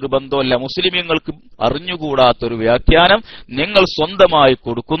യാതൊരു ബന്ധവുമില്ല. മുസ്ലിമീങ്ങൾക്ക് അറിഞ്ഞുകൂടാത്തൊരു വ്യാഖ്യാനം നിങ്ങൾ സ്വന്തമായി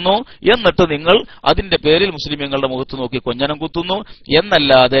കൊടുക്കുന്നു. എന്നിട്ട് നിങ്ങൾ അതിന്റെ പേരിൽ മുസ്ലിമീങ്ങളുടെ മുഖത്ത് നോക്കി കൊഞ്ഞനം കുത്തുന്നു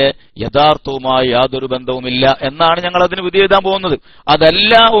എന്നല്ലാതെ യഥാർത്ഥവുമായി യാതൊരു ബന്ധവുമില്ല എന്നാണ് ഞങ്ങൾ അതിന് വിധി എഴുതാൻ പോകുന്നത്.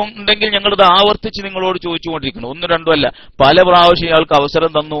 അതല്ല ഉണ്ടെങ്കിൽ ഞങ്ങളത് ആവർത്തിച്ച് നിങ്ങളോട് ചോദിച്ചുകൊണ്ടിരിക്കുന്നു. ഒന്നും രണ്ടും അല്ല, പല പ്രാവശ്യം ഇയാൾക്ക്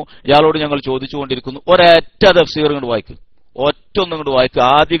അവസരം തന്നു, ഇയാളോട് ഞങ്ങൾ ചോദിച്ചുകൊണ്ടിരിക്കുന്നു. ഒരൊറ്റ തഫ്സീർ ഇങ്ങോട്ട് വായിക്കും, ഒറ്റൊന്നും ഇങ്ങോട്ട് വായിക്കും,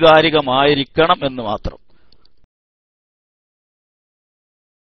 ആധികാരികമായിരിക്കണം എന്ന് മാത്രം.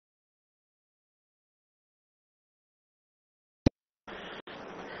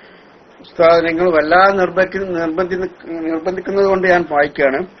 ഉസ്താദ്, നിങ്ങൾ വല്ലാതെ നിർബന്ധിക്കുന്നത് കൊണ്ട് ഞാൻ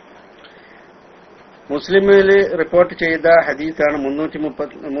വായിക്കുകയാണ്. മുസ്ലിമിൽ റിപ്പോർട്ട് ചെയ്ത ഹദീസാണ്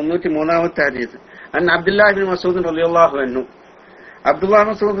 303-ാമത്തെ ഹദീസ്. അൻ അബ്ദുല്ലാഹി ബിൻ മസ്ഊദ് റളിയല്ലാഹു അൻഹു, അബ്ദുല്ലാഹ്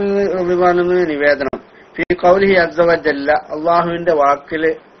മസ്ഊദ് റളിയല്ലാഹു അൻഹു നിവേദനം, ഫീ ഖൗലിഹി അസ്സ വജല്ല, അള്ളാഹുവിന്റെ വാക്കിൽ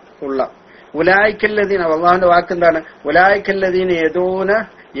ഉള്ള ഉലായിക്കല്ലദീന, അള്ളാഹുവിന്റെ വാക്ക് എന്താണ്? ഉലായിക്കല്ലദീന യദൂന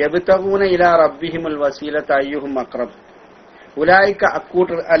യബ്തഗൂന ഇലാ റബ്ബിഹിമുൽ വസീലത അയ്യുഹും അഖ്റബ്. ഉലായിക്ക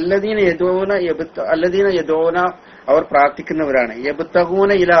അക്കൂട്ടർ, അല്ലദീന യദൂന അവർ പ്രാർത്ഥിക്കുന്നവരാണ്, യബ്തഗൂന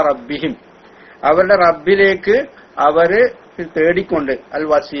ഇലാ റബ്ബിഹിം അവരുടെ റബ്ബിലേക്ക് അവര് തേടിക്കൊണ്ട്, അൽ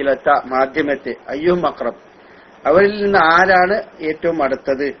വസീലത്ത മാധ്യമത്തെ, അയ്യുഹും അഖ്റബ് അവരിൽ നിന്ന് ആരാണ് ഏറ്റവും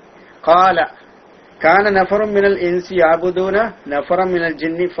അടുത്തത്. ഖാല കാന നഫറും മിനൽ ഇൻസി യഅബുദൂന നഫറൻ മിനൽ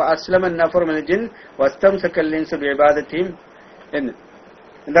ജിന്നി ഫഅസ്ലമ നഫറു മിനൽ ജിൻ വസ്തംസകൽ ഇൻസു ബിഇബാദതിഹിം എന്ന്.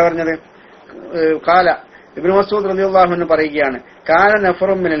 എന്താ പറഞ്ഞത്? ഖാല ഇബ്നു മസ്ഊദ് റളിയല്ലാഹു അൻഹു പറയുകയാണ്, കാന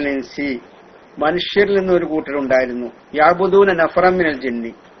നഫറും മിനൽ ഇൻസി മനുഷ്യരിൽ നിന്ന് ഒരു കൂട്ടരുണ്ടായിരുന്നു, യഅബുദൂന നഫറൻ മിനൽ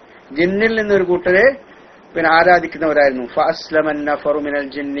ജിന്നി ജിന്നിൽ നിന്ന് ഒരു കൂട്ടരെ ആരാധിക്കുന്നവരായിരുന്നു. ഫഅസ്ലമ നഫറു മിനൽ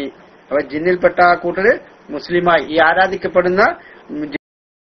ജിന്നി അവർ ജിന്നിൽപ്പെട്ട ആ കൂട്ടര് മുസ്ലിമായി. ഈ ആരാധിക്കപ്പെടുന്ന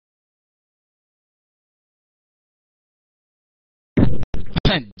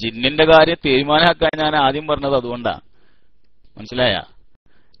ജിന്നിന്റെ കാര്യം തീരുമാനമാക്കാൻ ഞാൻ ആദ്യം പറഞ്ഞത് അതുകൊണ്ടാ, മനസ്സിലായ?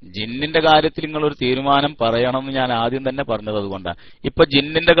 ജിന്നിന്റെ കാര്യത്തിൽ നിങ്ങളൊരു തീരുമാനം പറയണമെന്ന് ഞാൻ ആദ്യം തന്നെ പറഞ്ഞത് അതുകൊണ്ടാ. ഇപ്പൊ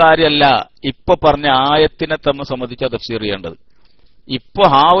ജിന്നിന്റെ കാര്യമല്ല, ഇപ്പൊ പറഞ്ഞ ആയത്തിനെ തമ്മിൽ സംബന്ധിച്ചാ തഫ്സീർ ചെയ്യേണ്ടത്. ഇപ്പൊ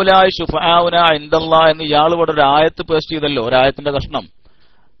ഹാവുലായ് ശുഫാവുന ഇൻദല്ലാ എന്ന് ഇയാൾ ഇവിടെ ഒരു ആയത്ത് പേസ്റ്റ് ചെയ്തല്ലോ, ഒരായത്തിന്റെ കഷ്ണം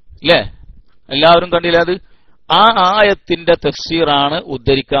അല്ലേ? എല്ലാവരും കണ്ടില്ല അത്? ആ ആയത്തിന്റെ തഫ്സീറാണ്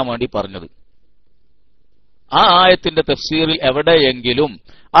ഉദ്ധരിക്കാൻ വേണ്ടി പറഞ്ഞത്. ആ ആയത്തിന്റെ തഫ്സീറിൽ എവിടെയെങ്കിലും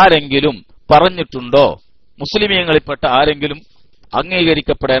ആരെങ്കിലും പറഞ്ഞിട്ടുണ്ടോ, മുസ്ലിമീങ്ങളിൽപ്പെട്ട ആരെങ്കിലും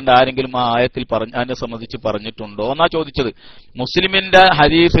അംഗീകരിക്കപ്പെടേണ്ട ആരെങ്കിലും ആ ആയത്തിൽ അതിനെ സംബന്ധിച്ച് പറഞ്ഞിട്ടുണ്ടോ എന്നാ ചോദിച്ചത്. മുസ്ലിമിന്റെ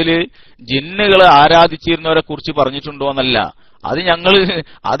ഹദീസിൽ ജിന്നുകളെ ആരാധിച്ചിരുന്നവരെ കുറിച്ച് പറഞ്ഞിട്ടുണ്ടോ എന്നല്ല,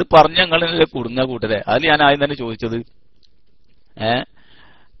 അത് പറഞ്ഞ ഞങ്ങളെ കുടുങ്ങ കൂട്ടരെ. അതിൽ ഞാൻ ആദ്യം തന്നെ ചോദിച്ചത്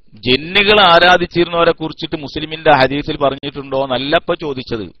ജിന്നുകളെ ആരാധിച്ചിരുന്നവരെ കുറിച്ചിട്ട് മുസ്ലിമിന്റെ ഹദീസിൽ പറഞ്ഞിട്ടുണ്ടോ എന്നല്ല ഇപ്പൊ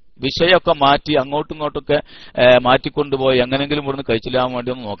ചോദിച്ചത്. വിഷയമൊക്കെ മാറ്റി അങ്ങോട്ടും ഇങ്ങോട്ടൊക്കെ മാറ്റിക്കൊണ്ടുപോയി എങ്ങനെങ്കിലും ഇവിടുന്ന് കഴിച്ചില്ലാൻ വേണ്ടി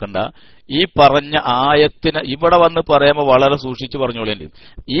ഒന്നും നോക്കണ്ട. ഈ പറഞ്ഞ ആയത്തിന് ഇവിടെ വന്ന് പറയുമ്പോൾ വളരെ സൂക്ഷിച്ചു പറഞ്ഞോളേണ്ടി.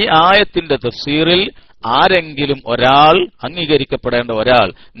 ഈ ആയത്തിന്റെ തഫ്സീറിൽ ആരെങ്കിലും ഒരാൾ, അംഗീകരിക്കപ്പെടേണ്ട ഒരാൾ,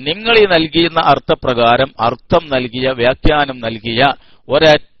 നിങ്ങൾ ഈ നൽകിയുന്ന അർത്ഥപ്രകാരം അർത്ഥം നൽകിയ, വ്യാഖ്യാനം നൽകിയ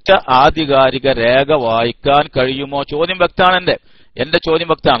ഒരൊറ്റ ആധികാരിക രേഖ വായിക്കാൻ കഴിയുമോ? ചോദ്യം വ്യക്തമാണ്. എന്റെ ചോദ്യം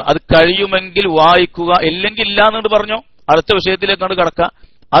വ്യക്തമാണ്. അത് കഴിയുമെങ്കിൽ വായിക്കുക, ഇല്ലെങ്കിൽ ഇല്ല എന്നുകൊണ്ട് പറഞ്ഞോ, അടുത്ത വിഷയത്തിലേക്കാണ് കടക്കാം.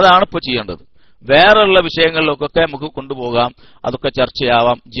 അതാണ് ഇപ്പൊ ചെയ്യേണ്ടത്. വേറെയുള്ള വിഷയങ്ങളിലൊക്കെ നമുക്ക് കൊണ്ടുപോകാം, അതൊക്കെ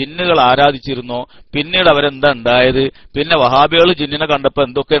ചർച്ചയാവാം. ജിന്നുകൾ ആരാധിച്ചിരുന്നോ, പിന്നീട് അവരെന്താ ഉണ്ടായത്, പിന്നെ വഹാബികൾ ജിന്നിനെ കണ്ടപ്പോ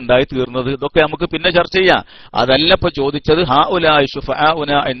എന്തൊക്കെ ഉണ്ടായി തീർന്നത്, ഇതൊക്കെ നമുക്ക് പിന്നെ ചർച്ച ചെയ്യാം. അതല്ല ഇപ്പൊ ചോദിച്ചത്. ഹഉലാഇ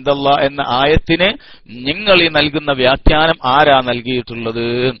ശുഫആഉന ഇൻദല്ലാ എന്ന ആയത്തിന് നിങ്ങൾ ഈ നൽകുന്ന വ്യാഖ്യാനം ആരാ നൽകിയിട്ടുള്ളത്?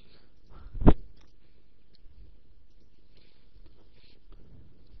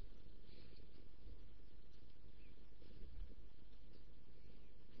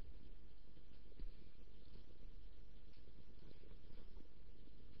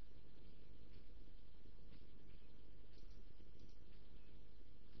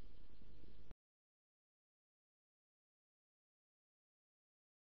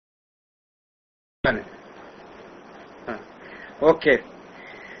 ഓക്കെ.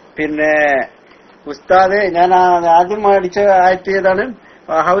 പിന്നെ ഉസ്താദ്, ഞാൻ ആദ്യം അടിച്ച ആയത്ത് ഏതാണ്?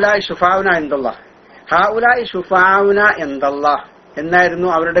 ഹൗലായി ഷുഫാവുന എന്തല്ലാ, ഹൗലായി ഷുഫാവുന എന്തല്ലാ എന്നായിരുന്നു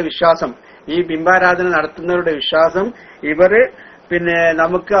അവരുടെ വിശ്വാസം. ഈ ബിംബാരാധന നടത്തുന്നവരുടെ വിശ്വാസം, ഇവര്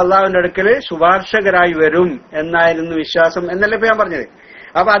നമുക്ക് അള്ളാഹുവിന്റെ അടുക്കല് ശുപാർശകരായി വരും എന്നായിരുന്നു വിശ്വാസം എന്നല്ലേ ഇപ്പൊ ഞാൻ പറഞ്ഞത്.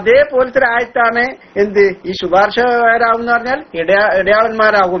 അപ്പൊ അതേപോലത്തെ ആയത്താണ് എന്ത്? ഈ ശുപാർശകരാകും എന്ന് പറഞ്ഞാൽ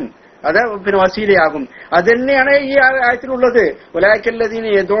ഇടയാളന്മാരാകും, അത് വസീലയാകും. അത് തന്നെയാണ് ഈ ആയത്തിലുള്ളത്. ഉലായിക്കല്ലദീന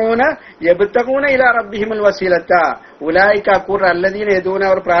യദൂന യബ്തഗൂന ഇലാ റബ്ബിഹിമുൽ വസീലത, ഉലായിക്ക അക്കൂട്ടർ അല്ലദീന യദൂന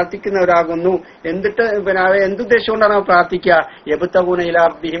അവർ പ്രാർത്ഥിക്കുന്നവരാകുന്നു. എന്നിട്ട് എന്തുദ്ദേശിച്ചുകൊണ്ടാണ് അവർ പ്രാർത്ഥിക്കുക? യബ്തഗൂന ഇലാ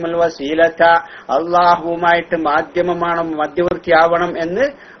റബ്ബിഹിമുൽ വസീലത, അള്ളാഹുവുമായിട്ട് മധ്യവർത്തിയാവണം എന്ന്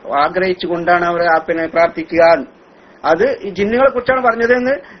ആഗ്രഹിച്ചുകൊണ്ടാണ് അവർ പ്രാർത്ഥിക്കുക. അത് ഈ ജിന്നുകളെ കുറിച്ചാണ്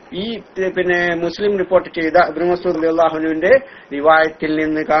പറഞ്ഞതെന്ന് ഈ മുസ്ലിം റിപ്പോർട്ട് ചെയ്ത ഇബ്നു മസ്ഊദ് റളിയല്ലാഹു അൻഹുവിന്റെ റിവായത്തിൽ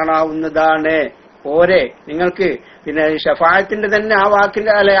നിന്ന് കാണാവുന്നതാണ്. പോരെ നിങ്ങൾക്ക് ഷഫാഅത്തിന്റെ തന്നെ ആ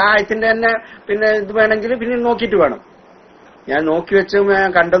വാക്കിന്റെ ആയത്തിന്റെ തന്നെ ഇത് വേണമെങ്കിൽ പിന്നെ നോക്കിയിട്ട് വേണം. ഞാൻ നോക്കി വെച്ചും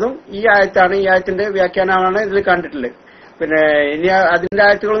കണ്ടതും ഈ ആയത്താണ്, ഈ ആയത്തിന്റെ വ്യാഖ്യാനമാണ് ഇതിൽ കണ്ടിട്ടുള്ളത്. ഇനി അതിന്റെ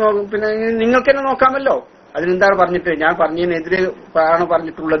ആയത്തുകൾ നിങ്ങൾക്ക് തന്നെ നോക്കാമല്ലോ. അതിനെന്താണ് പറഞ്ഞിട്ട്, ഞാൻ പറഞ്ഞതിനെതിരെ ആണ്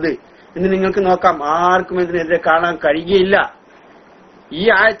പറഞ്ഞിട്ടുള്ളത് എന്ന് നിങ്ങൾക്ക് നോക്കാം. ആർക്കും ഇതിനെതിരെ കാണാൻ കഴിയുകയില്ല. ഈ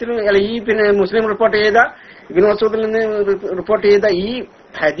ആയത്തിലും ഈ മുസ്ലിം റിപ്പോർട്ട് ചെയ്ത ഇബ്നു മസ്ഊദിൽ നിന്ന് റിപ്പോർട്ട് ചെയ്ത ഈ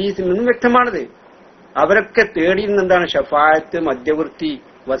ഹദീസിൽ നിന്നും വ്യക്തമാണത്. അവരൊക്കെ തേടിയിരുന്ന എന്താണ്? ഷഫാഅത്ത്, മധ്യവർത്തി,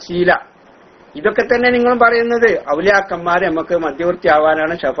 വസീല. ഇതൊക്കെ തന്നെ നിങ്ങളും പറയുന്നത്. ഔലിയാക്കന്മാരെ നമുക്ക് മധ്യവർത്തി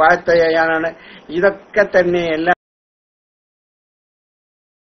ആവാനാണ്, ഷഫാഅത്ത് ചെയ്യാനാണ്. ഇതൊക്കെ തന്നെ എല്ലാ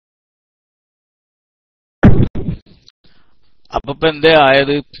അപ്പൊ എന്തേ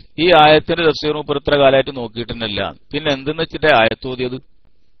ആയത്? ഈ ആയത്തിന്റെ തഫ്സീർ മൂപ്പർ ഇത്ര കാലമായിട്ട് നോക്കിയിട്ടല്ല. പിന്നെ എന്തെന്ന് വെച്ചിട്ട് ആയത്ത് ഓതിയത്?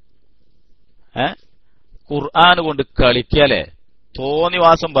 ഖുർആൻ കൊണ്ട് കളിക്കാലേ,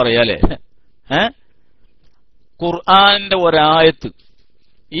 തോന്നിവാസം പറയാലേ. ഖുർആനിന്റെ ഒരായത്ത്,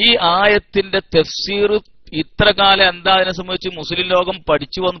 ഈ ആയത്തിന്റെ തഫ്സീർ ഇത്ര കാലം എന്താ അതിനെ സംബന്ധിച്ച് മുസ്ലിം ലോകം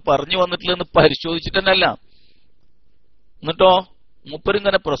പറഞ്ഞു വന്നിട്ടില്ലെന്ന് പരിശോധിച്ചിട്ടല്ല. എന്നിട്ടോ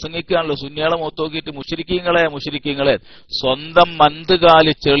മൂപ്പരിങ്ങനെ പ്രസംഗിക്കുകയാണല്ലോ, സുന്നിയാളെ മുഖത്ത് നോക്കിയിട്ട് മുശ്രിക്കീങ്ങളെ സ്വന്തം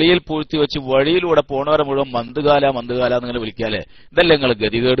മന്തുകാല് ചെളിയിൽ പൂഴ്ത്തി വെച്ച് വഴിയിലൂടെ പോണവരെ മുഴുവൻ മന്തുകാല എന്നിങ്ങനെ വിളിക്കാല്ലേ. ഇതല്ലേ നിങ്ങൾ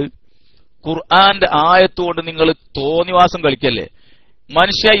ഗതികേട്? ഖുർആന്റെ ആയത്തുകൊണ്ട് നിങ്ങൾ തോന്നിവാസം കളിക്കല്ലേ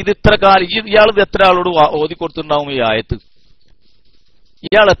മനുഷ്യ. ഇത് ഇത്ര കാലം ഇയാൾ ഇത് എത്ര ആളോട് ഓതി കൊടുത്തിട്ടുണ്ടാവും ഈ ആയത്ത്?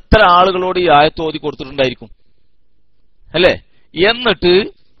 ഇയാൾ എത്ര ആളുകളോട് ഈ ആയത്ത് ഓതി കൊടുത്തിട്ടുണ്ടായിരിക്കും അല്ലേ? എന്നിട്ട്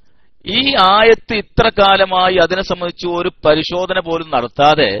ഈ ആയത്ത് ഇത്ര കാലമായി അതിനെ സംബന്ധിച്ച് ഒരു പരിശോധന പോലും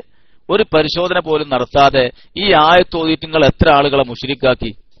നടത്താതെ ഈ ആയത്ത് ഓതിയിട്ട് നിങ്ങൾ എത്ര ആളുകളെ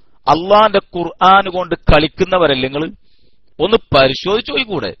മുശ്രിക്കാക്കി? അള്ളാന്റെ ഖുർആൻ കൊണ്ട് കളിക്കുന്നവരല്ലേ നിങ്ങൾ? ഒന്ന് പരിശോധിച്ചു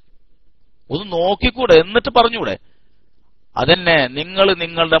പോയിക്കൂടെ? ഒന്ന് നോക്കിക്കൂടെ? എന്നിട്ട് പറഞ്ഞൂടെ? അതന്നെ നിങ്ങൾ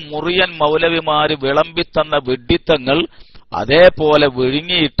നിങ്ങളുടെ മുറിയൻ മൗലവിമാര് വിളമ്പിത്തന്ന വിഡ്ഢിത്തങ്ങൾ അതേപോലെ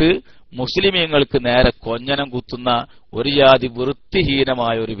വിഴുങ്ങിയിട്ട് മുസ്ലിമീങ്ങൾക്ക് നേരെ കൊഞ്ഞനം കുത്തുന്ന ഒരു ജാതി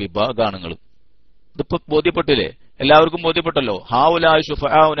വൃത്തിഹീനമായ ഒരു വിഭാഗമാണ് നിങ്ങൾ. ഇതിപ്പോ ബോധ്യപ്പെട്ടില്ലേ? എല്ലാവർക്കും ബോധ്യപ്പെട്ടല്ലോ. ഹാഉലാ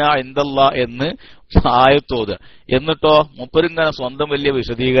ശുഫആഉനാ ഇൻദല്ലാ എന്ന് ആയത്തോത്. എന്നിട്ടോ മുപ്പരിങ്ങനെ സ്വന്തം വലിയ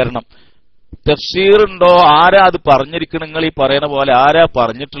വിശദീകരണം. തഫ്സീറുണ്ടോ? ആരാ അത് പറഞ്ഞിരിക്കണം? നിങ്ങൾ ഈ പറയുന്ന പോലെ ആരാ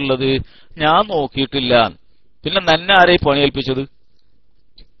പറഞ്ഞിട്ടുള്ളത്? ഞാൻ നോക്കിയിട്ടില്ല. പിന്നെ നന്നെ ആരെ പണിയേൽപ്പിച്ചത്?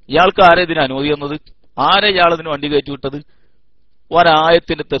 ഇയാൾക്ക് ആരെ ഇതിന് അനുമതി തന്നത്? ആരെ ഇയാളതിന് വണ്ടി കയറ്റി വിട്ടത്?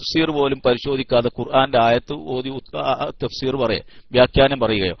 ഒരായത്തിന്റെ തഫ്സീർ പോലും പരിശോധിക്കാതെ ഖുർആന്റെ ആയത്ത് ഓതി തഫ്സീർ വ്യാഖ്യാനം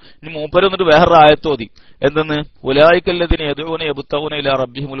പറയുകയോ? ഇനി മൂപ്പര് എന്നിട്ട് വേറൊരു ആയത്ത് ഓതി. എന്തെന്ന്? ഉലായിക്കല്ലദിനെ യദ്ഊന യബ്തഗൂന ഇലാ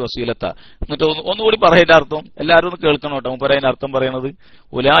റബ്ബിഹിമുൽ വസീലത. എന്നിട്ട് ഒന്നുകൂടി പറയേണ്ട അർത്ഥം എല്ലാവരും ഒന്ന് കേൾക്കണം കേട്ടോ. മൂപ്പര് അതിന്റെ അർത്ഥം പറയുന്നത്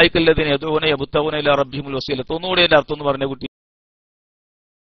ഉലായിക്കല്ലദിനെ യദ്ഊന യബ്തഗൂന ഇലാ റബ്ബിഹിമുൽ വസീലത. ഒന്നുകൂടി അതിന്റെ അർത്ഥം ഒന്ന് പറഞ്ഞ കുട്ടി.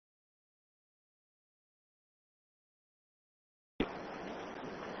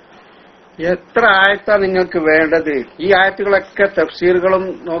 എത്ര ആയത്താ നിങ്ങൾക്ക് വേണ്ടത്? ഈ ആയത്തുകളൊക്കെ തഫ്സീറുകളും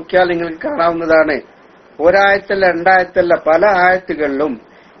നോക്കിയാൽ നിങ്ങൾക്ക് കാണാവുന്നതാണ്. ഒരായത്തല്ല, രണ്ടായത്തല്ല, പല ആയത്തുകളിലും.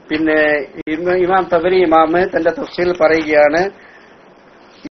 പിന്നെ ഇമാം തബരി ഇമാമ് തന്റെ തഫ്സീറിൽ പറയുകയാണ്,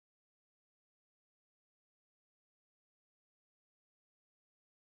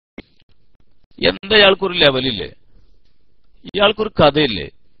 എന്താ ഇയാൾക്കൊരു ലെവലില്ലേ? ഇയാൾക്കൊരു കഥയില്ലേ?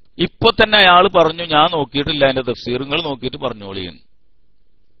 ഇപ്പൊ തന്നെ അയാൾ പറഞ്ഞു ഞാൻ നോക്കിയിട്ടില്ല അതിന്റെ തഫ്സീറുകൾ നോക്കിയിട്ട് പറഞ്ഞോളിയെന്ന്.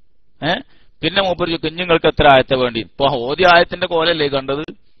 പിന്നെ മൂപ്പര് കുഞ്ഞുങ്ങൾക്ക് എത്ര ആയത്ത വേണ്ടി? ഇപ്പൊ ഓതി ആയത്തിന്റെ കോലല്ലേ കണ്ടത്?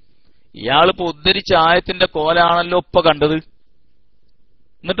 ഇയാളിപ്പോ ഉദ്ധരിച്ച ആയത്തിന്റെ കോലാണല്ലോ ഇപ്പൊ കണ്ടത്.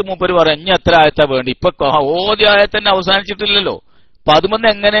 എന്നിട്ട് മൂപ്പര് പറയാം ഇനി എത്ര ആയത്താ വേണ്ടി? ഇപ്പൊ ഓതി ആയത്തന്നെ അവസാനിച്ചിട്ടില്ലല്ലോ. അപ്പൊ അതുമെന്ന്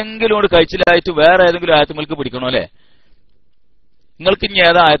എങ്ങനെങ്കിലും കഴിച്ചിലായിട്ട് വേറെ ഏതെങ്കിലും ആയത്തുമൽക്ക് പിടിക്കണോ അല്ലെ? നിങ്ങൾക്ക് ഇനി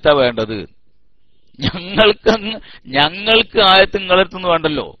ഏതാ ആയത്താ വേണ്ടത്? ഞങ്ങൾക്ക് ആയത്ത് നിങ്ങളെടുത്തുനിന്ന്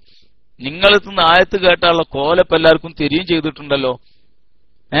വേണ്ടല്ലോ. നിങ്ങളെടുത്തുനിന്ന് ആയത്ത് കേട്ടാലുള്ള കോലപ്പ് എല്ലാവർക്കും തിരിയും ചെയ്തിട്ടുണ്ടല്ലോ.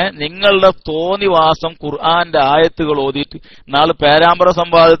 നിങ്ങളുടെ തോന്നിവാസം ഖുർആന്റെ ആയത്തുകൾ ഓതിയിട്ട് നാളെ പേരാമ്പ്ര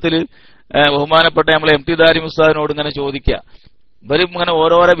സംവാദത്തിൽ ബഹുമാനപ്പെട്ട നമ്മളെ എം ടി ദാരിം ഉസ്താദിനോട് ഇങ്ങനെ ചോദിക്കുക. ഇവരും ഇങ്ങനെ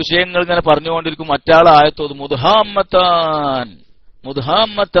ഓരോരോ വിഷയങ്ങൾ ഇങ്ങനെ പറഞ്ഞുകൊണ്ടിരിക്കും. മറ്റാൾ ആയത്തോത്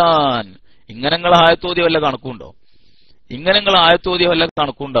മുദ്ഹാമ്മത്താൻ ഇങ്ങനെ നിങ്ങൾ ആയത്തോതിയ വല്ല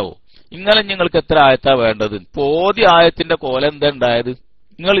കണക്കുണ്ടോ? ഇങ്ങനെ നിങ്ങൾക്ക് എത്ര ആയത്താ വേണ്ടത്? ഇപ്പൊ ഓതി ആയത്തിന്റെ കോല എന്താ ഉണ്ടായത്?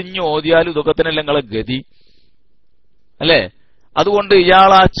 നിങ്ങൾ ഇനി ഓതിയാലും ഇതൊക്കെ തന്നെ നിങ്ങളെ ഗതി അല്ലേ? അതുകൊണ്ട്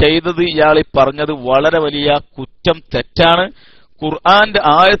ഇയാളാ ചെയ്തത്, ഇയാളീ പറഞ്ഞത് വളരെ വലിയ കുറ്റം, തെറ്റാണ്. ഖുർആന്റെ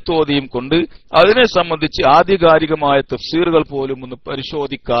ആയത്തോതിയും കൊണ്ട് അതിനെ സംബന്ധിച്ച് ആധികാരികമായ തഫ്സീറുകൾ പോലും ഒന്ന്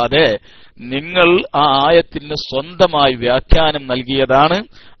പരിശോധിക്കാതെ നിങ്ങൾ ആ ആയത്തിന് സ്വന്തമായി വ്യാഖ്യാനം നൽകിയതാണ്.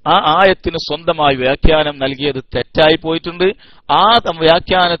 ആ ആയത്തിന് സ്വന്തമായി വ്യാഖ്യാനം നൽകിയത് തെറ്റായി പോയിട്ടുണ്ട്. ആ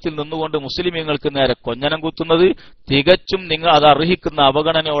വ്യാഖ്യാനത്തിൽ നിന്നുകൊണ്ട് മുസ്ലിമീങ്ങൾക്ക് നേരെ കൊഞ്ഞനം കുത്തുന്നത് തികച്ചും നിങ്ങൾ അത് അർഹിക്കുന്ന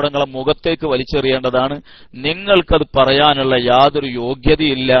അവഗണനയോടെ നിങ്ങളെ മുഖത്തേക്ക് വലിച്ചെറിയേണ്ടതാണ്. നിങ്ങൾക്കത് പറയാനുള്ള യാതൊരു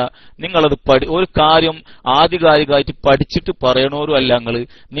യോഗ്യതയില്ല. നിങ്ങളത് ഒരു കാര്യം ആധികാരികമായിട്ട് പഠിച്ചിട്ട് പറയണോരും അല്ല.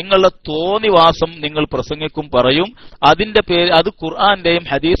 നിങ്ങളുടെ തോന്നിവാസം നിങ്ങൾ പ്രസംഗിക്കും, പറയും. അതിന്റെ പേര് അത് ഖുർആന്റെയും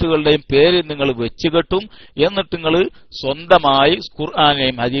ഹദീസുകളുടെയും പേരിൽ നിങ്ങൾ വെച്ചുകെട്ടും. എന്നിട്ട് നിങ്ങൾ സ്വന്തമായി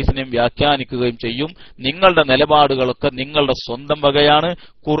ഖുർആനെയും ഹദീസിനെയും വ്യാഖ്യാനിക്കുകയും ചെയ്യും. നിങ്ങളുടെ നിലപാടുകളൊക്കെ നിങ്ങളുടെ സ്വന്തം വകയാണ്.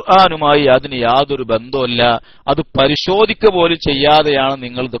 ഖുർആനുമായി അതിന് യാതൊരു ബന്ധവുമില്ല. അത് പരിശോധിക്കുക പോലും ചെയ്യാതെയാണ്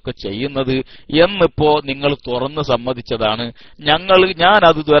നിങ്ങൾ ഇതൊക്കെ ചെയ്യുന്നത് എന്നിപ്പോ നിങ്ങൾ തുറന്ന് സമ്മതിച്ചതാണ്. ഞാൻ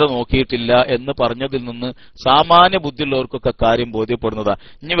അത് ഇതുവരെ നോക്കിയിട്ടില്ല എന്ന് പറഞ്ഞതിൽ നിന്ന് സാമാന്യ ബുദ്ധിയുള്ളവർക്കൊക്കെ കാര്യം ബോധ്യപ്പെടുന്നതാ.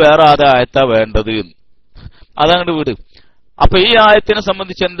 ഇനി വേറെ ആയത്താ വേണ്ടത്? അതങ്ങോട്ട് വിട്. അപ്പൊ ഈ ആയത്തിനെ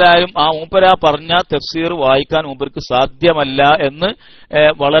സംബന്ധിച്ച് എന്തായാലും ആ മൂപ്പര പറഞ്ഞ തഫ്സീർ വായിക്കാൻ മൂപ്പർക്ക് സാധ്യമല്ല എന്ന്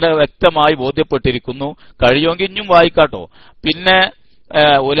വളരെ വ്യക്തമായി ബോധ്യപ്പെട്ടിരിക്കുന്നു. കഴിയുമെങ്കിൽ ഇനിയും വായിക്കാട്ടോ. പിന്നെ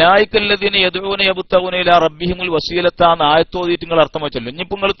ഉലൈകല്ലദീന യദ്ഊന യബ്തഗൂന ഇലാ റബ്ബിഹിമുൽ വസീലത എന്ന ആയത്തോതിയിട്ട് നിങ്ങൾ അർത്ഥം വെച്ചല്ലോ.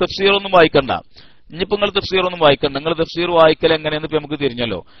 ഇനിയിപ്പോ നിങ്ങൾ തഫ്സീറൊന്നും വായിക്കണ്ട. നിങ്ങൾ തഫ്സീർ വായിക്കൽ എങ്ങനെയെന്ന് ഇപ്പൊ നമുക്ക്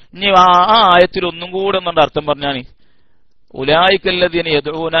തിരിഞ്ഞല്ലോ. ഇനി ആ ആയത്തിൽ ഒന്നും കൂടെ ഒന്നുണ്ട് അർത്ഥം പറഞ്ഞാണ്. ഉലൈകല്ലദീന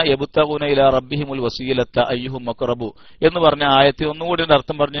യദ്ഊന യബ്തഗൂന ഇലാ റബ്ബിഹിമുൽ വസീലത അയ്യുഹും അഖറബു എന്ന് പറഞ്ഞ ആയത്തിൽ ഒന്നുകൂടി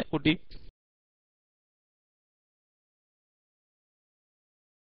അർത്ഥം പറഞ്ഞ കുട്ടി.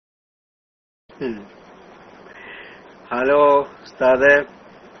 ഹലോ ഉസ്താദേ,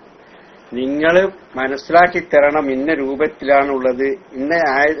 നിങ്ങൾ മനസ്സിലാക്കി തരണം ഇന്ന രൂപത്തിലാണുള്ളത്,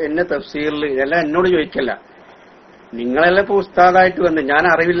 ഇന്ന തഫ്സീറിൽ. ഇതെല്ലാം എന്നോട് ചോദിക്കല്ല. നിങ്ങളെല്ലാം ഇപ്പൊ ഉസ്താദായിട്ട് വന്ന്, ഞാൻ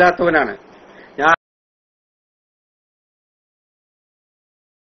അറിവില്ലാത്തവനാണ്. ഞാൻ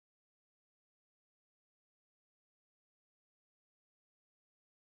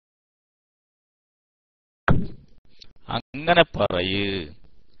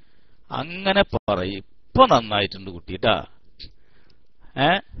അങ്ങനെ പറയ് ഇപ്പൊ നന്നായിട്ടുണ്ട് കുട്ടിട്ടാ.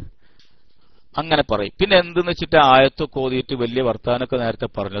 അങ്ങനെ പറയും. പിന്നെ എന്തെന്ന് വെച്ചിട്ട് ആയത്തൊക്കെ ഓതിയിട്ട് വലിയ വർത്താനൊക്കെ നേരത്തെ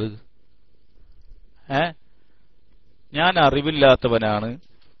പറഞ്ഞത്. ഞാൻ അറിവില്ലാത്തവനാണ്,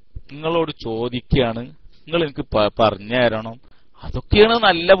 നിങ്ങളോട് ചോദിക്കുകയാണ്, നിങ്ങൾ എനിക്ക് പറഞ്ഞു തരണം. അതൊക്കെയാണ്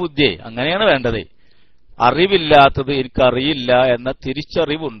നല്ല ബുദ്ധിയെ. അങ്ങനെയാണ് വേണ്ടതേ. അറിവില്ലാത്തത് എനിക്കറിയില്ല എന്ന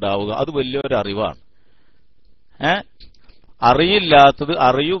തിരിച്ചറിവുണ്ടാവുക, അത് വലിയൊരു അറിവാണ്. അറിയില്ലാത്തത്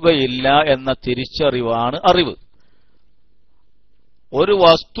അറിയുകയില്ല എന്ന തിരിച്ചറിവാണ് അറിവ്. ഒരു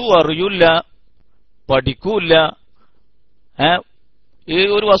വസ്തു അറിയില്ല, പഠിക്കൂല. ഈ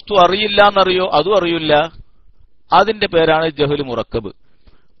ഒരു വസ്തു അറിയില്ല എന്നറിയോ, അതും അറിയില്ല. അതിന്റെ പേരാണ് ജഹ്ൽ മുറക്കബ്.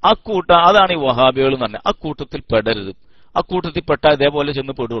 അതാണ് ഈ വഹാബികൾ എന്ന് പറഞ്ഞാൽ. അക്കൂട്ടത്തിൽ പെടരുത്. അക്കൂട്ടത്തിൽ പെട്ടാൽ ഇതേപോലെ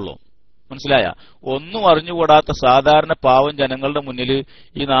ചെന്ന് പെടുള്ളൂ. മനസ്സിലായ? ഒന്നും അറിഞ്ഞുകൂടാത്ത സാധാരണ പാവം ജനങ്ങളുടെ മുന്നിൽ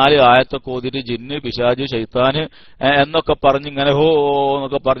ഈ 4 ആയത്തൊക്കെ ഓതിട്ട് ജിന്ന്, പിശാജ്, ശൈത്താന് എന്നൊക്കെ പറഞ്ഞിങ്ങനെ ഹോ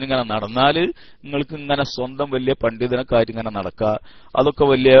എന്നൊക്കെ പറഞ്ഞിങ്ങനെ നടന്നാല് നിങ്ങൾക്ക് ഇങ്ങനെ സ്വന്തം വലിയ പണ്ഡിതനെക്കാര്യം ഇങ്ങനെ നടക്കുക. അതൊക്കെ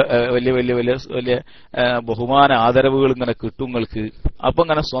വലിയ വലിയ വലിയ വലിയ വലിയ ബഹുമാന ആദരവുകൾ ഇങ്ങനെ കിട്ടും നിങ്ങൾക്ക്. അപ്പൊ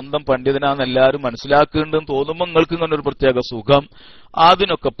ഇങ്ങനെ സ്വന്തം പണ്ഡിതനാന്ന് എല്ലാവരും മനസ്സിലാക്കുന്നുണ്ടെന്ന് തോന്നുമ്പോൾ നിങ്ങൾക്ക് ഇങ്ങനെ ഒരു പ്രത്യേക സുഖം,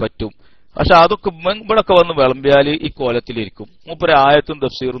 അതിനൊക്കെ പറ്റും. പക്ഷെ അതൊക്കെ ഇവിടൊക്കെ വന്ന് വിളമ്പിയാല് ഈ കോലത്തിലിരിക്കും. മൂപ്പര് ആയത്തും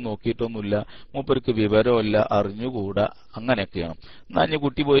തഫ്സീറും നോക്കിയിട്ടൊന്നുമില്ല, മൂപ്പർക്ക് വിവരമില്ല, അറിഞ്ഞുകൂടാ. അങ്ങനെയൊക്കെയാണ്. എന്നാ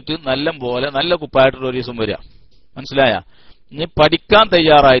കുട്ടി പോയിട്ട് നല്ല കുപ്പായിട്ടുള്ള ഒരു ദിവസം വരിക. മനസ്സിലായ? ഇനി പഠിക്കാൻ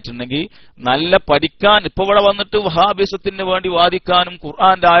തയ്യാറായിട്ടുണ്ടെങ്കിൽ നല്ല പഠിക്കാൻ. ഇപ്പൊ ഇവിടെ വന്നിട്ട് വഹാബിസത്തിന് വേണ്ടി വാദിക്കാനും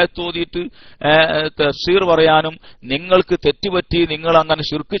ഖുർആന്റെ ആയത്തോതിയിട്ട് തഫ്സീർ പറയാനും, നിങ്ങൾക്ക് തെറ്റുപറ്റി, നിങ്ങൾ അങ്ങനെ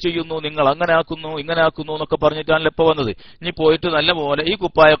ശിർക്ക് ചെയ്യുന്നു, നിങ്ങൾ അങ്ങനെ ആക്കുന്നു, ഇങ്ങനെ ആക്കുന്നു എന്നൊക്കെ പറഞ്ഞിട്ടാണല്ലോ ഇപ്പൊ വന്നത്. ഇനി പോയിട്ട് നല്ല പോലെ ഈ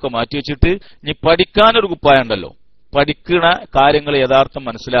കുപ്പായൊക്കെ മാറ്റി വെച്ചിട്ട് ഇനി പഠിക്കാനൊരു കുപ്പായ ഉണ്ടല്ലോ, പഠിക്കണ കാര്യങ്ങൾ യഥാർത്ഥം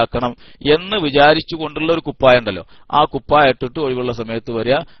മനസ്സിലാക്കണം എന്ന് വിചാരിച്ചുകൊണ്ടുള്ള ഒരു കുപ്പായ ഉണ്ടല്ലോ, ആ കുപ്പായ ഇട്ടിട്ട് ഒഴിവുള്ള സമയത്ത്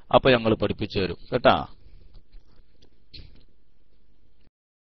വരിക. അപ്പൊ ഞങ്ങൾ പഠിപ്പിച്ചു തരും കേട്ടാ.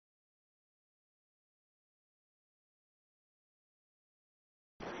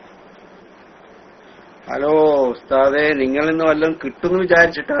 ഹലോ ഉസ്താദേ, നിങ്ങളിന്ന് വല്ലതും കിട്ടുമെന്ന്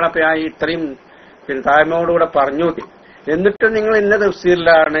വിചാരിച്ചിട്ടാണ് അപ്പൊ ഞാൻ ഇത്രയും താഴ്മയോടുകൂടെ പറഞ്ഞു. എന്നിട്ട് നിങ്ങൾ ഇന്ന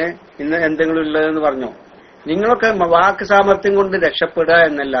തഫ്സീറിലാണ് ഇന്ന് എന്തെങ്കിലും ഉള്ളതെന്ന് പറഞ്ഞു. നിങ്ങളൊക്കെ വാക്ക് സാമർത്ഥ്യം കൊണ്ട് രക്ഷപ്പെടുക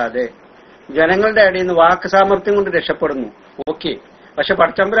എന്നല്ലാതെ ജനങ്ങളുടെ ഇടയിൽ നിന്ന് വാക്ക് സാമർത്ഥ്യം കൊണ്ട് രക്ഷപ്പെടുന്നു. ഓക്കെ, പക്ഷെ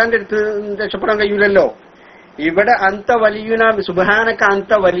പടച്ചമ്പുരാന്റെ അടുത്ത് രക്ഷപ്പെടാൻ കഴിയൂലല്ലോ. ഇവിടെ അന്ത വലിയുന സുബ്ഹാനക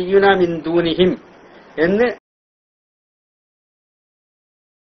അന്ത വലിയുന മിൻ ദൂനിഹിം എന്ന്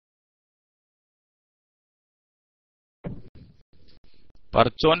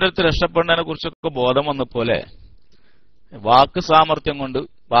പടച്ചോന്റെ അടുത്ത് രക്ഷപ്പെടുന്നതിനെ കുറിച്ചൊക്കെ ബോധം വന്നപ്പോലെ വാക്ക് സാമർത്ഥ്യം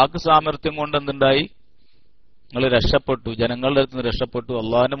കൊണ്ട് എന്തുണ്ടായി? നിങ്ങൾ രക്ഷപ്പെട്ടു, ജനങ്ങളുടെ അടുത്ത് നിന്ന് രക്ഷപ്പെട്ടു.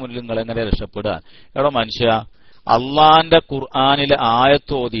 അള്ളാഹിന്റെ മുന്നിൽ നിങ്ങൾ എങ്ങനെ രക്ഷപ്പെടുക? എവിടെ മനുഷ്യ, അള്ളാഹിന്റെ ഖുർആനിലെ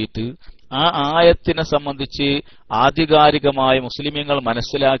ആയത്ത് ഓതിയിട്ട് ആ ആയത്തിനെ സംബന്ധിച്ച് ആധികാരികമായ മുസ്ലിമീങ്ങൾ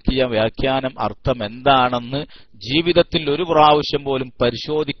മനസ്സിലാക്കിയ വ്യാഖ്യാനം, അർത്ഥം എന്താണെന്ന് ജീവിതത്തിൽ ഒരു പ്രാവശ്യം പോലും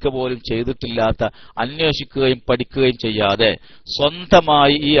പരിശോധിക്കുക പോലും ചെയ്തിട്ടില്ലാത്ത, അന്വേഷിക്കുകയും പഠിക്കുകയും ചെയ്യാതെ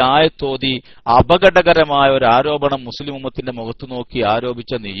സ്വന്തമായി ഈ ആയത്തോതി അപകടകരമായ ഒരു ആരോപണം മുസ്ലിം ഉമ്മത്തിന്റെ മുഖത്ത് നോക്കി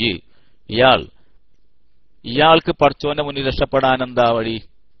ആരോപിച്ച നീ, ഇയാൾക്ക് പടച്ചോന്റെ മുന്നിൽ രക്ഷപ്പെടാൻ എന്താ വഴി?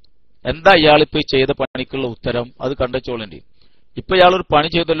 എന്താ ഇയാളിപ്പോ ചെയ്ത പണിക്കുള്ള ഉത്തരം? അത് കണ്ടെച്ചോളേണ്ടി. ഇപ്പൊ ഇയാളൊരു പണി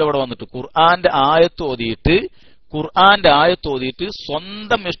ചെയ്തല്ലോ ഇവിടെ വന്നിട്ട്, ഖുർആന്റെ ആയത്ത് ഓതിയിട്ട്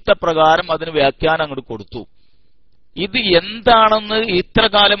സ്വന്തം ഇഷ്ടപ്രകാരം അതിന് വ്യാഖ്യാനം അങ്ങോട്ട് കൊടുത്തു. ഇത് എന്താണെന്ന് ഇത്ര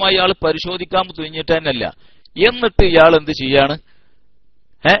കാലമായി ഇയാൾ പരിശോധിക്കാൻ തുനിഞ്ഞിട്ട് തന്നെയല്ല. എന്നിട്ട് ഇയാൾ എന്ത് ചെയ്യാണ്?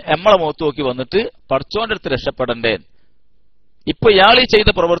 നമ്മളെ മുഖത്ത് നോക്കി വന്നിട്ട് പടച്ചോന്റെ അടുത്ത് രക്ഷപ്പെടണ്ടേ? ഇപ്പൊ ഇയാൾ ഈ ചെയ്ത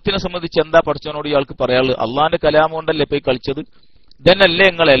പ്രവൃത്തിനെ സംബന്ധിച്ച് എന്താ പടച്ചോനോട് ഇയാൾക്ക് പറയാനുള്ളത്? അള്ളാന്റെ കലാം കൊണ്ടല്ലേ പോയി കളിച്ചത്? ഇതന്നല്ലേ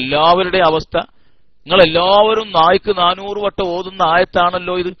നിങ്ങൾ എല്ലാവരുടെയും അവസ്ഥ? നിങ്ങളെല്ലാവരും നായ്ക്ക് 400 വട്ടം ഓതുന്ന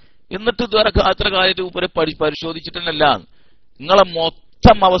ആയത്താണല്ലോ ഇത്. എന്നിട്ട് ഇതുവരെ അത്ര കാര്യത്തിൽ ഉപരെ പരിശോധിച്ചിട്ടല്ല. നിങ്ങളെ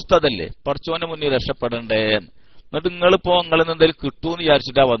മൊത്തം അവസ്ഥ അതല്ലേ, പടച്ചോന്റെ മുന്നിൽ രക്ഷപ്പെടണ്ടേ. എന്നിട്ട് നിങ്ങളിപ്പോ നിങ്ങളിൽ നിന്ന് എന്തെങ്കിലും കിട്ടൂന്ന്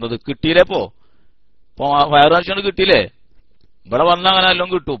വിചാരിച്ചിട്ടാ വന്നത്. കിട്ടിയില്ലേ? ഇപ്പൊ വയറാഴ്ച കിട്ടിയില്ലേ? ഇവിടെ വന്ന അങ്ങനെ എല്ലാം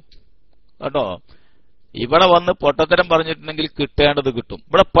കിട്ടും കേട്ടോ. ഇവിടെ വന്ന് പൊട്ടത്തരം പറഞ്ഞിട്ടുണ്ടെങ്കിൽ കിട്ടേണ്ടത് കിട്ടും.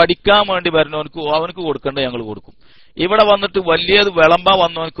 ഇവിടെ പഠിക്കാൻ വേണ്ടി വരുന്നവനക്ക് അവനക്ക് കൊടുക്കേണ്ടത് ഞങ്ങൾ കൊടുക്കും. ഇവിടെ വന്നിട്ട് വലിയത് വിളമ്പാൻ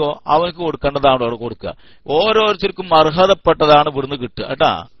വന്നവനക്കോ അവനക്ക് കൊടുക്കേണ്ടതാണ് അവിടെ കൊടുക്കുക. ഓരോരുത്തർക്കും അർഹതപ്പെട്ടതാണ് ഇവിടുന്ന് കിട്ടുക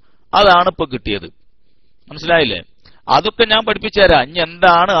കേട്ടാ. അതാണ് ഇപ്പൊ കിട്ടിയത്. മനസ്സിലായില്ലേ? അതൊക്കെ ഞാൻ പഠിപ്പിച്ചുതരാം. ഇനി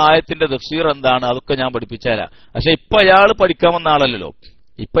എന്താണ് ആയത്തിന്റെ തഫ്സീർ എന്താണ് അതൊക്കെ ഞാൻ പഠിപ്പിച്ചുതരാം. പക്ഷെ ഇപ്പൊ അയാൾ പഠിക്കാൻ വന്ന ആളല്ലല്ലോ.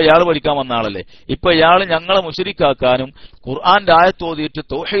 ഇപ്പൊ ഇയാൾ ഞങ്ങളെ മുശ്രിക്കാക്കാനും ഖുർആന്റെ ആയത്ത് ഓതിയിട്ട്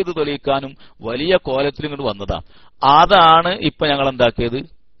തൗഹീദ് തെളിയിക്കാനും വലിയ കോലത്തിൽ ഇങ്ങോട്ട് വന്നതാ. അതാണ് ഇപ്പൊ ഞങ്ങൾ എന്താക്കിയത്,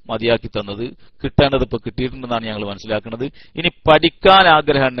 മതിയാക്കി തന്നത്. കിട്ടേണ്ടത് ഇപ്പൊ കിട്ടിയിട്ടുണ്ടെന്നാണ് ഞങ്ങൾ മനസ്സിലാക്കുന്നത്. ഇനി പഠിക്കാൻ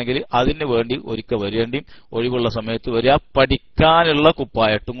ആഗ്രഹം ഉണ്ടെങ്കിൽ അതിന് വേണ്ടി ഒരിക്കൽ വരേണ്ടി, ഒഴിവുള്ള സമയത്ത് വരിക, പഠിക്കാനുള്ള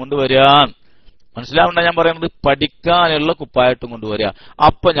കുപ്പായട്ടും കൊണ്ട് വരാൻ. മനസ്സിലാവണ്ട ഞാൻ പറയുന്നത്? പഠിക്കാനുള്ള കുപ്പായട്ടും കൊണ്ടുവരിക.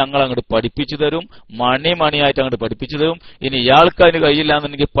 അപ്പൊ ഞങ്ങൾ അങ്ങോട്ട് പഠിപ്പിച്ചു തരും, മണിയായിട്ട് അങ്ങോട്ട് പഠിപ്പിച്ചു തരും. ഇനി ഇയാൾക്ക് അതിന് കഴിയില്ല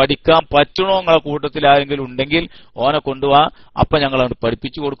എന്നുണ്ടെങ്കിൽ പഠിക്കാൻ പറ്റണോ നിങ്ങളെ കൂട്ടത്തിൽ ആരെങ്കിലും ഉണ്ടെങ്കിൽ ഓനെ കൊണ്ടുപോവാ. അപ്പൊ ഞങ്ങൾ അങ്ങോട്ട്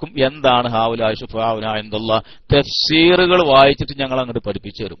പഠിപ്പിച്ചു കൊടുക്കും. എന്താണ് ഹാവുല ഷുഫാവുന എന്നുള്ള തഫ്സീറുകൾ വായിച്ചിട്ട് ഞങ്ങൾ അങ്ങോട്ട്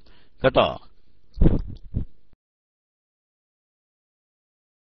പഠിപ്പിച്ചു തരും കേട്ടോ.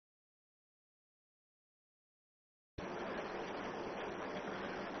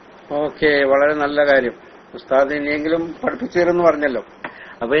 ഓക്കെ, വളരെ നല്ല കാര്യം. ഉസ്താദ് ഇനിയെങ്കിലും പഠിപ്പിച്ചു തരുമെന്ന് പറഞ്ഞല്ലോ.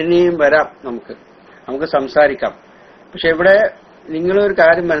 അപ്പൊ ഇനിയും വരാം, നമുക്ക് സംസാരിക്കാം. പക്ഷെ ഇവിടെ നിങ്ങളൊരു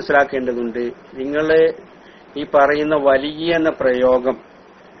കാര്യം മനസ്സിലാക്കേണ്ടതുണ്ട്. നിങ്ങൾ ഈ പറയുന്ന വലിയ എന്ന പ്രയോഗം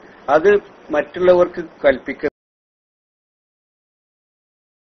അത് മറ്റുള്ളവർക്ക് കൽപ്പിക്കുക.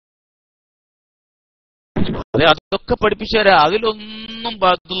 അതെ, അതൊക്കെ പഠിപ്പിച്ചു തരാം. അതിലൊന്നും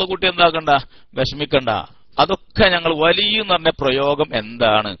ബാധുള്ള കുട്ടി എന്താക്കണ്ട, വിഷമിക്കണ്ട. അതൊക്കെ ഞങ്ങൾ വലിയ എന്ന് പറഞ്ഞ പ്രയോഗം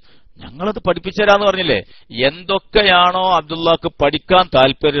എന്താണ് ഞങ്ങളത് പഠിപ്പിച്ചു തരാന്ന് പറഞ്ഞില്ലേ. എന്തൊക്കെയാണോ അബ്ദുള്ളാക്ക് പഠിക്കാൻ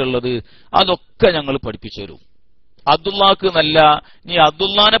താല്പര്യമുള്ളത് അതൊക്കെ ഞങ്ങൾ പഠിപ്പിച്ചു തരും. അബ്ദുള്ളാക്ക് നല്ല, നീ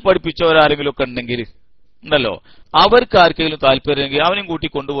അബ്ദുള്ളാനെ പഠിപ്പിച്ചവരാരെങ്കിലും ഒക്കെ ഉണ്ടെങ്കിൽ ഉണ്ടല്ലോ, അവർക്ക് ആർക്കെങ്കിലും താല്പര്യമെങ്കിൽ അവനും കൂട്ടി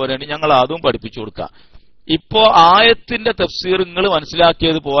കൊണ്ടുപോരേണ്ടി ഞങ്ങൾ അതും പഠിപ്പിച്ചു കൊടുക്കാം. ഇപ്പോ ആയത്തിന്റെ തഫ്സീർ നിങ്ങൾ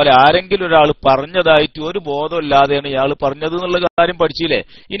മനസ്സിലാക്കിയതുപോലെ ആരെങ്കിലും ഒരാൾ പറഞ്ഞതായിട്ട് ഒരു ബോധമില്ലാതെയാണ് ഇയാൾ പറഞ്ഞത് എന്നുള്ള കാര്യം പഠിച്ചില്ലേ.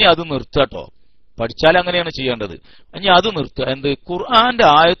 ഇനി അത് നിർത്തട്ടോ. പഠിച്ചാൽ അങ്ങനെയാണ് ചെയ്യേണ്ടത്. ഇനി അത് നിർത്തുക. എന്ത്, ഖുർആന്റെ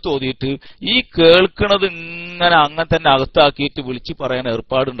ആയത്ത് ഓതിയിട്ട് ഈ കേൾക്കണത് ഇങ്ങനെ അങ്ങനെ തന്നെ അകത്താക്കിയിട്ട് വിളിച്ചു പറയുന്ന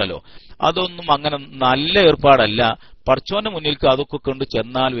ഏർപ്പാടുണ്ടല്ലോ, അതൊന്നും അങ്ങനെ നല്ല ഏർപ്പാടല്ല. പടച്ചോന്റെ മുന്നിലേക്ക് അതൊക്കെ കൊണ്ട്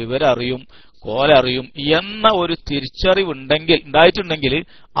ചെന്നാൽ വിവരം അറിയും, കോലറിയും എന്ന ഒരു ഉണ്ടായിട്ടുണ്ടെങ്കിൽ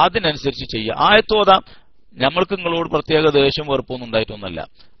അതിനനുസരിച്ച് ചെയ്യുക. ആയത്തോതാം. നമ്മൾക്ക് നിങ്ങളോട് പ്രത്യേക ദേഷ്യം വെറുപ്പൊന്നും ഉണ്ടായിട്ടൊന്നുമല്ല.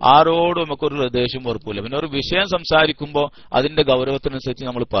 ആരോടും നമുക്കൊരു ദേഷ്യം വെറുപ്പില്ല. പിന്നെ ഒരു വിഷയം സംസാരിക്കുമ്പോൾ അതിന്റെ ഗൗരവത്തിനനുസരിച്ച്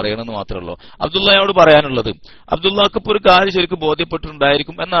നമ്മൾ പറയണമെന്ന് മാത്രമേ ഉള്ളൂ. അബ്ദുള്ളയോട് പറയാനുള്ളത്, അബ്ദുള്ളക്ക് ഇപ്പോൾ ഒരു കാര്യം ശരിക്കും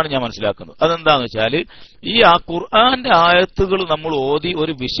ബോധ്യപ്പെട്ടിട്ടുണ്ടായിരിക്കും എന്നാണ് ഞാൻ മനസ്സിലാക്കുന്നത്. അതെന്താന്ന് വെച്ചാൽ, ഈ ഖുർആന്റെ ആയത്തുകൾ നമ്മൾ ഓതി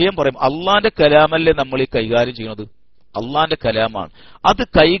ഒരു വിഷയം പറയും. അള്ളാന്റെ കലാമല്ലേ നമ്മൾ ഈ കൈകാര്യം ചെയ്യുന്നത്. അള്ളാന്റെ കലാമാണ്. അത്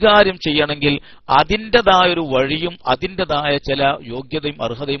കൈകാര്യം ചെയ്യണമെങ്കിൽ അതിൻ്റെതായ ഒരു വഴിയും അതിൻ്റെതായ ചില യോഗ്യതയും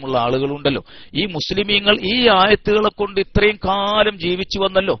അർഹതയുമുള്ള ആളുകളുണ്ടല്ലോ. ഈ മുസ്ലിമീങ്ങൾ ഈ ആയത്തുകളെ കൊണ്ട് ഇത്രയും കാലം ജീവിച്ചു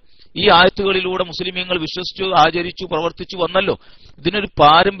വന്നല്ലോ. ഈ ആയത്തുകളിലൂടെ മുസ്ലിമീങ്ങൾ വിശ്വസിച്ചു, ആചരിച്ചു, പ്രവർത്തിച്ചു വന്നല്ലോ. ഇതിനൊരു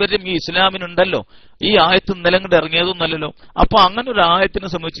പാരമ്പര്യം ഈ ഇസ്ലാമിനുണ്ടല്ലോ. ഈ ആയത്ത് ഇന്നലെ കൊണ്ട് ഇറങ്ങിയതൊന്നല്ലോ. അപ്പൊ അങ്ങനെ ഒരു ആയത്തിനെ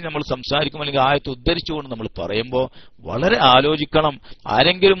സംബന്ധിച്ച് നമ്മൾ സംസാരിക്കും, അല്ലെങ്കിൽ ആയത്ത് ഉദ്ധരിച്ചുകൊണ്ട് നമ്മൾ പറയുമ്പോൾ വളരെ ആലോചിക്കണം.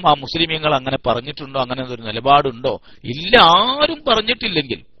 ആരെങ്കിലും ആ മുസ്ലിമീങ്ങൾ അങ്ങനെ പറഞ്ഞിട്ടുണ്ടോ, അങ്ങനെ ഒരു നിലപാടുണ്ടോ? ഇല്ല, ആരും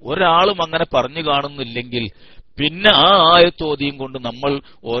പറഞ്ഞിട്ടില്ലെങ്കിൽ, ഒരാളും അങ്ങനെ പറഞ്ഞു കാണുന്നില്ലെങ്കിൽ പിന്നെ ആ ആയത്തോതിയും കൊണ്ട് നമ്മൾ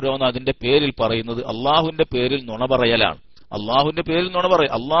ഓരോന്ന് അതിന്റെ പേരിൽ പറയുന്നത് അള്ളാഹുവിന്റെ പേരിൽ നുണ പറയലാണ്. അള്ളാഹുവിന്റെ പേരിൽ നുണ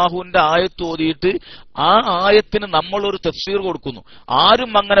പറയും. അള്ളാഹുവിന്റെ ആയത്ത് ഓതിയിട്ട് ആ ആയത്തിന് നമ്മളൊരു തഫ്സീർ കൊടുക്കുന്നു.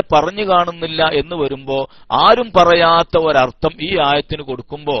 ആരും അങ്ങനെ പറഞ്ഞു കാണുന്നില്ല എന്ന് വരുമ്പോ, ആരും പറയാത്ത ഒരർത്ഥം ഈ ആയത്തിന്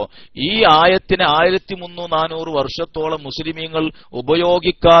കൊടുക്കുമ്പോ, ഈ ആയത്തിന് 1300-400 വർഷത്തോളം മുസ്ലിമീങ്ങൾ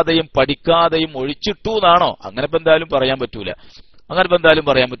ഉപയോഗിക്കാതെയും പഠിക്കാതെയും ഒഴിച്ചിട്ടു എന്നാണോ? അങ്ങനെ എന്തായാലും പറയാൻ പറ്റൂല.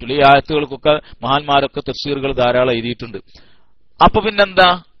 ഈ ആയത്തുകൾക്കൊക്കെ മഹാന്മാരൊക്കെ തഫ്സീറുകൾ ധാരാളം എഴുതിയിട്ടുണ്ട്. അപ്പൊ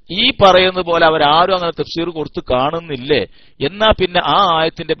പിന്നെന്താ, ഈ പറയുന്നത് പോലെ അവരാരും അങ്ങനെ തഫ്സീർ കൊടുത്ത് കാണുന്നില്ലേ? എന്നാ പിന്നെ ആ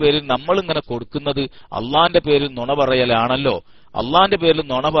ആയത്തിന്റെ പേരിൽ നമ്മൾ ഇങ്ങനെ കൊടുക്കുന്നത് അള്ളാന്റെ പേരിൽ നുണ പറയലാണല്ലോ. അള്ളാന്റെ പേരിൽ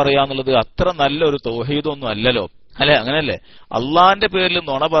നുണ പറയാന്നുള്ളത് അത്ര നല്ലൊരു തൗഹീദൊന്നും അല്ലല്ലോ. അല്ലെ? അങ്ങനെയല്ലേ? അള്ളാന്റെ പേരിൽ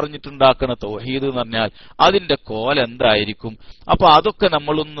നുണ പറഞ്ഞിട്ടുണ്ടാക്കുന്ന തൗഹീദ് എന്ന് പറഞ്ഞാൽ അതിന്റെ കോൽ എന്തായിരിക്കും? അപ്പൊ അതൊക്കെ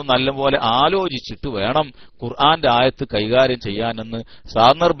നമ്മളൊന്ന് നല്ലപോലെ ആലോചിച്ചിട്ട് വേണം ഖുർആന്റെ ആയത്ത് കൈകാര്യം ചെയ്യാനെന്ന്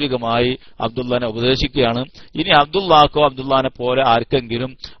സാന്ദർഭികമായി അബ്ദുള്ളാനെ ഉപദേശിക്കുകയാണ്. ഇനി അബ്ദുള്ളാക്കോ അബ്ദുള്ളാനെ പോലെ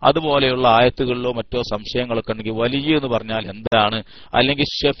ആർക്കെങ്കിലും അതുപോലെയുള്ള ആയത്തുകളിലോ മറ്റോ സംശയങ്ങളൊക്കെ ഉണ്ടെങ്കിൽ വലിയ എന്ന് പറഞ്ഞാൽ എന്താണ്, അല്ലെങ്കിൽ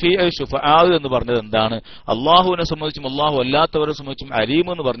ഷുഫാ എന്ന് പറഞ്ഞത് എന്താണ്, അള്ളാഹുവിനെ സംബന്ധിച്ചും അള്ളാഹു അല്ലാത്തവരെ സംബന്ധിച്ചും അലീം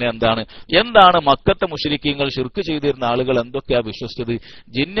എന്ന് പറഞ്ഞാൽ എന്താണ് മക്കത്തെ മുശ്രിക്കീങ്ങൾ ശിർക്ക് ചെയ്തിരുന്ന ആളുകൾ എന്തൊക്കെയാ വിശ്വസിച്ചത്,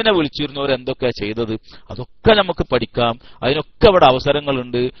 ജിന്നിനെ വിളിച്ചിരുന്നവർ എന്തൊക്കെയാ ചെയ്തത്, അതൊക്കെ നമുക്ക് പഠിക്കാം. അതിനൊക്കെ അവിടെ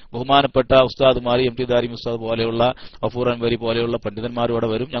അവസരങ്ങളുണ്ട്. ബഹുമാനപ്പെട്ട ഉസ്താദുമാർ എം ടി ദാരിം ഉസ്താദ് പോലെയുള്ള ഗഫൂർ അൻവരി പോലെയുള്ള പണ്ഡിതന്മാരും ഇവിടെ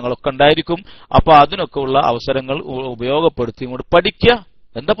വരും, ഞങ്ങളൊക്കെ ഉണ്ടായിരിക്കും. അപ്പൊ അതിനൊക്കെ ഉള്ള അവസരങ്ങൾ ഉപയോഗപ്പെടുത്തി ഇങ്ങോട്ട് പഠിക്കുക.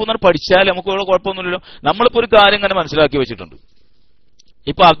 എന്താ പഠിച്ചാൽ നമുക്ക് കുഴപ്പമൊന്നുമില്ലല്ലോ. നമ്മളിപ്പോ ഒരു കാര്യം ഇങ്ങനെ മനസ്സിലാക്കി വെച്ചിട്ടുണ്ട്.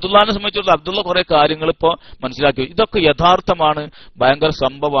 ഇപ്പൊ അബ്ദുള്ളാനെ സംബന്ധിച്ചിടത്തോളം അബ്ദുള്ള കുറെ കാര്യങ്ങൾ ഇപ്പോ മനസ്സിലാക്കി, ഇതൊക്കെ യഥാർത്ഥമാണ്, ഭയങ്കര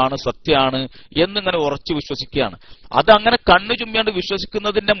സംഭവമാണ്, സത്യമാണ് എന്നിങ്ങനെ ഉറച്ചു വിശ്വസിക്കുകയാണ്. അതങ്ങനെ കണ്ണു ചുമ്മിയാണ്ട്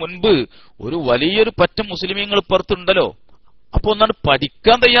വിശ്വസിക്കുന്നതിന്റെ മുൻപ് ഒരു വലിയൊരു പറ്റം മുസ്ലിമീങ്ങൾ ഇപ്പുറത്തുണ്ടല്ലോ. അപ്പൊ ഒന്നാണ്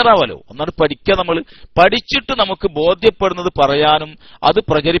പഠിക്കാൻ തയ്യാറാവല്ലോ. ഒന്നാണ് പഠിക്കാൻ, നമ്മൾ പഠിച്ചിട്ട് നമുക്ക് ബോധ്യപ്പെടുന്നത് പറയാനും അത്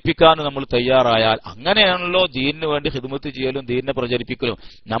പ്രചരിപ്പിക്കാനും നമ്മൾ തയ്യാറായാൽ അങ്ങനെയാണല്ലോ ദീനിന് വേണ്ടി ഖിദ്മത്ത് ചെയ്യലും ദീനിനെ പ്രചരിപ്പിക്കലും.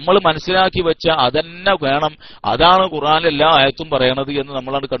 നമ്മൾ മനസ്സിലാക്കി വെച്ച അതന്നെ വേണം, അതാണ് ഖുർആനിലെ എല്ലാ ആയത്തും പറയണത് എന്ന്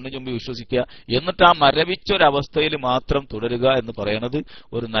നമ്മളാണ് കണ്ണു ചുമ്പി വിശ്വസിക്കുക. എന്നിട്ട് ആ മരവിച്ചൊരവസ്ഥയിൽ മാത്രം തുടരുക എന്ന് പറയുന്നത്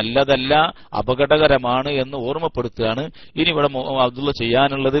ഒരു നല്ലതല്ല, അപകടകരമാണ് എന്ന് ഓർമ്മപ്പെടുത്തുകയാണ്. ഇനി ഇവിടെ അബ്ദുള്ള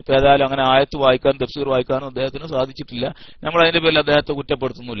ചെയ്യാനുള്ളത് ഏതായാലും അങ്ങനെ ആയത്ത് വായിക്കാനും തഫ്സീർ വായിക്കാനും അദ്ദേഹത്തിന് സാധിച്ചിട്ടില്ല. നമ്മൾ അതിന്റെ പേരിൽ അദ്ദേഹത്തെ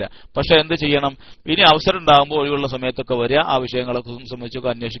കുറ്റപ്പെടുത്തുന്നില്ല. പക്ഷെ എന്ത് ചെയ്യണം, ഇനി അവസരം ഉണ്ടാകുമ്പോൾ ഒഴിവുള്ള സമയത്തൊക്കെ വരിക, ആ വിഷയങ്ങളൊക്കെ സംബന്ധിച്ചൊക്കെ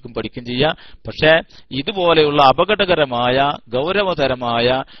അന്വേഷിക്കും, പഠിക്കും ചെയ്യാം. പക്ഷെ ഇതുപോലെയുള്ള അപകടകരമായ ഗൗരവതരമായ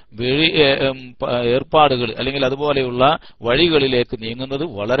ഏർപ്പാടുകൾ അല്ലെങ്കിൽ അതുപോലെയുള്ള വഴികളിലേക്ക് നീങ്ങുന്നത്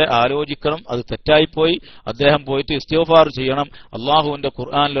വളരെ ആലോചിക്കണം. അത് തെറ്റായിപ്പോയി. അദ്ദേഹം പോയിട്ട് ഇസ്തിഗ്ഫാർ ചെയ്യണം. അള്ളാഹുവിന്റെ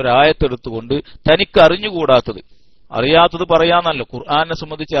ഖുർആനിലൊരു ആയത്തെടുത്തുകൊണ്ട് തനിക്ക് അറിഞ്ഞുകൂടാത്തത്, അറിയാത്തത് പറയാന്നല്ലോ, ഖുർആനെ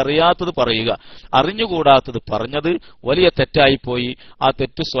സംബന്ധിച്ച് അറിയാത്തത് പറയുക, അറിഞ്ഞുകൂടാത്തത് പറഞ്ഞത് വലിയ തെറ്റായിപ്പോയി. ആ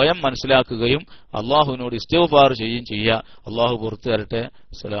തെറ്റ് സ്വയം മനസ്സിലാക്കുകയും അള്ളാഹുവിനോട് ഇസ്തിഗ്ഫാർ ചെയ്യുകയും ചെയ്യുക. അള്ളാഹു പുറത്തു തരട്ടെ.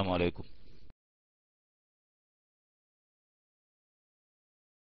 അസ്സലാമു അലൈക്കും.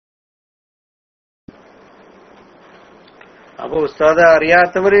 അപ്പൊ ഉസ്താദ്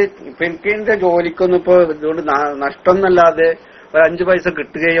അറിയാത്തവര് ഇപ്പൊ എനിക്ക് എന്റെ ജോലിക്കൊന്നും ഇപ്പൊ ഇതുകൊണ്ട് നഷ്ടം എന്നല്ലാതെ ഒരു 5 പൈസ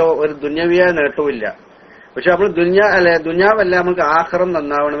കിട്ടുകയോ ഒരു ദുന്യവിയായ നേട്ടവുമില്ല. പക്ഷെ നമ്മൾ ദുന്യാവല്ല, നമുക്ക് ആഖിറം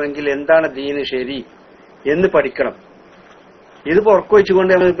നന്നാവണമെങ്കിൽ എന്താണ് ദീന് ശരി എന്ന് പഠിക്കണം. ഇതിപ്പോ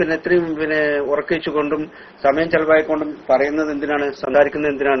ഉറക്കൊഴിച്ചുകൊണ്ട് പിന്നെ എത്രയും ഉറക്കൊഴിച്ചുകൊണ്ടും സമയം ചെലവായിക്കൊണ്ടും പറയുന്നത് എന്തിനാണ്,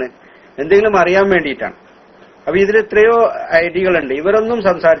 സംസാരിക്കുന്നത് എന്തിനാണ്, എന്തെങ്കിലും അറിയാൻ വേണ്ടിയിട്ടാണ്. അപ്പൊ ഇതിൽ എത്രയോ ഐഡിയകളുണ്ട്, ഇവരൊന്നും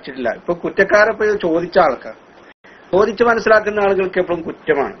സംസാരിച്ചിട്ടില്ല. ഇപ്പൊ കുറ്റക്കാരപ്പോ ചോദിച്ച ആൾക്കാർ, ചോദിച്ച് മനസ്സിലാക്കുന്ന ആളുകൾക്ക് എപ്പോഴും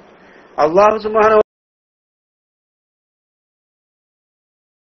കുറ്റമാണ്. അല്ലാഹു സുബ്ഹാനഹു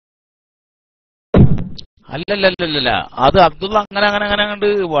അല്ലല്ലല്ല, അത് അബ്ദുള്ള അങ്ങനെ കണ്ട്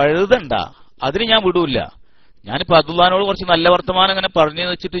വഴുതണ്ട, അതിന് ഞാൻ വിടൂല്ല. ഞാനിപ്പോ അബ്ദുള്ളാനോട് കുറച്ച് നല്ല വർത്തമാനം ഇങ്ങനെ പറഞ്ഞു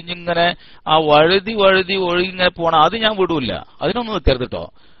വെച്ചിട്ട് ഇങ്ങനെ ആ വഴുതി ഒഴുകി ഇങ്ങനെ പോണം, അത് ഞാൻ വിടൂല്ല. അതിനൊന്നും നിൽക്കരുത് കേട്ടോ.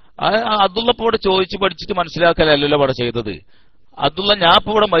 അബ്ദുള്ള ഇപ്പൊ ഇവിടെ ചോദിച്ച് പഠിച്ചിട്ട് മനസ്സിലാക്കലല്ലോ ഇവിടെ ചെയ്തത്. അബ്ദുള്ള ഞാൻ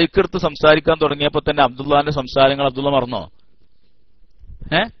ഇപ്പൊ ഇവിടെ മൈക്കെടുത്ത് സംസാരിക്കാൻ തുടങ്ങിയപ്പോ തന്നെ അബ്ദുള്ളാന്റെ സംസാരങ്ങൾ അബ്ദുള്ള മറന്നോ?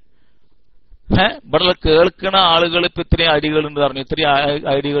 ഇവിടെ കേൾക്കുന്ന ആളുകൾ ഇപ്പൊ ഇത്രയും ഐഡിയകളുണ്ട് പറഞ്ഞു, ഇത്രയും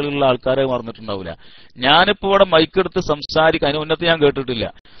ഐഡിയകളുള്ള ആൾക്കാരെ മറന്നിട്ടുണ്ടാവില്ല. ഞാനിപ്പോ ഇവിടെ മൈക്കെടുത്ത് സംസാരിക്കാൻ, അതിന് ഉന്നത്ത് ഞാൻ കേട്ടിട്ടില്ല.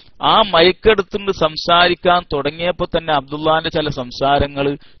 ആ മൈക്കെടുത്തുകൊണ്ട് സംസാരിക്കാൻ തുടങ്ങിയപ്പോ തന്നെ അബ്ദുള്ളാന്റെ ചില സംസാരങ്ങൾ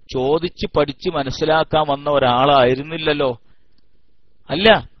ചോദിച്ച് പഠിച്ച് മനസ്സിലാക്കാൻ വന്ന ഒരാളായിരുന്നില്ലല്ലോ. അല്ല,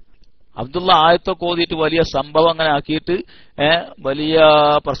 അബ്ദുള്ള ആയത്തൊക്കെ ഓതിയിട്ട് വലിയ സംഭവം അങ്ങനെ ആക്കിയിട്ട് വലിയ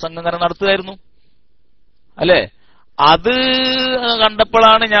പ്രസംഗം അങ്ങനെ നടത്തുകയായിരുന്നു അല്ലേ? അത്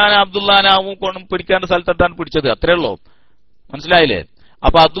കണ്ടപ്പോഴാണ് ഞാൻ അബ്ദുള്ളാനാവും കൊണ്ടും പിടിക്കേണ്ട സ്ഥലത്തെത്താൻ പിടിച്ചത്. അത്രേ ഉള്ളൂ. മനസ്സിലായില്ലേ?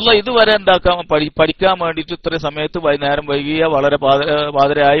 അപ്പൊ അബ്ദുള്ള ഇതുവരെ പഠിക്കാൻ വേണ്ടിയിട്ട് ഇത്ര സമയത്ത് നേരം വൈകിയ വളരെ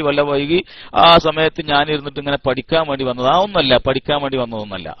പാതിരയായി വല്ല വൈകി ആ സമയത്ത് ഞാൻ ഇരുന്നിട്ട് ഇങ്ങനെ പഠിക്കാൻ വേണ്ടി വന്നതാവുന്നല്ല, പഠിക്കാൻ വേണ്ടി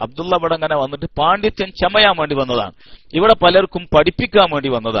വന്നതൊന്നല്ല. അബ്ദുള്ള ഇവിടെ ഇങ്ങനെ വന്നിട്ട് പാണ്ഡിത്യം ചമയാൻ വേണ്ടി വന്നതാണ്. ഇവിടെ പലർക്കും പഠിപ്പിക്കാൻ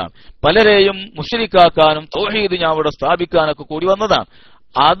വേണ്ടി വന്നതാണ്. പലരെയും മുശ്രിക്കാക്കാനും തൗഹീദ് ഞാൻ ഇവിടെ സ്ഥാപിക്കാനൊക്കെ കൂടി വന്നതാണ്.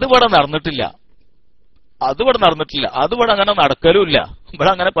 അതിവിടെ നടന്നിട്ടില്ല. അതിവിടെ അങ്ങനെ നടക്കലുമില്ല. ഇവിടെ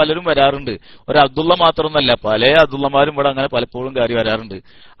അങ്ങനെ പലരും വരാറുണ്ട്. ഒരു അബ്ദുള്ള മാത്രമൊന്നല്ല, പല അബ്ദുള്ളമാരും ഇവിടെ അങ്ങനെ പലപ്പോഴും കയറി വരാറുണ്ട്.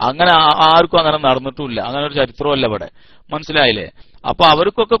 അങ്ങനെ ആർക്കും അങ്ങനെ നടന്നിട്ടുമില്ല. അങ്ങനെ ഒരു ചരിത്രമല്ല ഇവിടെ. മനസ്സിലായില്ലേ? അപ്പൊ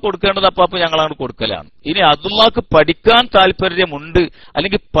അവർക്കൊക്കെ കൊടുക്കേണ്ടത് അപ്പൊ ഞങ്ങളാണ് കൊടുക്കലാണ്. ഇനി അബ്ദുള്ളക്ക് പഠിക്കാൻ താല്പര്യമുണ്ട്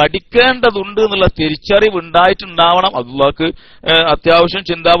അല്ലെങ്കിൽ പഠിക്കേണ്ടതുണ്ട് എന്നുള്ള തിരിച്ചറിവ് ഉണ്ടായിട്ടുണ്ടാവണം. അബ്ദുള്ളക്ക് അത്യാവശ്യം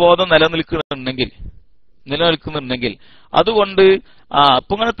ചിന്താബോധം നിലനിൽക്കുന്നുണ്ടെങ്കിൽ അതുകൊണ്ട്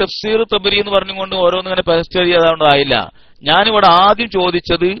അപ്പൊ ഇങ്ങനെ തഫ്സീർ തബരി എന്ന് പറഞ്ഞുകൊണ്ട് ഓരോന്നിങ്ങനെ പേസ്റ്റ് ചെയ്താണ്ടായില്ല. ഞാനിവിടെ ആദ്യം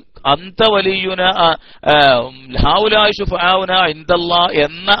ചോദിച്ചത് അന്ത വലിയുന ഹൗലായി ശുഫാഉന ഇൻദല്ലാ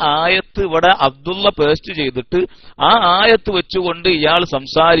എന്ന ആയത്ത് ഇവിടെ അബ്ദുള്ള പേസ്റ്റ് ചെയ്തിട്ട് ആ ആയത്ത് വെച്ചുകൊണ്ട് ഇയാൾ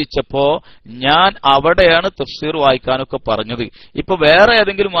സംസാരിച്ചപ്പോ ഞാൻ അവിടെയാണ് തഫ്സീർ വായിക്കാനൊക്കെ പറഞ്ഞത്. ഇപ്പൊ വേറെ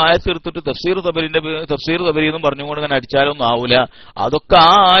ഏതെങ്കിലും ആയത്ത് എടുത്തിട്ട് തഫ്സീർ തബരി എന്നും പറഞ്ഞുകൊണ്ട് ഇങ്ങനെ അടിച്ചാലൊന്നും ആവൂല. അതൊക്കെ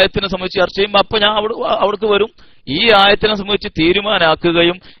ആ ആയത്തിനെ സംബന്ധിച്ച് ചർച്ച ചെയ്യുമ്പോൾ അപ്പൊ ഞാൻ അവിടേക്ക് വരും. ഈ ആയത്തിനെ സംബന്ധിച്ച്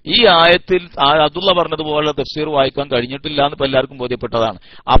തീരുമാനാക്കുകയും ഈ ആയത്തിൽ അബ്ദുള്ള പറഞ്ഞതുപോലെ തഫ്സീർ വായിക്കാൻ കഴിഞ്ഞിട്ടില്ല എന്ന് ഇപ്പൊ എല്ലാവർക്കും ബോധ്യപ്പെട്ടതാണ്.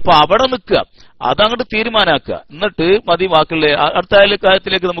 അപ്പൊ അവിടെ നിൽക്കുക, അതങ്ങോട്ട് തീരുമാനാക്കുക, എന്നിട്ട് മതി വാക്കുകളിലെ അടുത്ത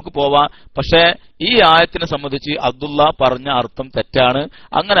കാര്യത്തിലേക്ക് നമുക്ക് പോവാം. പക്ഷേ ഈ ആയത്തിനെ സംബന്ധിച്ച് അബ്ദുള്ള പറഞ്ഞ അർത്ഥം തെറ്റാണ്,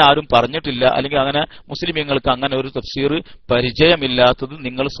 അങ്ങനെ ആരും പറഞ്ഞിട്ടില്ല, അല്ലെങ്കിൽ അങ്ങനെ മുസ്ലിമീങ്ങൾക്ക് അങ്ങനെ ഒരു തഫ്സീർ പരിചയമില്ലാത്തത്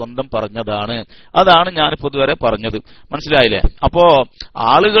നിങ്ങൾ സ്വന്തം പറഞ്ഞതാണ്. അതാണ് ഞാനിപ്പോ ഇതുവരെ പറഞ്ഞത്. മനസ്സിലായില്ലേ? അപ്പോ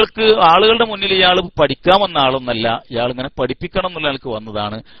ആളുകളുടെ മുന്നിൽ ഇയാൾ പഠിക്കാൻ വന്ന ആളൊന്നല്ല, ഇയാൾ ഇങ്ങനെ പഠിപ്പിക്കണം എന്നുള്ള ആൾക്ക്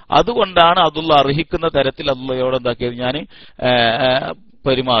വന്നതാണ്. അതുകൊണ്ടാണ് അബ്ദുള്ള അർഹിക്കുന്ന തരത്തിൽ അബ്ദുള്ളയോട് എന്താക്കിയത് ഞാൻ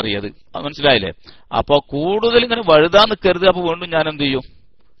പെരുമാറിയത്. മനസ്സിലായില്ലേ? അപ്പൊ കൂടുതൽ ഇങ്ങനെ വഴുതാൻ നിൽക്കരുത്. അപ്പൊ വീണ്ടും ഞാൻ എന്ത് ചെയ്യും?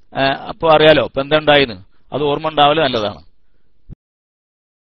 അപ്പൊ അറിയാലോ ഇപ്പൊ എന്താ ഉണ്ടായിന്ന്, അത് ഓർമ്മ ഉണ്ടാവല് നല്ലതാണ്.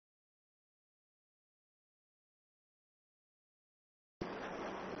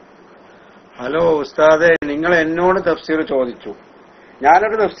 ഹലോ ഉസ്താദെ, നിങ്ങൾ എന്നോട് തഫ്സീർ ചോദിച്ചു,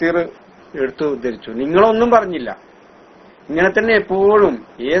 ഞാനൊരു തഫ്സീർ എടുത്തു ഉദ്ധരിച്ചു, നിങ്ങളൊന്നും പറഞ്ഞില്ല. ഇങ്ങനെ തന്നെ എപ്പോഴും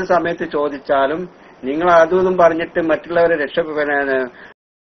ഏത് സമയത്ത് ചോദിച്ചാലും നിങ്ങൾ അതും പറഞ്ഞിട്ട് മറ്റുള്ളവരെ രക്ഷപ്പെടാന്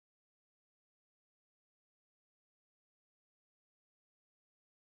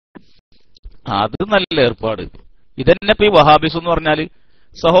അത് നല്ല ഏർപ്പാട്. ഇതന്നെ ഇപ്പൊ ഈ വഹാബിസ് എന്ന് പറഞ്ഞാല്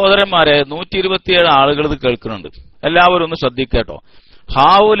സഹോദരന്മാരെ 127 ആളുകൾ ഇത് കേൾക്കുന്നുണ്ട്. എല്ലാവരും ഒന്ന് ശ്രദ്ധിക്കേട്ടോ.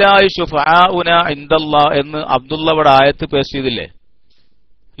 ഹാഉലായി ശുഫാഉന ഇൻദല്ലാ എന്ന് അബ്ദുള്ള ഇവിടെ ആയത്ത് പേസ്റ്റ് ചെയ്തില്ലേ?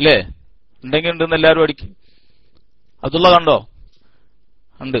 അല്ലേ? ഉണ്ടെങ്കിൽ ഉണ്ടെന്ന് എല്ലാവരും അടിക്കും. അബ്ദുള്ള കണ്ടോ?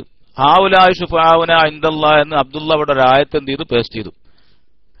 ഉണ്ട്. ഹാഉലായി ശുഫാഉന ഇൻദല്ലാ എന്ന് അബ്ദുള്ള ഇവിടെ ഒരു ആയത്ത് എന്ത് ചെയ്തു? പേസ്റ്റ് ചെയ്തു.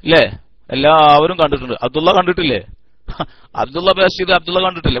 അല്ലേ? എല്ലാവരും കണ്ടിട്ടുണ്ട്. അബ്ദുള്ള കണ്ടിട്ടില്ലേ? അബ്ദുള്ള പേസ്റ്റ് ചെയ്ത് അബ്ദുള്ള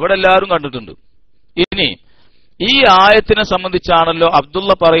കണ്ടിട്ടില്ല. ഇവിടെ എല്ലാവരും കണ്ടിട്ടുണ്ട്. ഇനി ഈ ആയത്തിനെ സംബന്ധിച്ചാണല്ലോ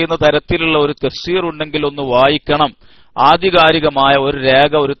അബ്ദുള്ള പറയുന്ന തരത്തിലുള്ള ഒരു തഫ്സീർ ഉണ്ടെങ്കിൽ ഒന്ന് വായിക്കണം, ആധികാരികമായ ഒരു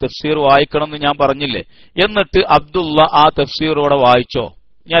രേഖ, ഒരു തഫ്സീർ വായിക്കണം എന്ന് ഞാൻ പറഞ്ഞില്ലേ? എന്നിട്ട് അബ്ദുള്ള ആ തഫ്സീറോടെ വായിച്ചോ?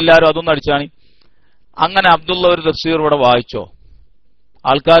 ഞാൻ എല്ലാവരും അതൊന്നും അടിച്ചാണ്. അങ്ങനെ അബ്ദുള്ള ഒരു തഫ്സീറോടെ വായിച്ചോ?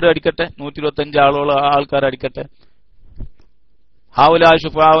 ആൾക്കാർ അടിക്കട്ടെ, 125 ആളോളം ആൾക്കാർ അടിക്കട്ടെ. ഹാഉലാ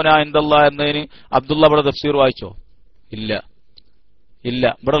ശുഫാഉന ഇൻദല്ലാ എന്നതിന് അബ്ദുള്ള ഇവിടെ തഫ്സീർ വായിച്ചോ? ഇല്ല.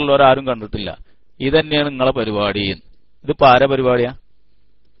 ഇവിടെ ഉള്ളവരാരും കണ്ടിട്ടില്ല. ഇതന്നെയാണ് നിങ്ങളെ പരിപാടി. ഇതിപ്പോ ആരെ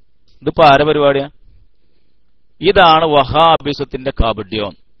പരിപാടിയാ? ഇതാണ് വഹാബിസത്തിന്റെ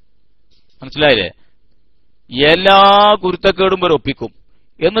കാപട്യം. മനസ്സിലായില്ലേ? എല്ലാ കുരുത്തക്കേടും വരെ ഒപ്പിക്കും,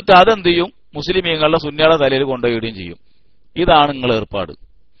 എന്നിട്ട് അതെന്ത് ചെയ്യും? മുസ്ലിമീങ്ങളുടെ സുന്നിയുടെ തലയിൽ കൊണ്ടുപോയിടുകയും ചെയ്യും. ഇതാണ് നിങ്ങളെ ഏർപ്പാട്.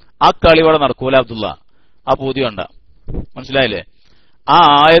 ആ കളി ഇവിടെ നടക്കൂല അബ്ദുള്ള. ആ പൂതി കണ്ട. മനസ്സിലായില്ലേ? ആ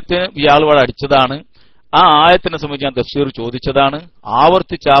ആയത്തിന് ഇയാൾ ഇവിടെ അടിച്ചതാണ്. ആ ആയത്തിനെ സംബന്ധിച്ച് ഞാൻ തഫ്സീർ ചോദിച്ചതാണ്,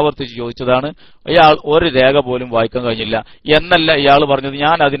 ആവർത്തിച്ച് ചോദിച്ചതാണ്. ഇയാൾ ഒരു രേഖ പോലും വായിക്കാൻ കഴിഞ്ഞില്ല എന്നല്ല ഇയാൾ പറഞ്ഞത്.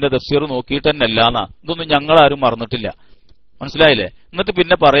 ഞാൻ അതിന്റെ തഫ്സീർ നോക്കിയിട്ട് തന്നെ അല്ല എന്നാ. ഇതൊന്നും ഞങ്ങളാരും മറന്നിട്ടില്ല. മനസ്സിലായില്ലേ? എന്നിട്ട്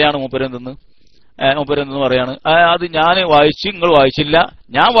പിന്നെ പറയാണ് മൂപ്പരെന്തെന്ന് പറയാണ്, അത് ഞാൻ വായിച്ചു, നിങ്ങൾ വായിച്ചില്ല.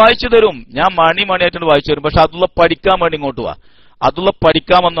 ഞാൻ വായിച്ചു തരും, ഞാൻ മണിയായിട്ട് വായിച്ചു തരും. പക്ഷെ അതുള്ള പഠിക്കാൻ വേണ്ടി ഇങ്ങോട്ട് വാ. അതുള്ള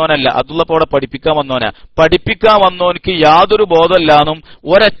പഠിക്കാൻ വന്നവനല്ല, അതുള്ള അവിടെ പഠിപ്പിക്കാൻ വന്നവനാ. പഠിപ്പിക്കാൻ വന്നവനക്ക് യാതൊരു ബോധമില്ലാന്നും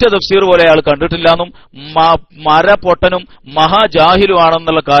ഒരൊറ്റ തഫ്സീർ പോലെ അയാൾ കണ്ടിട്ടില്ലാന്നും മരപ്പൊട്ടനും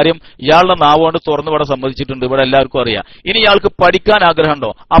മഹാജാഹിലുമാണെന്നുള്ള കാര്യം ഇയാളുടെ നാവുകൊണ്ട് തുറന്ന് ഇവിടെ സമ്മതിച്ചിട്ടുണ്ട്. ഇവിടെ എല്ലാവർക്കും അറിയാം. ഇനി ഇയാൾക്ക് പഠിക്കാൻ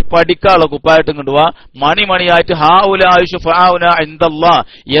ആഗ്രഹമുണ്ടോ? ആ പഠിക്കാനുള്ള കുപ്പായിട്ട് ഇങ്ങോട്ട് വാ. മണിയായിട്ട് ഹാഉലായി ശുഫാഉന ഇൻദല്ലാ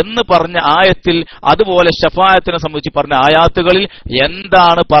എന്ന് പറഞ്ഞ ആയത്തിൽ, അതുപോലെ ഷഫായത്തിനെ സംബന്ധിച്ച് പറഞ്ഞ ആയാത്തുകളിൽ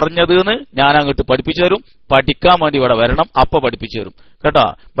എന്താണ് പറഞ്ഞത് എന്ന് ഞാൻ അങ്ങോട്ട് പഠിപ്പിച്ചു തരും. പഠിക്കാൻ വേണ്ടി ഇവിടെ വരണം, അപ്പൊ പഠിപ്പിച്ചു തരും കേട്ടോ.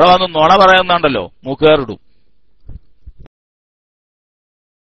 ഇവിടെ വന്ന് നുണ പറയുന്നുണ്ടല്ലോ, മൂക്കേറിടും.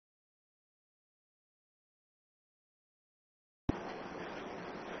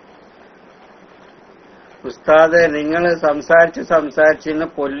 ഉസ്താദെ, നിങ്ങൾ സംസാരിച്ച് ഇന്ന്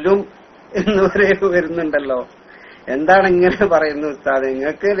കൊല്ലും എന്ന് വരുന്നുണ്ടല്ലോ. എന്താണ് ഇങ്ങനെ പറയുന്നത് ഉസ്താദെ?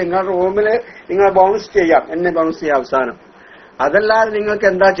 നിങ്ങളുടെ റൂമില് നിങ്ങൾ ബൗൺസ് ചെയ്യാം, എന്നെ ബൗൺസ് ചെയ്യാം അവസാനം. അതല്ലാതെ നിങ്ങൾക്ക്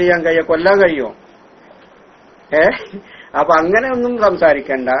എന്താ ചെയ്യാൻ കഴിയുക? കൊല്ലാൻ കഴിയുമോ? അപ്പൊ അങ്ങനെ ഒന്നും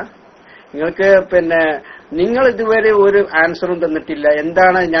സംസാരിക്കണ്ട. നിങ്ങൾക്ക് നിങ്ങൾ ഇതുവരെ ഒരു ആൻസറും തന്നിട്ടില്ല.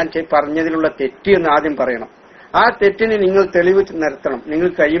 എന്താണ് ഞാൻ പറഞ്ഞതിലുള്ള തെറ്റ് എന്ന് ആദ്യം പറയണം. ആ തെറ്റിന് നിങ്ങൾ തെളിവ് നിരത്തണം, നിങ്ങൾ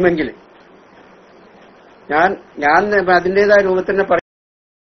കഴിയുമെങ്കിൽ. ഞാൻ അതിന്റേതായ രൂപത്തിൽ തന്നെ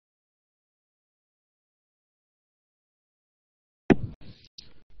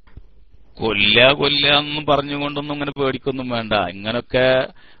കൊല്ലാന്നും പറഞ്ഞുകൊണ്ടൊന്നും ഇങ്ങനെ പേടിക്കൊന്നും വേണ്ട. ഇങ്ങനൊക്കെ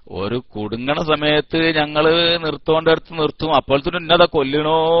ഒരു കുടുങ്ങണ സമയത്ത് ഞങ്ങള് നിർത്തോണ്ടടുത്ത് നിർത്തും. അപ്പോഴത്തേനും ഇന്നതാ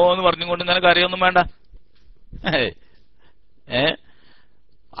കൊല്ലണോ എന്ന് പറഞ്ഞുകൊണ്ട് ഇങ്ങനെ കരയൊന്നും വേണ്ട.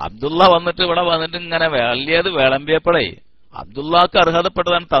 അബ്ദുള്ള വന്നിട്ട് ഇവിടെ വന്നിട്ട് ഇങ്ങനെ വലിയത് വിളമ്പിയപ്പോഴേ അബ്ദുള്ളക്ക്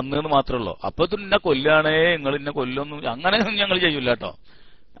അർഹതപ്പെട്ടതാണ് തന്നെന്ന് മാത്രമേ ഉള്ളൂ. അപ്പൊ ഇന്നെ കൊല്ലാണേ, നിങ്ങൾ ഇന്നെ കൊല്ലൊന്നും അങ്ങനെയൊന്നും ഞങ്ങൾ ചെയ്യൂല കേട്ടോ.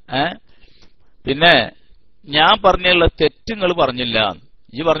 പിന്നെ ഞാൻ പറഞ്ഞുള്ള തെറ്റ് നിങ്ങൾ പറഞ്ഞില്ല.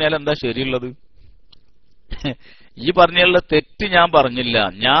 ഈ പറഞ്ഞാൽ എന്താ ശരിയുള്ളത്? ഈ പറഞ്ഞുള്ള തെറ്റ് ഞാൻ പറഞ്ഞില്ല.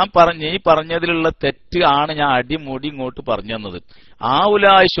 ഈ പറഞ്ഞതിലുള്ള തെറ്റ് ആണ് ഞാൻ അടിമുടി ഇങ്ങോട്ട് പറഞ്ഞു തന്നത്.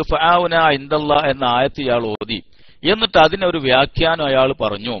 ആഉലായി ശുഫാഉന ഇൻദല്ലാഹ് എന്ന ആയത്ത് ഇയാൾ ഓതി. എന്നിട്ട് അതിനൊരു വ്യാഖ്യാനം അയാൾ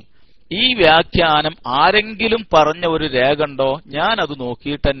പറഞ്ഞു. ഈ വ്യാഖ്യാനം ആരെങ്കിലും പറഞ്ഞ ഒരു രേഖ ഉണ്ടോ? ഞാൻ അത്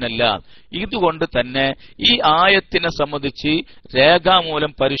നോക്കിയിട്ടെന്നല്ല. ഇതുകൊണ്ട് തന്നെ ഈ ആയത്തിനെ സംബന്ധിച്ച്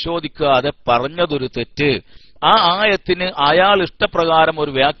രേഖാമൂലം പരിശോധിക്കാതെ പറഞ്ഞതൊരു തെറ്റ്. ആ ആയത്തിന് അയാൾ ഇഷ്ടപ്രകാരം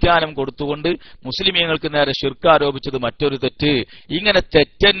ഒരു വ്യാഖ്യാനം കൊടുത്തുകൊണ്ട് മുസ്ലിമീങ്ങൾക്ക് നേരെ ശിർക്ക് ആരോപിച്ചത് മറ്റൊരു തെറ്റ്. ഇങ്ങനെ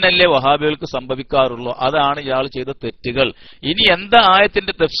തെറ്റെന്നല്ലേ വഹാബികൾക്ക് സംഭവിക്കാറുള്ളൂ. അതാണ് ഇയാൾ ചെയ്ത തെറ്റുകൾ. ഇനി എന്താ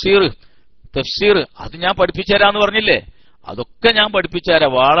ആയത്തിന്റെ തഫ്സീർ അത് ഞാൻ പഠിപ്പിച്ചു തരാന്ന് പറഞ്ഞില്ലേ? അതൊക്കെ ഞാൻ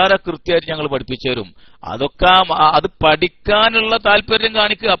പഠിപ്പിച്ചുതരാം. വളരെ കൃത്യമായിട്ട് ഞങ്ങൾ പഠിപ്പിച്ചു തരും. അതൊക്കെ അത് പഠിക്കാനുള്ള താല്പര്യം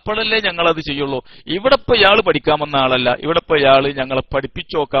കാണിക്കുക, അപ്പോഴല്ലേ ഞങ്ങൾ അത് ചെയ്യുള്ളൂ. ഇവിടെ ഇപ്പൊ ഇയാള് പഠിക്കാൻ വന്ന ആളല്ല, ഇവിടെ ഇപ്പൊ ഇയാള് ഞങ്ങളെ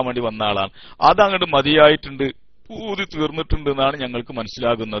പഠിപ്പിച്ചു നോക്കാൻ വേണ്ടി വന്ന ആളാണ്. അതങ്ങോട്ട് മതിയായിട്ടുണ്ട്, പൂതി തീർന്നിട്ടുണ്ട് എന്നാണ് ഞങ്ങൾക്ക്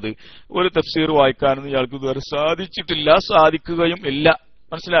മനസ്സിലാകുന്നത്. ഒരു തഫ്സീർ വായിക്കാനൊന്നും ഇയാൾക്ക് ഇതുവരെ സാധിച്ചിട്ടില്ല, സാധിക്കുകയും ഇല്ല.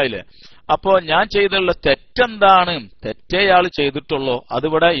 മനസ്സിലായില്ലേ? അപ്പോ ഞാൻ ചെയ്തുള്ള തെറ്റെന്താണ്? തെറ്റേ ഇയാൾ ചെയ്തിട്ടുള്ളൂ.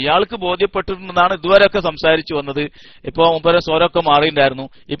 അതിവിടെ ഇയാൾക്ക് ബോധ്യപ്പെട്ടിട്ടുണ്ടെന്നാണ് ഇതുവരെയൊക്കെ സംസാരിച്ചു വന്നത്. ഇപ്പൊ മുമ്പേ സ്വരമൊക്കെ മാറിയിട്ടുണ്ടായിരുന്നു,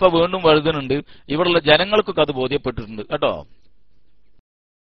 ഇപ്പൊ വീണ്ടും വഴുതുന്നുണ്ട്. ഇവിടെയുള്ള ജനങ്ങൾക്കൊക്കെ അത് ബോധ്യപ്പെട്ടിട്ടുണ്ട് കേട്ടോ.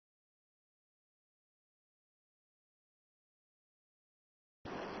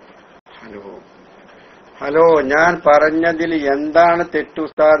 ഹലോ, ഞാൻ പറഞ്ഞതിൽ എന്താണ് തെറ്റ്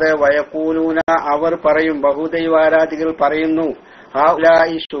ഉസ്താദെ? വയഖൂലൂന, അവർ പറയും, ബഹുദൈവാരാധികൾ പറയുന്നു,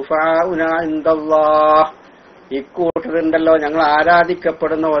 ഹൗലാഇ ശുഫാഉന ഇൻദല്ലാഹ്, ഇക്കൂട്ടരുണ്ടല്ലോ, ഞങ്ങൾ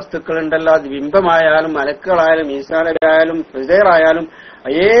ആരാധിക്കപ്പെടുന്ന വസ്തുക്കളുണ്ടല്ലോ, അത് ബിംബമായാലും മലക്കുകളായാലും ഈസാനായാലും ഹുസൈറായാലും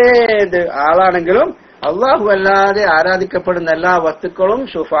ഏത് ആളാണെങ്കിലും അള്ളാഹു അല്ലാതെ ആരാധിക്കപ്പെടുന്ന എല്ലാ വസ്തുക്കളും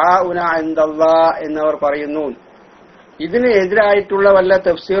ശുഫാഉന ഇൻദല്ലാഹ് എന്നവർ പറയുന്നു. ഇതിന് എതിരായിട്ടുള്ള വല്ല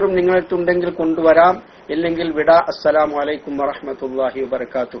തഫ്സീറും നിങ്ങൾക്കുണ്ടെങ്കിൽ കൊണ്ടുവരാം, ഇല്ലെങ്കിൽ വിടാ. അസ്സലാമു അലൈക്കും വറഹ്മത്തുള്ളാഹി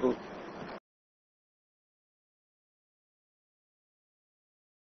വബറകാതുഹു.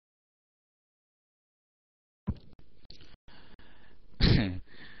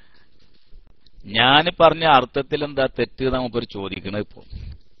 ഞാൻ പറഞ്ഞ അർത്ഥത്തിൽ എന്താ തെറ്റ് നമുക്കൊരു ചോദിക്കണത് ഇപ്പോ.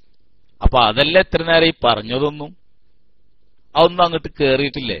 അപ്പൊ അതല്ല എത്ര നേരം ഈ പറഞ്ഞതൊന്നും അതൊന്നും അങ്ങോട്ട്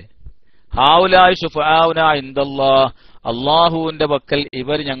കേറിയിട്ടില്ലേ? ഹൗലായി ശുഫാഉന ഇൻദല്ലാഹ്, അള്ളാഹുവിന്റെ പക്കൽ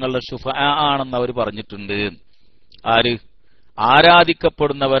ഇവർ ഞങ്ങളുടെ ശുഫാ ആണെന്ന് അവർ പറഞ്ഞിട്ടുണ്ട്. ആര്?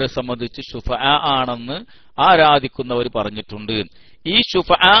 ആരാധിക്കപ്പെടുന്നവരെ സംബന്ധിച്ച് ശുഫാ ആണെന്ന് ആരാധിക്കുന്നവർ പറഞ്ഞിട്ടുണ്ട്. ഈ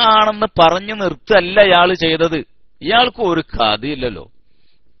ശുഫാ ആണെന്ന് പറഞ്ഞു നിർത്തല്ല ഇയാൾ ചെയ്തത്. ഇയാൾക്ക് ഒരു കഥയില്ലല്ലോ.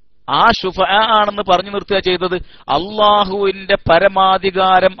 ആ ശുഫാ ആണെന്ന് പറഞ്ഞു നിർത്തുക ചെയ്തത്. അള്ളാഹുവിന്റെ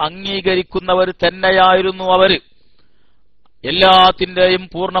പരമാധികാരം അംഗീകരിക്കുന്നവർ തന്നെയായിരുന്നു അവര്. എല്ലാത്തിന്റെയും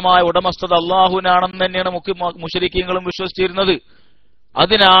പൂർണ്ണമായ ഉടമസ്ഥത അള്ളാഹുവിനാണെന്ന് തന്നെയാണ് മുശ്രിക്കീങ്ങളും വിശ്വസിച്ചിരുന്നത്.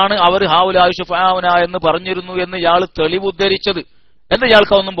 അതിനാണ് അവർ ഹൗലായി ശുഫാഉന എന്ന് പറഞ്ഞിരുന്നു എന്ന് ഇയാൾ തെളിവുദ്ധരിച്ചത്. എന്താ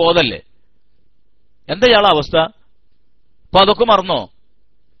ഇയാൾക്ക് അതൊന്നും ബോധല്ലേ? എന്താ ഇയാളെ അവസ്ഥ? അപ്പൊ അതൊക്കെ മറന്നോ?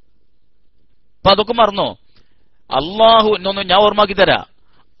 അള്ളാഹു എന്നൊന്നും ഞാൻ ഓർമ്മാക്കി തരാം.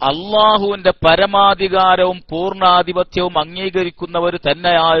 അള്ളാഹുവിന്റെ പരമാധികാരവും പൂർണ്ണാധിപത്യവും അംഗീകരിക്കുന്നവർ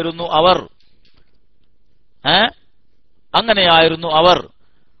തന്നെയായിരുന്നു അവർ. അങ്ങനെയായിരുന്നു അവർ.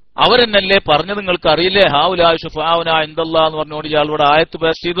 അവരെന്നല്ലേ പറഞ്ഞത് നിങ്ങൾക്ക് അറിയില്ലേ? ഹൗലായി ശുഫാഉന ഇൻദല്ലാഹ് എന്ന് പറഞ്ഞുകൊണ്ട് ഇയാൾ ഇവിടെ ആയത്ത്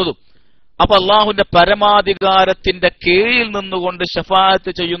പേശ് ചെയ്തതും. അപ്പൊ അള്ളാഹുവിന്റെ പരമാധികാരത്തിന്റെ കീഴിൽ നിന്നുകൊണ്ട്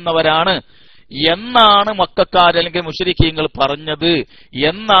ശഫാഅത്ത് ചെയ്യുന്നവരാണ് എന്നാണ് മക്കക്കാർ അല്ലെങ്കിൽ മുശ്രിക്കീങ്ങൾ പറഞ്ഞത്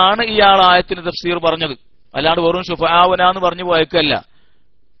എന്നാണ് ഇയാൾ ആയത്തിന് തഫ്സീർ പറഞ്ഞത്. അല്ലാണ്ട് വെറും ശുഫാഉന എന്ന് പറഞ്ഞു പോയേക്കല്ല.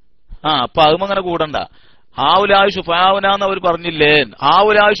 അപ്പൊ അതും അങ്ങനെ കൂടണ്ട. ഹൗലായി ശുഫാഉന എന്ന് അവർ പറഞ്ഞില്ലേ?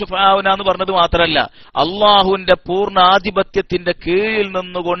 ഹൗലായി ശുഫാഉന എന്ന് പറഞ്ഞത് മാത്രമല്ല, അള്ളാഹുവിന്റെ പൂർണ്ണാധിപത്യത്തിന്റെ കീഴിൽ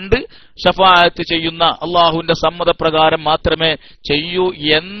നിന്നുകൊണ്ട് ശഫാഅത്ത് ചെയ്യുന്ന, അള്ളാഹുവിന്റെ സമ്മതപ്രകാരം മാത്രമേ ചെയ്യൂ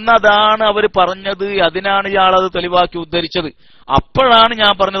എന്നതാണ് അവർ പറഞ്ഞത്. അതിനാണ് ഇയാൾ അത് തെളിവാക്കി ഉദ്ധരിച്ചത്. അപ്പോഴാണ്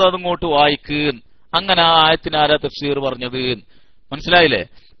ഞാൻ പറഞ്ഞത് അതിങ്ങോട്ട് വായിക്ക്. അങ്ങനെ ആ ആയത്തിന് ആരാ തഫ്സീർ പറഞ്ഞത്? മനസ്സിലായില്ലേ?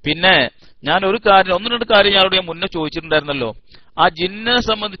 പിന്നെ ഞാൻ ഒന്ന് രണ്ട് കാര്യം ഇയാളോട് ഞാൻ മുന്നേ ചോദിച്ചിട്ടുണ്ടായിരുന്നല്ലോ. ആ ജിന്നിനെ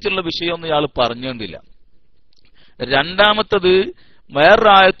സംബന്ധിച്ചുള്ള വിഷയമൊന്നും ഇയാൾ പറഞ്ഞിട്ടില്ല. രണ്ടാമത്തത് വേറൊരു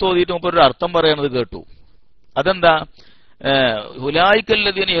ആയത്ത് ഓതിയിട്ട് മുമ്പ് ഒരു അർത്ഥം പറയണത് കേട്ടു. അതെന്താ?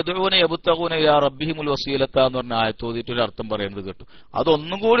 ഹുലായിക്കല്ലദീന യദ്ഊന യബ്തഗൂന ഇലാ റബ്ബിഹിമുൽ വസീലത എന്ന് പറഞ്ഞ ആയത്ത് ഓതിയിട്ട് ഒരു അർത്ഥം പറയുന്നത് കേട്ടു.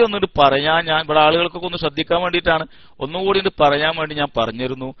 അതൊന്നും കൂടി ഒന്നിട്ട് പറയാൻ ഞാൻ ഇവിടെ ആളുകൾക്കൊക്കെ ഒന്ന് ശ്രദ്ധിക്കാൻ വേണ്ടിയിട്ടാണ് ഒന്നുകൂടി പറയാൻ വേണ്ടി ഞാൻ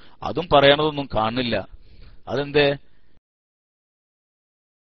പറഞ്ഞിരുന്നു. അതും പറയണതൊന്നും കാണില്ല. അതെന്തേ?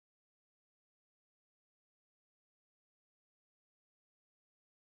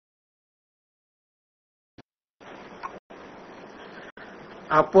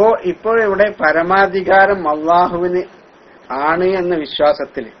 അപ്പോ ഇവിടെ പരമാധികാരം അള്ളാഹുവിന് ആണ് എന്ന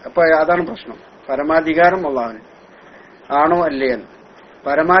വിശ്വാസത്തിൽ അപ്പൊ അതാണ് പ്രശ്നം. പരമാധികാരം അള്ളാഹുവിന് ആണോ അല്ലേ എന്ന്.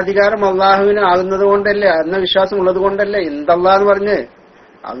 പരമാധികാരം അള്ളാഹുവിന് ആകുന്നത് കൊണ്ടല്ലേ, എന്ന വിശ്വാസം ഉള്ളത് കൊണ്ടല്ലേ എന്തല്ലാ എന്ന് പറഞ്ഞ്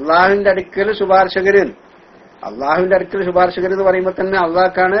അള്ളാഹുവിന്റെ അടുക്കൽ ശുപാർശകര്, അള്ളാഹുവിന്റെ അടുക്കൽ ശുപാർശകർ എന്ന് പറയുമ്പോൾ തന്നെ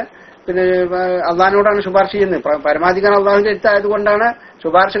അള്ളാഹ്ക്കാണ്, പിന്നെ അള്ളാഹിനോടാണ് ശുപാർശ ചെയ്യുന്നത്. പരമാധികാരം അള്ളാഹുവിന്റെ അടുത്തായത് കൊണ്ടാണ്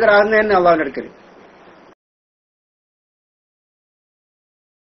ശുപാർശകരാകുന്നത് തന്നെ അള്ളാഹുവിന്റെ അടുക്കൽ.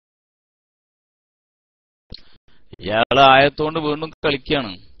 ഇയാള് ആയത്തോണ്ട് വീണ്ടും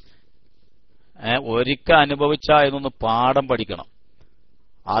കളിക്കുകയാണ്. ഒരിക്കൽ അനുഭവിച്ച ഇതൊന്ന് പാഠം പഠിക്കണം.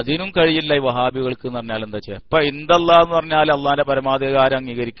 അതിനും കഴിയില്ല ഈ വഹാബികൾക്ക് എന്ന് പറഞ്ഞാൽ എന്താ ചെയ്യാ. ഇപ്പൊ ഇന്ദല്ലാ എന്ന് പറഞ്ഞാൽ അള്ളാന്റെ പരമാധികാരം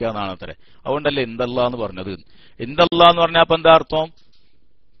അംഗീകരിക്കുക എന്നാണ് അത്രേ. അതുകൊണ്ടല്ലേ ഇന്ദല്ലാ എന്ന് പറഞ്ഞത്. ഇന്ദല്ലാ എന്ന് പറഞ്ഞാൽ ഇപ്പൊ എന്താ അർത്ഥം?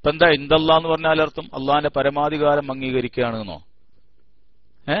 ഇപ്പൊ എന്താ ഇന്ദല്ലാ എന്ന് പറഞ്ഞാൽ അർത്ഥം? അള്ളാന്റെ പരമാധികാരം അംഗീകരിക്കുകയാണെന്നോ?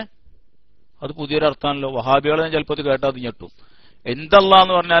 അത് പുതിയൊരു അർത്ഥമാണല്ലോ. വഹാബികളെ ചിലപ്പോൾ ഇത് കേട്ടാൽ ഞെട്ടും. എന്തല്ലാ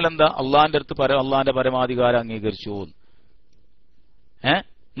എന്ന് പറഞ്ഞാൽ എന്താ? അള്ളാന്റെ അടുത്ത് അള്ളാന്റെ പരമാധികാരം അംഗീകരിച്ചു.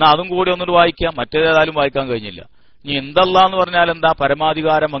 എന്നാ അതും കൂടി ഒന്നുകൂടി വായിക്കാം. മറ്റേതായാലും വായിക്കാൻ കഴിഞ്ഞില്ല. ഇനി എന്തല്ലാ എന്ന് പറഞ്ഞാൽ എന്താ?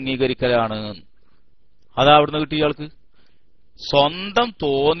 പരമാധികാരം അംഗീകരിക്കലാണ്. അതാ അവിടുന്ന് കിട്ടിയ ഇയാൾക്ക് സ്വന്തം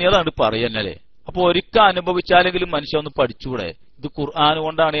തോന്നിയതാണ് പറയുന്നല്ലേ. അപ്പൊ ഒരിക്കൽ അനുഭവിച്ചാലെങ്കിലും മനുഷ്യൻ ഒന്ന് പഠിച്ചുകൂടെ? ഇത് ഖുർആൻ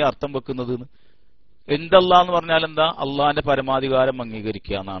കൊണ്ടാണ് ഈ അർത്ഥം വെക്കുന്നത്. എന്തല്ലാ എന്ന് പറഞ്ഞാൽ എന്താ? അള്ളാന്റെ പരമാധികാരം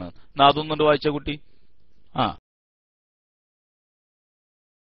അംഗീകരിക്കുക എന്നാണ്. എന്നാ അതൊന്നുകൊണ്ട് വായിച്ച കുട്ടി.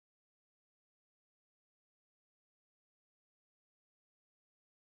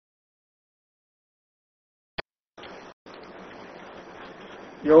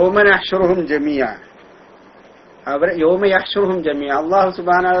 യൗമ യഹ്ശുറുഹും ജമീഅ, യൗമ യഹ്ശുറുഹും ജമീഅ, അല്ലാഹു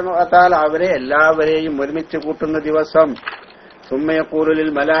സുബ്ഹാനഹു വ തആല അവരെ എല്ലാവരെയും ഒരുമിച്ച് കൂട്ടുന്ന ദിവസം. സുമ്മ യഖൂലു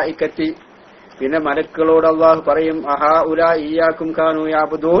ലിൽ മലായികത്തി, പിന്നെ മലക്കുകളോട് അല്ലാഹു പറയും, അഹാ ഉലാ ഇയ്യാകും കാനൂ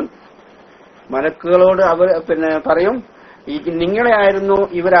യഅബുദൂൻ, മലക്കുകളോട് അവർ പിന്നെ പറയും, നിങ്ങളെ ആയിരുന്നു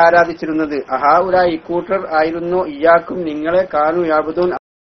ഇവർ ആരാധിച്ചിരുന്നത്. അഹാ ഉലാ ഇക്കൂട്ടർ ആയിരുന്നു ഇയ്യാക്കും നിങ്ങളെ കാനൂ യഅബുദൂൻ.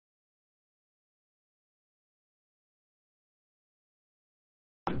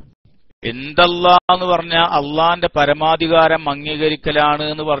 എന്തല്ലാ എന്ന് പറഞ്ഞാൽ അള്ളാന്റെ പരമാധികാരം അംഗീകരിക്കലാണ്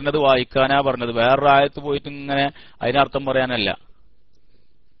എന്ന് പറഞ്ഞത് വായിക്കാനാ പറഞ്ഞത്. വേറൊരു ആയത്ത് പോയിട്ട് ഇങ്ങനെ അതിനർത്ഥം പറയാനല്ല.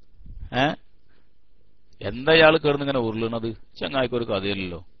 എന്താ ഇയാൾ കിടന്ന് ഇങ്ങനെ ഉരുളണത്? ചങ്ങായിക്കൊരു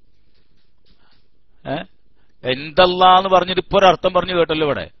കഥയില്ലല്ലോ. എന്തല്ലാ എന്ന് പറഞ്ഞിട്ട് ഇപ്പൊ ഒരർത്ഥം പറഞ്ഞു കേട്ടല്ലോ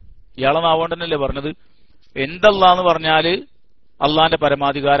ഇവിടെ. ഇയാളെ നാവോണ്ടല്ലേ പറഞ്ഞത്. എന്തല്ലാ എന്ന് പറഞ്ഞാല് അള്ളാന്റെ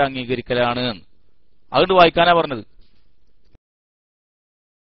പരമാധികാരം അംഗീകരിക്കലാണ്. അതുകൊണ്ട് വായിക്കാനാ പറഞ്ഞത്.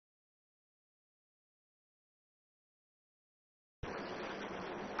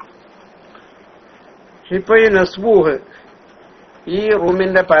 ഇപ്പൊ ഈ നസ്ബൂഹ് ഈ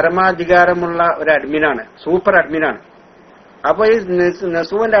റൂമിന്റെ പരമാധികാരമുള്ള ഒരു അഡ്മിനാണ്, സൂപ്പർ അഡ്മിനാണ്. അപ്പൊ ഈ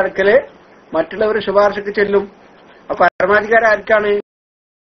നസൂവിന്റെ അടുക്കല് മറ്റുള്ളവർ ശുപാർശക്ക് ചെല്ലും. അപ്പൊ പരമാധികാരം ആർക്കാണ്?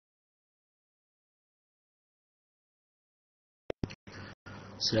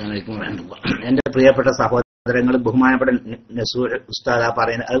 അസ്സലാമു അലൈക്കും വറഹ്മത്തുള്ളാഹി. എന്റെ പ്രിയപ്പെട്ട സഹോദരങ്ങൾ, ബഹുമാനപ്പെട്ട നസൂർ ഉസ്താദ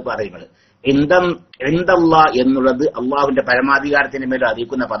പറയുന്നത് എന്തല്ലാ എന്നുള്ളത് അള്ളാഹുവിന്റെ പരമാധികാരത്തിന് മേൽ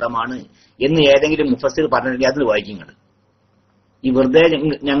അറിയിക്കുന്ന പദമാണ് എന്ന് ഏതെങ്കിലും മുഫസ്സിർ പറഞ്ഞിട്ടുണ്ടെങ്കിൽ അതിൽ വായിക്കുന്നത്. ഈ വെറുതെ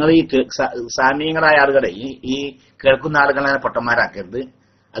ഞങ്ങൾ ഈ സാമീയങ്ങളായ ആളുകളെ ഈ കേൾക്കുന്ന ആളുകളെ പൊട്ടന്മാരാക്കരുത്.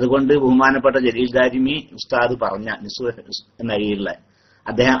 അതുകൊണ്ട് ബഹുമാനപ്പെട്ട ജലീൽ ദാരിമി ഉസ്താദ് പറഞ്ഞ നസൂർ എന്ന അരിയുള്ള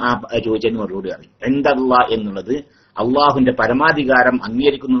അദ്ദേഹം ആ ചോദിച്ചതിന് മറുപടി അറിയും. എന്തല്ലാ എന്നുള്ളത് അള്ളാഹുവിന്റെ പരമാധികാരം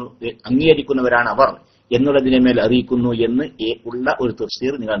അംഗീകരിക്കുന്നവരാണ് അവർ എന്നുള്ളതിനെ മേൽ അറിയിക്കുന്നു എന്ന് ഉള്ള ഒരു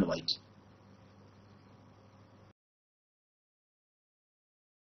തഫ്സീർ നിങ്ങളാണ് വായിച്ചു.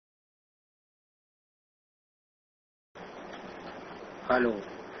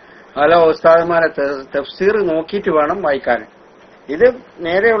 ഹലോ ഉസ്താദുമാരെ, തഫ്സീർ നോക്കിയിട്ട് വേണം വായിക്കാൻ. ഇത്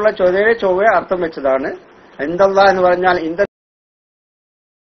നേരെയുള്ള ചൊവ്വ അർത്ഥം വെച്ചതാണ്. എന്തല്ലാ എന്ന് പറഞ്ഞാൽ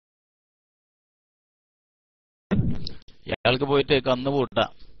ഇയാൾക്ക് പോയിട്ട് കന്ന്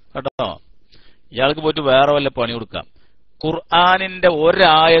പൂട്ടാം കേട്ടോ. ഇയാൾക്ക് പോയിട്ട് വേറെ വല്ല പണി കൊടുക്കാം. ഖുർആനിന്റെ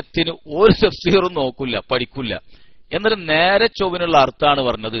ഒരായത്തിന് ഒരു തഫ്സീറും നോക്കില്ല, പഠിക്കില്ല. എന്നിട്ട് നേരെ ചൊവ്വിനുള്ള അർത്ഥമാണ്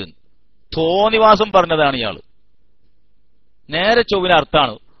പറഞ്ഞത്. തോന്നിവാസം പറഞ്ഞതാണ് ഇയാള്. നേരെ ചൊവ്വിന്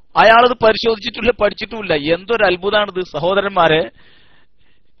അർത്ഥാണ്. അയാളത് പരിശോധിച്ചിട്ടില്ല, പഠിച്ചിട്ടുമില്ല. എന്തൊരു അത്ഭുതമാണിത് സഹോദരന്മാരെ.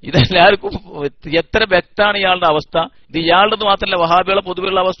 ഇതെല്ലാവർക്കും എത്ര വ്യക്തമാണ് ഇയാളുടെ അവസ്ഥ. ഇത് ഇയാളുടെ മാത്രമല്ല, വഹാബികളെ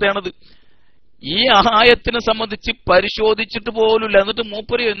പൊതുവെയുള്ള അവസ്ഥയാണിത്. ഈ ആയത്തിനെ സംബന്ധിച്ച് പരിശോധിച്ചിട്ട് പോലുമില്ല. എന്നിട്ട്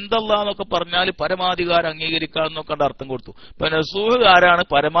മൂപ്പര് എന്തല്ലാന്നൊക്കെ പറഞ്ഞാൽ പരമാധികാരം അംഗീകരിക്കാമെന്നൊക്കെ അർത്ഥം കൊടുത്തു. ഇപ്പൊ നസൂഹുകാരാണ്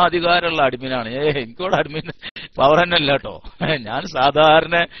പരമാധികാരമുള്ള അഡ്മിനാണ്. എനിക്കോട് അഡ്മിൻ പവർ തന്നെ അല്ല കേട്ടോ. ഞാൻ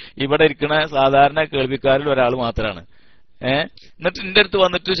സാധാരണ ഇവിടെ ഇരിക്കണ സാധാരണ കേൾവിക്കാരിൽ ഒരാൾ മാത്രമാണ്. എന്നിട്ട് എന്റെ അടുത്ത്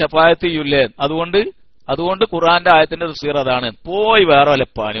വന്നിട്ട് ശഫായത്ത് ചെയ്യൂലേ, അതുകൊണ്ട് ഖുർആന്റെ ആയത്തിന്റെ തഫ്സീർ അതാണ്. പോയി വേറെ വല്ല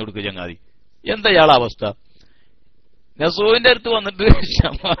പണി കൊടുക്കുക ചങ്ങാതി. എന്താ ഇയാളെ അവസ്ഥ? നസൂവിന്റെ അടുത്ത് വന്നിട്ട്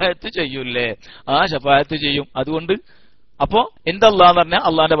ശഫാഅത്ത് ചെയ്യൂല്ലേ? ആ ശഫാഅത്ത് ചെയ്യും. അതുകൊണ്ട് അപ്പോ എന്തല്ലാന്ന് പറഞ്ഞാൽ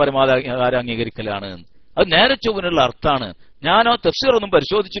അള്ളാന്റെ പരമാധികാരം അംഗീകരിക്കലാണ്. അത് നേരെ ചൊവ്വനുള്ള അർത്ഥാണ്. ഞാനോ തഫ്സീറൊന്നും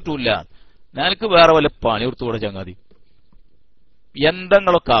പരിശോധിച്ചിട്ടില്ല. ഞാനക്ക് വേറെ വല്ല പണി കൊടുത്തുകൂടെ ചങ്ങാതി?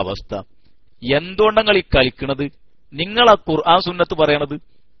 എന്തെങ്കിലൊക്കെ അവസ്ഥ, എന്തുകൊണ്ടങ്ങൾ ഈ കളിക്കണത്? നിങ്ങൾ ആ ഖുർആൻ സുന്നത്ത് പറയണത്,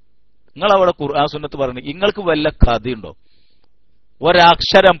 നിങ്ങൾ അവിടെ ഖുർആൻ സുന്നത്ത് പറയണത്, നിങ്ങൾക്ക് വല്ല കഥയുണ്ടോ?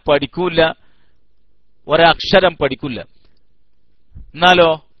 ഒരക്ഷരം പഠിക്കൂല. എന്നാലോ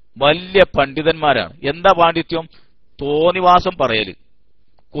വലിയ പണ്ഡിതന്മാരാണ്. എന്താ പാണ്ഡിത്യം? തോന്നിവാസം പറയല്.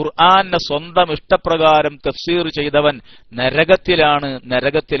 ഖുർആനെ സ്വന്തം ഇഷ്ടപ്രകാരം തഫ്സീർ ചെയ്തവൻ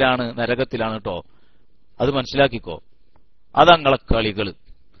നരകത്തിലാണ് കേട്ടോ. അത് മനസ്സിലാക്കിക്കോ. അതങ്ങളെ കളികള്.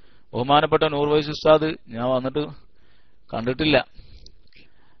 ബഹുമാനപ്പെട്ട നൂർ വൈസ് ഉസ്താദ് ഞാൻ വന്നിട്ട് കണ്ടിട്ടില്ല,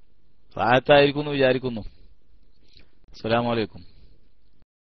 പ്രായത്തായിരിക്കും എന്ന് വിചാരിക്കുന്നു. അസ്സലാമു അലൈക്കും.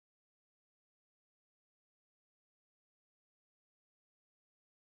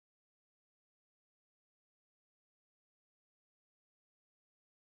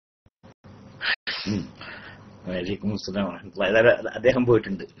 വലൈക്കും അസ്സലാം വറഹ്മത്തുള്ളാഹി. അദ്ദേഹം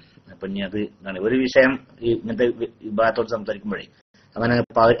പോയിട്ടുണ്ട്. അപ്പൊ ഇനി അത് ഒരു വിഷയം ഈ ഇങ്ങനത്തെ വിഭാഗത്തോട് സംസാരിക്കുമ്പോഴേ അങ്ങനെ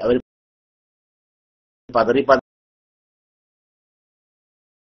അവർ പതറി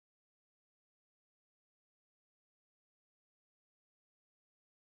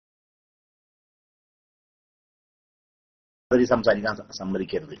സംസാരിക്കാൻ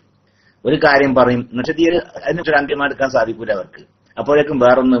സമ്മതിക്കരുത്. ഒരു കാര്യം പറയും, എന്നിട്ട് അതിനൊരു അന്ത്യമായി എടുക്കാൻ സാധിക്കൂല അവർക്ക്. അപ്പോഴേക്കും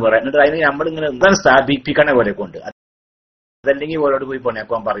വേറൊന്ന് പറയാം. എന്നിട്ട് അതിന് നമ്മളിങ്ങനെ എന്താണ് സ്ഥാപിപ്പിക്കണ പോലെ കൊണ്ട്, അതല്ലെങ്കിൽ ഓരോട് പോയി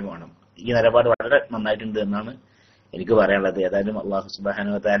പണിയാക്കാൻ പറയും വേണം. ഈ നിലപാട് വളരെ നന്നായിട്ടുണ്ട് എന്നാണ് എനിക്ക് പറയാനുള്ളത്. ഏതായാലും അള്ളാഹു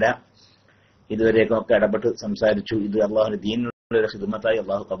സുബ്ഹാനഹു വ തആല ഇതുവരെയൊക്കെ ഒക്കെ ഇടപെട്ട് സംസാരിച്ചു. ഇത് അള്ളാഹുവിന്റെ ദീനിനുള്ള ഒരു ഖിദ്മത്തായി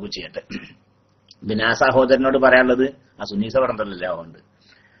അള്ളാഹു കബൂൽ ചെയ്യട്ടെ. പിന്നെ ആ സഹോദരനോട് പറയാനുള്ളത്, ആ സുന്നീസ പറഞ്ഞല്ലോ, അതുകൊണ്ട്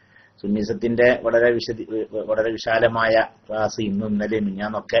സുന്നീസത്തിന്റെ വളരെ വിശാലമായ ക്ലാസ് ഇന്നും ഇന്നലെയും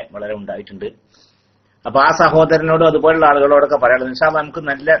മിഞ്ഞാന്നൊക്കെ വളരെ ഉണ്ടായിട്ടുണ്ട്. അപ്പൊ ആ സഹോദരനോടും അതുപോലുള്ള ആളുകളോടൊക്കെ പറയാനുള്ളത്, ഇൻഷാ അല്ലാഹ് നമുക്ക്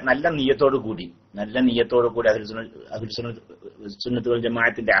നല്ല നീയത്തോടു കൂടി സുന്നത്ത് വൽ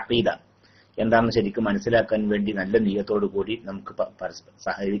ജമാഅത്തിന്റെ അഖീദ എന്താണെന്ന് ശരിക്കും മനസ്സിലാക്കാൻ വേണ്ടി നല്ല നീയത്തോടു കൂടി നമുക്ക്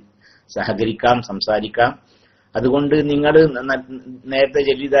സഹകരിക്കാം, സംസാരിക്കാം. അതുകൊണ്ട് നിങ്ങൾ നേരത്തെ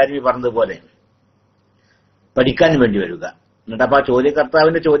ജലീദാരിമി പറഞ്ഞതുപോലെ പഠിക്കാൻ വേണ്ടി വരിക. എന്നിട്ട് അപ്പൊ ആ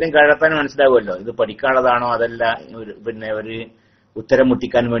ചോദ്യകർത്താവിന്റെ ചോദ്യം കഴത്താൻ മനസ്സിലാവുമല്ലോ, ഇത് പഠിക്കാനുള്ളതാണോ അതല്ല പിന്നെ ഒരു ഉത്തരം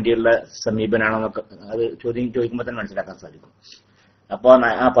മുട്ടിക്കാൻ വേണ്ടിയുള്ള സമീപനാണോ എന്നൊക്കെ അത് ചോദിക്കുമ്പോൾ തന്നെ മനസ്സിലാക്കാൻ സാധിക്കും. അപ്പോൾ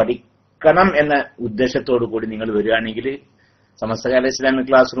ആ പഠിക്കണം എന്ന ഉദ്ദേശത്തോടു കൂടി നിങ്ങൾ വരികയാണെങ്കിൽ സമസ്തകാല ഇസ്ലാമിക്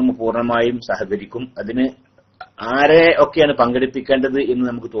ക്ലാസ് റൂം പൂർണ്ണമായും സഹകരിക്കും. അതിന് ആരെ ഒക്കെയാണ് പങ്കെടുപ്പിക്കേണ്ടത് എന്ന്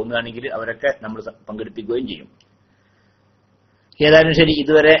നമുക്ക് തോന്നുകയാണെങ്കിൽ അവരൊക്കെ നമ്മൾ പങ്കെടുപ്പിക്കുകയും ചെയ്യും. ഏതായാലും ശരി,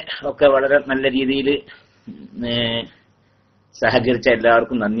 ഇതുവരെ ഒക്കെ വളരെ നല്ല രീതിയിൽ സഹകരിച്ച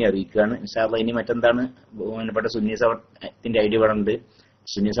എല്ലാവർക്കും നന്ദി അറിയിക്കുകയാണ്. ഇൻഷാ അല്ലാഹ് ഇനി മറ്റെന്താണ് ബഹുമാനപ്പെട്ട സുന്നീസത്തിന്റെ ഐഡിയ പറയുന്നുണ്ട്.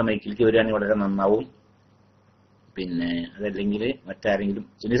 സുന്നീസ മൈക്കിലേക്ക് വരികയാണെങ്കിൽ വളരെ നന്നാവും. പിന്നെ അതല്ലെങ്കിൽ മറ്റാരെങ്കിലും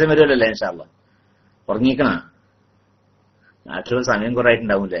സുന്നീസം വരുമല്ലോ ഇൻഷാ അല്ലാഹ്. ഉറങ്ങിക്കണ നാട്ടിൽ സമയം കുറെ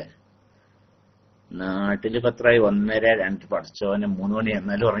ആയിട്ടുണ്ടാവൂലേ? നാട്ടില് പത്രായി 1:30 2 പഠിച്ചോനെ 3 മണി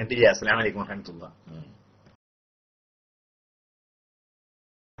എന്നാലും ഉറങ്ങിയിട്ടില്ല. അസ്സലാമു അലൈക്കും വറഹ്മത്തുള്ളാഹി.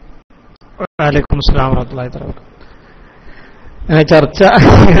 വലൈക്കും അസ്സലാം വറഹ്മത്തുള്ളാഹി വബറകാതുഹു. ചർച്ച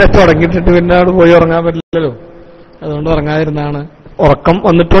ഇങ്ങനെ തുടങ്ങിയിട്ടിട്ട് പിന്നെ അവിടെ പോയി ഉറങ്ങാൻ പറ്റില്ലല്ലോ, അതുകൊണ്ട് ഉറങ്ങാതിരുന്നാണ്. ഉറക്കം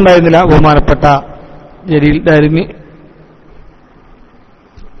വന്നിട്ടുണ്ടായിരുന്നില്ല. ബഹുമാനപ്പെട്ട ജലീൽ ദാരിമി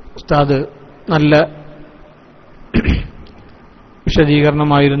ഉസ്താദ് നല്ല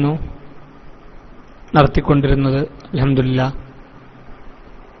വിശദീകരണമായിരുന്നു നടത്തിക്കൊണ്ടിരുന്നത്. അൽഹംദുലില്ലാഹ്.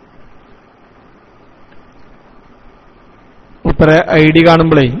 മൂപ്പരെ ഐഡി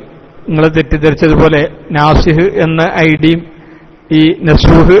കാണുമ്പോഴേ നിങ്ങൾ തെറ്റിദ്ധരിച്ചതുപോലെ നാസിഹ് എന്ന ഐഡിയും ഈ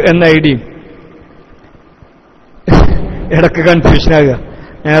നസൂഹ് എന്ന ഐഡിയും ഇടക്ക് കൺഫ്യൂഷൻ ആകുക.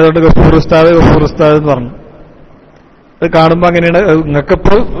 ഞാൻ അതുകൊണ്ട് ഗഫൂർ ഉസ്താദ് എന്ന് പറഞ്ഞു. അത് കാണുമ്പോൾ അങ്ങനെയാണ്.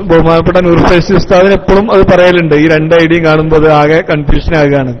 നിങ്ങൾക്കിപ്പോൾ ബഹുമാനപ്പെട്ട നൂർ ഫൈസി ഉസ്താദിന് എപ്പോഴും അത് പറയലുണ്ട്. ഈ 2 ഐഡിയും കാണുമ്പോൾ അത് ആകെ കൺഫ്യൂഷൻ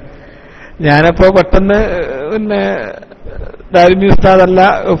ആകുകയാണ്. ഞാനപ്പോ പെട്ടെന്ന് പിന്നെ ദാരിമി ഉസ്താദല്ല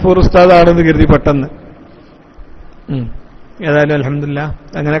ഗഫൂർ ഉസ്താദാണെന്ന് കരുതി പെട്ടെന്ന്. ഏതായാലും അൽഹംദുലില്ലാഹ്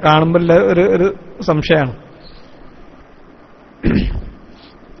അങ്ങനെ കാണുമ്പോൾ ഒരു സംശയമാണ്.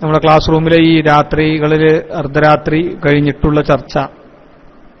 നമ്മുടെ ക്ലാസ് റൂമിലെ ഈ രാത്രികളിൽ അർദ്ധരാത്രി കഴിഞ്ഞിട്ടുള്ള ചർച്ച,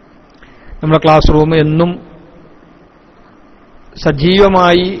 നമ്മുടെ ക്ലാസ് റൂം എന്നും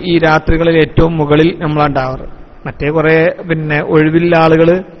സജീവമായി ഈ രാത്രികളിൽ ഏറ്റവും മുകളിൽ നമ്മളാണ്ടാവാറ്. മറ്റേ കുറെ പിന്നെ ഒഴിവില്ല ആളുകൾ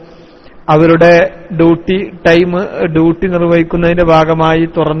അവരുടെ ഡ്യൂട്ടി നിർവഹിക്കുന്നതിന്റെ ഭാഗമായി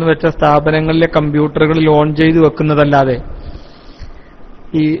തുറന്നു വെച്ച സ്ഥാപനങ്ങളിലെ കമ്പ്യൂട്ടറുകളിൽ ഓൺ ചെയ്ത് വെക്കുന്നതല്ലാതെ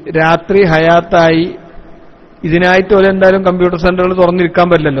ഈ രാത്രി ഹയാത്തായി ഇതിനായിട്ട് ഒരു എന്തായാലും കമ്പ്യൂട്ടർ സെന്ററുകൾ തുറന്നിരിക്കാൻ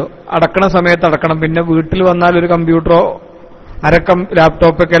പറ്റില്ലല്ലോ. അടക്കണ സമയത്ത് അടക്കണം. പിന്നെ വീട്ടിൽ വന്നാൽ ഒരു കമ്പ്യൂട്ടറോ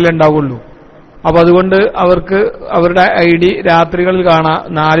ലാപ്ടോപ്പൊക്കെ അല്ലേ ഉണ്ടാവുള്ളൂ. അപ്പൊ അതുകൊണ്ട് അവർക്ക് അവരുടെ ID രാത്രികളിൽ കാണാം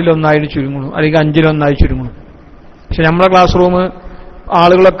 4-1 ചുരുങ്ങുന്നു, അല്ലെങ്കിൽ 5-1 ചുരുങ്ങുന്നു. പക്ഷെ നമ്മളെ ക്ലാസ് റൂം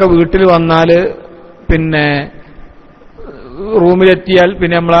ആളുകളൊക്കെ വീട്ടിൽ വന്നാൽ പിന്നെ റൂമിലെത്തിയാൽ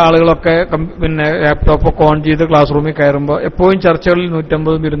പിന്നെ നമ്മളെ ആളുകളൊക്കെ പിന്നെ ലാപ്ടോപ്പൊക്കെ ഓൺ ചെയ്ത് ക്ലാസ് റൂമിൽ കയറുമ്പോൾ എപ്പോഴും ചർച്ചകളിൽ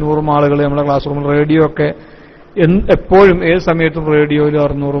 150-200 ആളുകൾ നമ്മളെ ക്ലാസ് റൂമിൽ റേഡിയോ ഒക്കെ എപ്പോഴും ഏത് സമയത്തും റേഡിയോയിൽ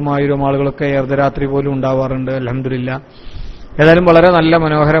 600-1000 ആളുകളൊക്കെ അർദ്ധരാത്രി പോലും ഉണ്ടാവാറുണ്ട്. അൽഹംദുലില്ലാ. ഏതായാലും വളരെ നല്ല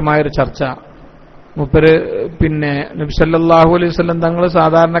മനോഹരമായൊരു ചർച്ച. മൂപ്പര് പിന്നെ നബി സല്ലല്ലാഹു അലൈഹി വസല്ലം തങ്ങൾ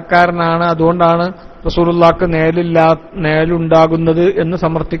സാധാരണക്കാരനാണ്, അതുകൊണ്ടാണ് റസൂലുള്ളാഹിക്ക് നേലുണ്ടാകുന്നത് എന്ന്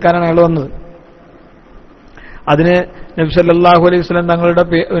സമർത്ഥിക്കാനാണ് അയാൾ വന്നത്. അതിന് നബി സല്ലല്ലാഹു അലൈഹി വസല്ലം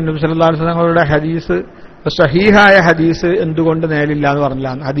തങ്ങളുടെ ഹദീസ്, സഹീഹായ ഹദീസ് എന്തുകൊണ്ട് നേലില്ല എന്ന് പറഞ്ഞില്ല,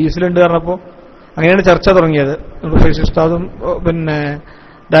 ഹദീസിലുണ്ട് പറഞ്ഞപ്പോൾ അങ്ങനെയാണ് ചർച്ച തുടങ്ങിയത്. ഫൈസി ഉസ്താദും പിന്നെ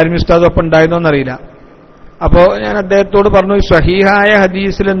ദാരിമി ഉസ്താദും ഒപ്പം ഉണ്ടായിരുന്നോന്നറിയില്ല. അപ്പോ ഞാൻ അദ്ദേഹത്തോട് പറഞ്ഞു, സ്വഹീഹായ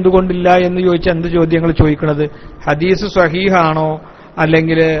ഹദീസിൽ എന്തുകൊണ്ടില്ല എന്ന് ചോദിച്ചാൽ എന്ത് ചോദ്യങ്ങൾ ചോദിക്കണത്? ഹദീസ് സ്വഹീഹാണോ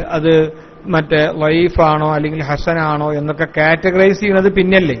അല്ലെങ്കിൽ അത് മറ്റേ വൈഫാണോ അല്ലെങ്കിൽ ഹസനാണോ എന്നൊക്കെ കാറ്റഗറൈസ് ചെയ്യുന്നത്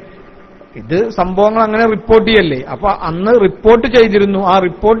പിന്നല്ലേ. ഇത് സംഭവങ്ങൾ അങ്ങനെ റിപ്പോർട്ട് ചെയ്യല്ലേ. അപ്പൊ അന്ന് റിപ്പോർട്ട് ചെയ്തിരുന്നു, ആ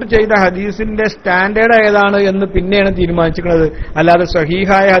റിപ്പോർട്ട് ചെയ്ത ഹദീസിന്റെ സ്റ്റാൻഡേർഡ് ഏതാണ് എന്ന് പിന്നെയാണ് തീരുമാനിച്ചിരിക്കുന്നത്. അല്ലാതെ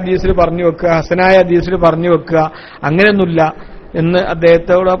സ്വഹീഹായ ഹദീസിൽ പറഞ്ഞു വെക്കുക, ഹസനായ ഹദീസിൽ പറഞ്ഞു വെക്കുക, അങ്ങനെയൊന്നുമില്ല എന്ന്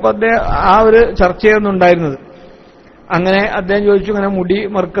അദ്ദേഹത്തോട്. അപ്പൊ അദ്ദേഹം ആ ഒരു ചർച്ചയായിരുന്നു ഉണ്ടായിരുന്നത്. അങ്ങനെ അദ്ദേഹം ചോദിച്ചു, ഇങ്ങനെ മുടി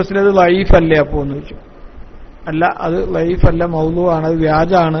മർക്കസിലത് ലൈഫല്ലേ അപ്പോ എന്ന് ചോദിച്ചു. അല്ല, അത് ലൈഫല്ല, മൗലൂആണ്, അത്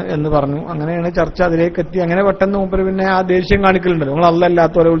വ്യാജാണ് എന്ന് പറഞ്ഞു. അങ്ങനെയാണ് ചർച്ച അതിലേക്ക് എത്തി. അങ്ങനെ പെട്ടെന്ന് മുമ്പ് പിന്നെ ആ ദേഷ്യം കാണിക്കലുണ്ടല്ലോ, നിങ്ങൾ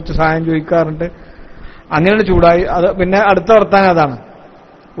അല്ലല്ലാത്തവരെ വിളിച്ച് സഹായം ചോദിക്കാറുണ്ട്. അങ്ങനെയാണ് ചൂടായി. അത് പിന്നെ അടുത്ത വർത്താനം അതാണ്.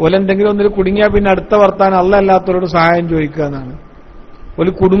 ഓലെന്തെങ്കിലും ഒന്നിൽ കുടുങ്ങിയാൽ പിന്നെ അടുത്ത വർത്താനം അല്ലല്ലാത്തവരോട് സഹായം ചോദിക്കുക എന്നാണ്.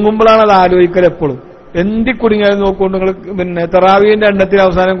 ഒരു കുടുങ്ങുമ്പോഴാണ് അത് ആലോചിക്കൽ എപ്പോഴും. എന്തി കുടുങ്ങിയാലും നോക്കുകൊണ്ട് നിങ്ങൾ പിന്നെ തറാവീന്റെ എണ്ണത്തിൽ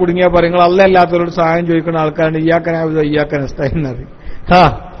അവസാനം കുടുങ്ങിയാൽ പറയും നിങ്ങൾ അല്ലല്ലാത്തവരോട് സഹായം ചോദിക്കുന്ന ആൾക്കാരാണ് ഇയ്യാക്കനാവിതെന്നത്.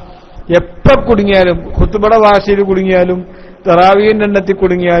 എപ്പോ കുടുങ്ങിയാലും, ഖുത്ബയുടെ ഭാഷയിൽ കുടുങ്ങിയാലും, തറാവീന്റെ എണ്ണത്തിൽ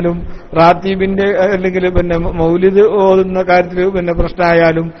കുടുങ്ങിയാലും, റാത്തീബിന്റെ അല്ലെങ്കിൽ പിന്നെ മൗലിദ് ഓതുന്ന കാര്യത്തിൽ പിന്നെ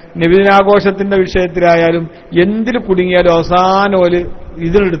പ്രശ്നമായാലും, നബിദിനാഘോഷത്തിന്റെ വിഷയത്തിലായാലും എന്തിൽ കുടുങ്ങിയാലും അവസാനം ഒരു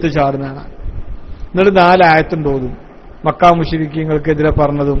ഇതിനെടുത്ത് ചാടുന്നതാണ്. എന്നിട്ട് 4 ആയത്തുണ്ടോതും. മക്കാ മുശ്രിക്കീങ്ങൾക്കെതിരെ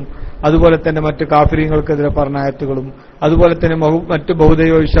പറഞ്ഞതും, അതുപോലെ തന്നെ മറ്റ് കാഫിരീങ്ങൾക്കെതിരെ പറഞ്ഞ ആയത്തുകളും, അതുപോലെ തന്നെ മറ്റ്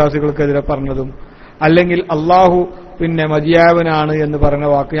ബൗദ്ധൈവ വിശ്വാസികൾക്കെതിരെ പറഞ്ഞതും, അല്ലെങ്കിൽ അള്ളാഹു പിന്നെ മതിയായവനാണ് എന്ന് പറഞ്ഞ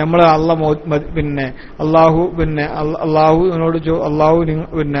വാക്ക്, നമ്മളെ പിന്നെ അള്ളാഹുവിനോട് അള്ളാഹു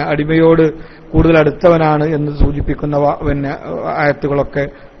പിന്നെ അടിമയോട് കൂടുതൽ അടുത്തവനാണ് എന്ന് സൂചിപ്പിക്കുന്ന പിന്നെ ആയത്തുകളൊക്കെ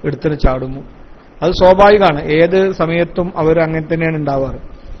എടുത്തിന് ചാടുന്നു. അത് സ്വാഭാവികമാണ്. ഏത് സമയത്തും അവർ അങ്ങനെ തന്നെയാണ് ഉണ്ടാവാറ്.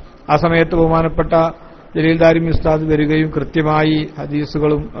 ആ സമയത്ത് ബഹുമാനപ്പെട്ട ജലീൽ ദാരിമി ഉസ്താദ് വരികയും കൃത്യമായി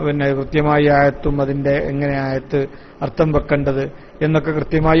ഹദീസുകളും പിന്നെ കൃത്യമായി ആയത്തും അതിന്റെ എങ്ങനെ ആയത്ത് അർത്ഥം വെക്കേണ്ടത് എന്നൊക്കെ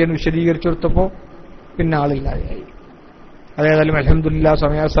കൃത്യമായി വിശദീകരിച്ചു കൊടുത്തപ്പോൾ പിന്നെ ആളില്ലാതെയായി. അതേതായാലും അൽഹംദുലില്ലാ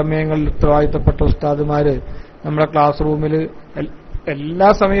സമയാസമയങ്ങളിൽ ഉത്തരവാദിത്തപ്പെട്ട ഉസ്താദുമാര് നമ്മുടെ ക്ലാസ് റൂമിൽ എല്ലാ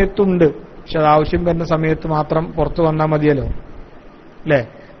സമയത്തും ഉണ്ട്. പക്ഷെ അത് ആവശ്യം വരുന്ന സമയത്ത് മാത്രം പുറത്തു വന്നാൽ മതിയല്ലോ, അല്ലേ?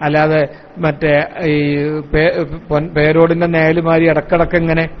 അല്ലാതെ മറ്റേ ഈ പേരോടിന്റെ നേലുമാരി ഇടക്കിടക്ക്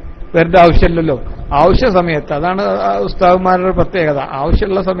ഇങ്ങനെ വരേണ്ട ആവശ്യമില്ലല്ലോ. ആവശ്യ സമയത്ത്, അതാണ് ഉസ്താദുമാരുടെ പ്രത്യേകത.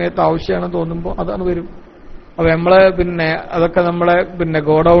 ആവശ്യമുള്ള സമയത്ത് ആവശ്യമാണെന്ന് തോന്നുമ്പോൾ അതാണ് വരും. അപ്പൊ നമ്മളെ പിന്നെ അതൊക്കെ നമ്മളെ പിന്നെ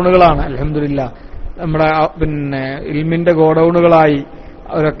ഗോഡൌണുകളാണ്. അൽഹംദുലില്ലാ, നമ്മുടെ പിന്നെ ഇൽമിന്റെ ഗോഡൌണുകളായി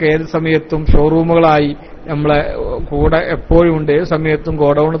അവരൊക്കെ ഏത് സമയത്തും ഷോറൂമുകളായി നമ്മളെ കൂടെ എപ്പോഴും ഉണ്ട്. ഏത് സമയത്തും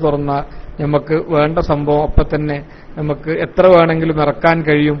ഗോഡൌൺ തുറന്നാൽ നമുക്ക് വേണ്ട സംഭവം അപ്പം തന്നെ നമുക്ക് എത്ര വേണമെങ്കിലും ഇറക്കാൻ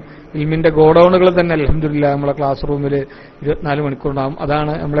കഴിയും. ഇൽമിന്റെ ഗോഡൌണുകൾ തന്നെ അൽഹംദുലില്ലാ നമ്മളെ ക്ലാസ് റൂമിൽ 24 മണിക്കൂറുണ്ടാകും.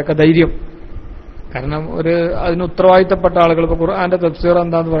 അതാണ് നമ്മളൊക്കെ ധൈര്യം. കാരണം അതിന് ഉത്തരവാദിത്തപ്പെട്ട ആളുകൾ, ഇപ്പൊ ഖുർആന്റെ തഫ്സീർ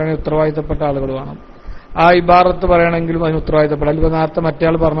എന്താന്ന് പറയുന്നത് ഉത്തരവാദിത്തപ്പെട്ട ആളുകൾ വേണം. ആ ഇബാറത്ത് പറയണമെങ്കിലും അതിന് ഉത്തരവാദിത്തപ്പെടാം. ഇപ്പൊ നേരത്തെ മറ്റേ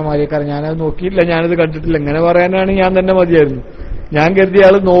ആൾ പറഞ്ഞ മാതിരിക്കാരൻ ഞാനത് നോക്കിയില്ല, ഞാനത് കണ്ടിട്ടില്ല, ഇങ്ങനെ പറയാനാണ് ഞാൻ തന്നെ മതിയായിരുന്നു. ഞാൻ കരുതിയ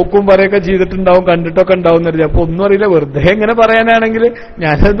ആൾ നോക്കും പറയൊക്കെ ചെയ്തിട്ടുണ്ടാവും, കണ്ടിട്ടൊക്കെ ഉണ്ടാവും കരുതി. അപ്പൊ ഒന്നും അറിയില്ല, വെറുതെ എങ്ങനെ പറയാനാണെങ്കിൽ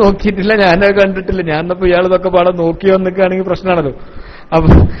ഞാനത് നോക്കിയിട്ടില്ല, ഞാനത് കണ്ടിട്ടില്ല, ഞാനിപ്പോ ഇയാൾ ഇതൊക്കെ പാടെ നോക്കി വന്നിക്കുകയാണെങ്കിൽ പ്രശ്നമാണല്ലോ. അപ്പൊ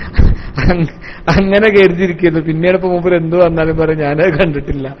അങ്ങനെ കരുതിയിരിക്കുന്നു. പിന്നീട് ഇപ്പൊ മൂപ്പർ എന്ത് വന്നാലും പറയും ഞാനത്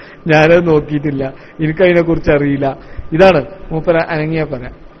കണ്ടിട്ടില്ല, ഞാനത് നോക്കിയിട്ടില്ല, എനിക്കതിനെ കുറിച്ച് അറിയില്ല. ഇതാണ് മൂപ്പർ അനങ്ങിയാ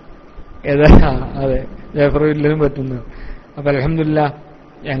പറയാം. അതെ, ജാഫർ ഇല്ലനും പറ്റുന്നു. അപ്പൊ അൽഹംദുലില്ലാ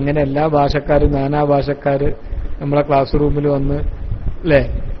അങ്ങനെ എല്ലാ ഭാഷക്കാരും നാനാ ഭാഷക്കാര് നമ്മളെ ക്ലാസ് റൂമിൽ വന്ന്, അല്ലേ?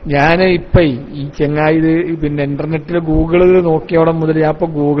 ഞാൻ ഇപ്പൊ ഈ ചെങ്ങായി പിന്നെ ഇന്റർനെറ്റിൽ ഗൂഗിളിൽ നോക്കിയോടെ മുതൽ ഞാൻ ഇപ്പൊ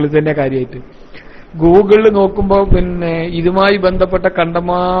ഗൂഗിളിൽ തന്നെ കാര്യമായിട്ട് ഗൂഗിളിൽ നോക്കുമ്പോ പിന്നെ ഇതുമായി ബന്ധപ്പെട്ട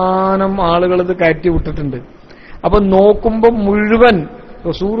കണ്ടമാനം ആളുകൾ ഇത് കയറ്റി വിട്ടിട്ടുണ്ട്. അപ്പൊ നോക്കുമ്പോ മുഴുവൻ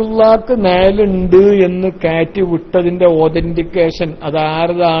റസൂലുള്ളാഹിക്ക് നേലുണ്ട് എന്ന് കയറ്റി വിട്ടതിന്റെ ഓതന്റിക്കേഷൻ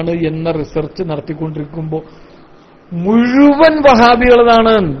അതാരതാണ് എന്ന റിസർച്ച് നടത്തിക്കൊണ്ടിരിക്കുമ്പോൾ മുഴുവൻ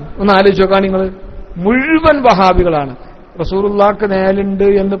വഹാബികളാണ്. ഒന്ന് ആലോചിച്ച് നോക്കാൻ നിങ്ങൾ. മുഴുവൻ വഹാബികളാണ്. റസൂലുള്ളാഹിക്ക് നേലുണ്ട്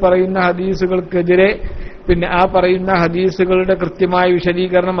എന്ന് പറയുന്ന ഹദീസുകൾക്കെതിരെ പിന്നെ ആ പറയുന്ന ഹദീസുകളുടെ കൃത്യമായ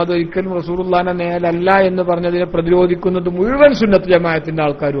വിശദീകരണം അതൊരിക്കലും റസൂലുള്ളാഹിന്റെ നേലല്ല എന്ന് പറഞ്ഞതിനെ പ്രതിരോധിക്കുന്നത് മുഴുവൻ സുന്നത്ത് ജമാഅത്തിന്റെ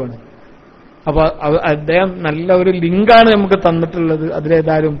ആൾക്കാരുമാണ്. അപ്പൊ അദ്ദേഹം നല്ല ഒരു ലിങ്കാണ് നമുക്ക് തന്നിട്ടുള്ളത്.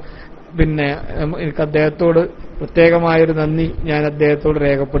 അതിലേതായാലും പിന്നെ എനിക്ക് അദ്ദേഹത്തോട് പ്രത്യേകമായൊരു നന്ദി ഞാൻ അദ്ദേഹത്തോട്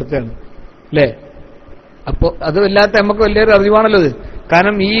രേഖപ്പെടുത്തുകയാണ്. അല്ലേ? അപ്പോ അത് വല്ലാത്ത നമുക്ക് വലിയൊരു അറിവാണല്ലോ ഇത്.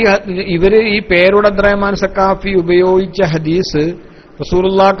 കാരണം ഇവര് ഈ പേരുടെ അബ്ദുറഹ്മാൻ സഖാഫി ഉപയോഗിച്ച ഹദീസ്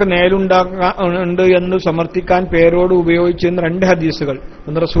റസൂലുള്ളാഹിക്ക് നേലുണ്ട് എന്ന് സമർത്ഥിക്കാൻ പേരോട് ഉപയോഗിച്ചിരുന്ന 2 ഹദീസുകൾ.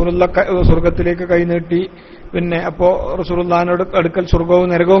 ഒന്ന് റസൂലുള്ളാഹ് സ്വർഗത്തിലേക്ക് കൈനീട്ടി, പിന്നെ അപ്പോ റസൂലുള്ളാഹിനോട് അടുക്കൽ സ്വർഗവും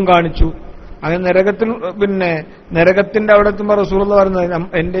നരകവും കാണിച്ചു. അങ്ങനെ നരകത്തിൽ പിന്നെ നരകത്തിന്റെ അവിടെ എത്തുമ്പോൾ റസൂലുള്ളാഹി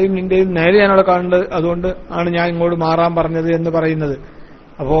പറയുന്നത് എന്റെയും നിന്റെയും നേരെ ഞാനവിടെ കാണുന്നത്, അതുകൊണ്ട് ആണ് ഞാൻ ഇങ്ങോട്ട് മാറാൻ പറഞ്ഞത് എന്ന് പറയുന്നത്.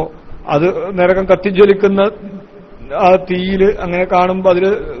 അപ്പോ അത് നരകം കത്തിജ്വലിക്കുന്ന ആ തീയില് അങ്ങനെ കാണുമ്പോ അതില്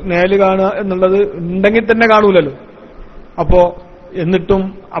നേല് കാണുക എന്നുള്ളത് ഉണ്ടെങ്കിൽ തന്നെ കാണൂലല്ലോ. അപ്പോ എന്നിട്ടും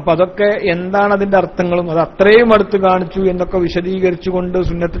അപ്പൊ അതൊക്കെ എന്താണ് അതിന്റെ അർത്ഥങ്ങളും അത് അത്രയും അടുത്ത് കാണിച്ചു എന്നൊക്കെ വിശദീകരിച്ചുകൊണ്ട്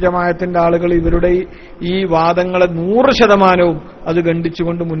സുന്നത്ത് ജമാഅത്തിന്റെ ആളുകൾ ഇവരുടെ ഈ വാദങ്ങളെ 100% അത്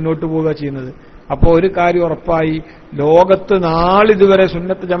ഖണ്ഡിച്ചുകൊണ്ട് മുന്നോട്ട് പോവുക ചെയ്യുന്നത്. അപ്പോ ഒരു കാര്യം ഉറപ്പായി, ലോകത്ത് നാളിതുവരെ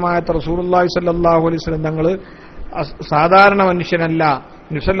സുന്നത്ത് ജമാഅത്ത് റസൂലുള്ളാഹി സ്വല്ലല്ലാഹു അലൈഹി വസല്ലം തങ്ങള് സാധാരണ മനുഷ്യനല്ല,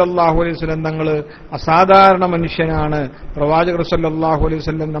 നബി സല്ലല്ലാഹു അലൈഹി വസല്ലം തങ്ങള് അസാധാരണ മനുഷ്യനാണ്, പ്രവാചകർ സല്ലല്ലാഹു അലൈഹി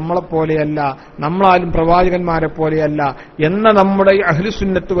വസല്ലം നമ്മളെപ്പോലെയല്ല, നമ്മളാരും പ്രവാചകന്മാരെ പോലെയല്ല എന്ന നമ്മുടെ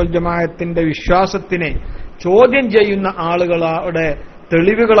അഹ്ലുസുന്നത്ത് വൽ ജമാഅത്തിന്റെ വിശ്വാസത്തിനെ ചോദ്യം ചെയ്യുന്ന ആളുകളുടെ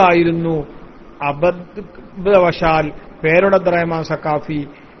തെളിവുകളായിരുന്നു അബദ്ധവശാൽ പേരുടെ അബ്ദുറഹ്മാൻ സഖാഫി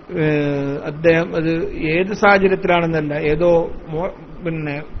അദ്ദേഹം അത് ഏത് സാഹചര്യത്തിലാണെന്നല്ല, ഏതോ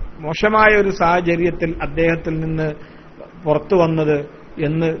പിന്നെ മോശമായ ഒരു സാഹചര്യത്തിൽ അദ്ദേഹത്തിൽ നിന്ന് പുറത്തു വന്നത്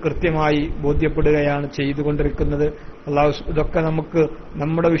എന്ന് കൃത്യമായി ബോധ്യപ്പെടുകയാണ് ചെയ്തുകൊണ്ടിരിക്കുന്നത്. അള്ളാഹു ഇതൊക്കെ നമുക്ക്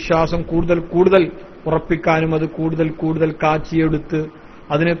നമ്മുടെ വിശ്വാസം കൂടുതൽ കൂടുതൽ ഉറപ്പിക്കാനും അത് കൂടുതൽ കൂടുതൽ കാച്ചിയെടുത്ത്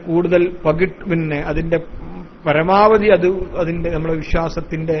അതിനെ കൂടുതൽ പിന്നെ അതിന്റെ പരമാവധി അതിന്റെ നമ്മുടെ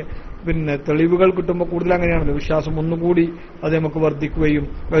വിശ്വാസത്തിന്റെ പിന്നെ തെളിവുകൾ കിട്ടുമ്പോൾ കൂടുതൽ അങ്ങനെയാണല്ലോ, വിശ്വാസം ഒന്നുകൂടി അത് നമുക്ക് വർദ്ധിക്കുകയും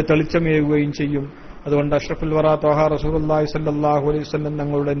തെളിച്ചമേകുകയും ചെയ്യും. അതുകൊണ്ട് അഷ്റഫുൽ വറാ ത്വഹ റസൂലുള്ളാഹി സ്വല്ലല്ലാഹു അലൈഹി വസല്ലം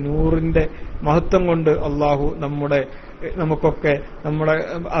തങ്ങളുടെ നൂറിന്റെ മഹത്വം കൊണ്ട് അള്ളാഹു നമുക്കൊക്കെ നമ്മുടെ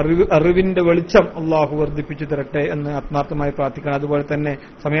അറിവിന്റെ വെളിച്ചം അള്ളാഹു വർദ്ധിപ്പിച്ചു തരട്ടെ എന്ന് ആത്മാർത്ഥമായി പ്രാർത്ഥിക്കണം. അതുപോലെ തന്നെ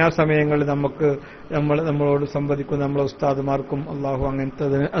സമയാസമയങ്ങളിൽ നമ്മളോട് സംവദിക്കുന്ന നമ്മളെ ഉസ്താദുമാർക്കും അള്ളാഹു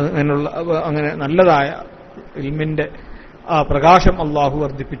അങ്ങനെ നല്ലതായ ഇൽമിന്റെ ആ പ്രകാശം അള്ളാഹു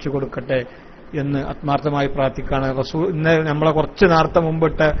വർദ്ധിപ്പിച്ചു കൊടുക്കട്ടെ എന്ന് ആത്മാർത്ഥമായി പ്രാർത്ഥിക്കാണ്. ഇന്ന് നമ്മളെ കുറച്ച് നേരത്തെ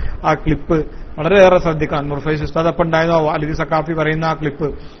മുമ്പിട്ട് ആ ക്ലിപ്പ് വളരെയേറെ ശ്രദ്ധിക്കണം. മുർഫൈസ് ഉസ്താദ് അപ്പം ഉണ്ടായിരുന്നോ അലി സഖാഫി പറയുന്ന ആ ക്ലിപ്പ്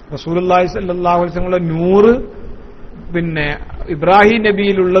റസൂലുള്ളാഹി സ്വല്ലല്ലാഹു അലൈഹി വസല്ലം 100 പിന്നെ ഇബ്രാഹിം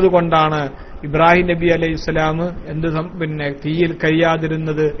നബിയിലുള്ളത് കൊണ്ടാണ് ഇബ്രാഹിം നബി അലൈഹി സ്വലാം പിന്നെ തീയിൽ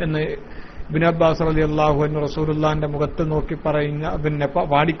കഴിയാതിരുന്നത് എന്ന് ഇബ്നു അബ്ബാസ് റളിയല്ലാഹു അൻഹു റസൂലുള്ളാഹിന്റെ മുഖത്ത് നോക്കി പറയുന്ന പിന്നെ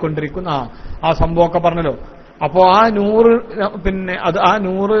പാടിക്കൊണ്ടിരിക്കുന്ന ആ സംഭവമൊക്കെ പറഞ്ഞല്ലോ. അപ്പോ ആ 100 പിന്നെ അത് ആ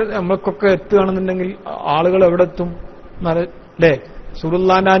 100 നമ്മൾക്കൊക്കെ എത്തുകയാണെന്നുണ്ടെങ്കിൽ ആളുകൾ എവിടെ എത്തും അല്ലേ?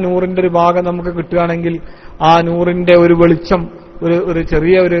 റസൂലുള്ളാഹിന്റെ ആ 100ന്റെ ഒരു ഭാഗം നമുക്ക് കിട്ടുകയാണെങ്കിൽ ആ 100ന്റെ ഒരു വെളിച്ചം ഒരു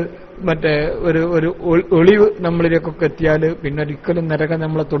ചെറിയ ഒരു ഒരു ഒളിവ് നമ്മളിലേക്കൊക്കെ എത്തിയാൽ പിന്നെ ഒരിക്കലും നരകം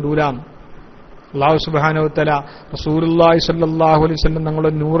നമ്മളെ തൊടൂലാം. അല്ലാഹു സുബ്ഹാനഹു വ തആല റസൂലുള്ളാഹി സ്വല്ലല്ലാഹു അലൈഹി വസല്ലം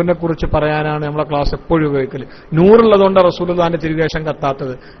തങ്ങളുടെ നൂറിനെ കുറിച്ച് പറയാനാണ് നമ്മളെ ക്ലാസ് എപ്പോഴും ഉപയോഗിക്കല്. നൂറുള്ളതുകൊണ്ടാണ് റസൂലുള്ളാഹിന്റെ തിരുകേശം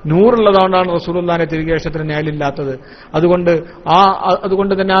കത്താത്തത്, നൂറുള്ളതുകൊണ്ടാണ് റസൂലുള്ളാഹിന്റെ തിരുകേശത്തിന് നേലില്ലാത്തത്. അതുകൊണ്ട്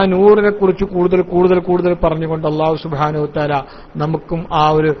തന്നെ ആ നൂറിനെ കുറിച്ച് കൂടുതൽ കൂടുതൽ കൂടുതൽ പറഞ്ഞുകൊണ്ട് അല്ലാഹു സുബ്ഹാനഹു വ തആല നമുക്കും ആ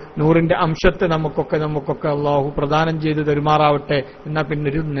ഒരു നൂറിന്റെ അംശത്തെ നമുക്കൊക്കെ അല്ലാഹു പ്രദാനം ചെയ്ത് തരുമാറാവട്ടെ. എന്നാൽ പിന്നെ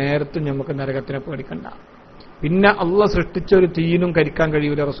ഒരു നേരത്തും നമുക്ക് നരകത്തിനെ പേടിക്കണ്ട. പിന്നെ അള്ളാഹ് സൃഷ്ടിച്ച ഒരു തീനും കരിക്കാൻ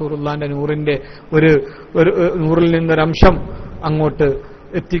കഴിയൂല. റസൂലുള്ളാഹിന്റെ നൂറിന്റെ ഒരു നൂറിൽ നിന്നൊരംശം അങ്ങോട്ട്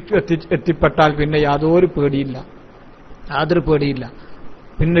എത്തിപ്പെട്ടാൽ പിന്നെ യാതൊരു പേടിയില്ല.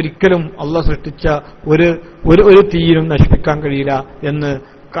 പിന്നൊരിക്കലും അള്ളാഹ് സൃഷ്ടിച്ച ഒരു തീയിനും നശിപ്പിക്കാൻ കഴിയില്ല എന്ന്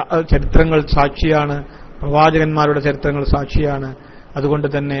ചരിത്രങ്ങൾ സാക്ഷിയാണ്, പ്രവാചകന്മാരുടെ ചരിത്രങ്ങൾ സാക്ഷിയാണ്. അതുകൊണ്ട്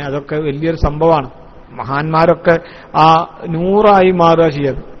തന്നെ അതൊക്കെ വലിയൊരു സംഭവമാണ്. മഹാന്മാരൊക്കെ ആ 100 മാറുക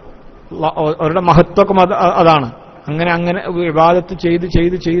ചെയ്യാറ്. അവരുടെ മഹത്വം അതാണ്. അങ്ങനെ ഇബാദത്ത് ചെയ്ത്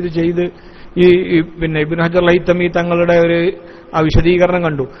ഈ പിന്നെ ഇബ്നു ഹജർ ലൈതമി തങ്ങളുടെ ഒരു വിശദീകരണം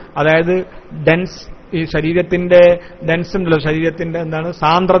കണ്ടു. അതായത് ഈ ശരീരത്തിന്റെ ഡെൻസ് ഉണ്ടല്ലോ, ശരീരത്തിന്റെ എന്താണ്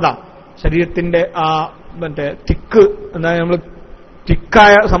സാന്ദ്രത, ശരീരത്തിന്റെ ആ തിക്ക് എന്താണ് നമ്മൾ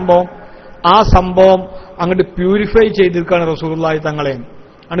തിക്കായ സംഭവം, ആ സംഭവം അങ്ങോട്ട് പ്യൂരിഫൈ ചെയ്തിരിക്കുകയാണ് റസൂലുള്ളാഹി തങ്ങളെ.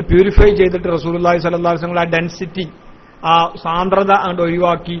 അങ്ങനെ പ്യൂരിഫൈ ചെയ്തിട്ട് റസൂലുള്ളാഹി സ്വല്ലല്ലാഹു അലൈഹി വസല്ലം ആ ഡെൻസിറ്റി ആ സാന്ദ്രത അങ്ങോട്ട്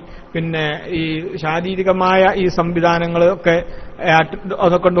ഒഴിവാക്കി പിന്നെ ഈ ശാരീരികമായ ഈ സംവിധാനങ്ങളൊക്കെ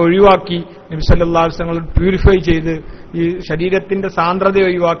അതൊക്കെ കൊണ്ട് ഒഴിവാക്കി നബി സല്ലല്ലാഹു അലൈഹി വസല്ലം പ്യൂരിഫൈ ചെയ്ത് ഈ ശരീരത്തിന്റെ സാന്ദ്രത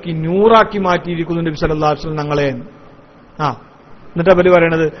ഒഴിവാക്കി നൂറാക്കി മാറ്റിയിരിക്കുന്നു നബി സല്ലല്ലാഹു അലൈഹി വസല്ലം ഞങ്ങളെ. എന്നിട്ട് അവര്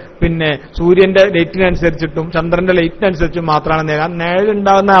പറയണത് പിന്നെ സൂര്യന്റെ ലൈറ്റിനനുസരിച്ചിട്ടും ചന്ദ്രന്റെ ലൈറ്റിനനുസരിച്ചും മാത്രമാണ് നേരം. ആ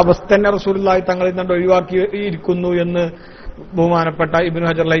നേഴുണ്ടാകുന്ന അവസ്ഥ തന്നെ റസൂലുള്ളാഹി തങ്ങളിൽ നിന്ന് ഒഴിവാക്കി ഇരിക്കുന്നു എന്ന് ബഹുമാനപ്പെട്ട ഇബ്നു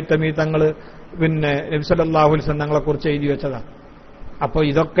ഹജർ ലൈത്തമി തങ്ങൾ പിന്നെ നബി സല്ലല്ലാഹു അലൈഹി വസല്ലം തങ്ങളെ കുറിച്ച് എഴുതി വെച്ചതാണ്. അപ്പൊ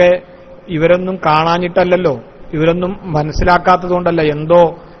ഇതൊക്കെ ഇവരൊന്നും കാണാഞ്ഞിട്ടല്ലല്ലോ, ഇവരൊന്നും മനസ്സിലാക്കാത്തതുകൊണ്ടല്ല, എന്തോ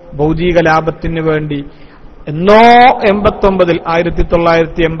ഭൗതിക ലാഭത്തിന് വേണ്ടി എന്നോ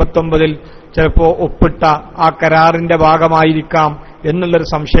 1989 ചിലപ്പോ ഒപ്പിട്ട ആ കരാറിന്റെ ഭാഗമായിരിക്കാം എന്നുള്ളൊരു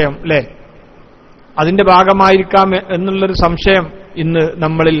സംശയം, അല്ലെ? അതിന്റെ ഭാഗമായിരിക്കാം എന്നുള്ളൊരു സംശയം ഇന്ന്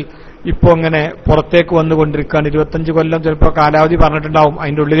നമ്മളിൽ ഇപ്പോ ഇങ്ങനെ പുറത്തേക്ക് വന്നുകൊണ്ടിരിക്കുകയാണ്. 25 കൊല്ലം ചിലപ്പോൾ കാലാവധി പറഞ്ഞിട്ടുണ്ടാവും,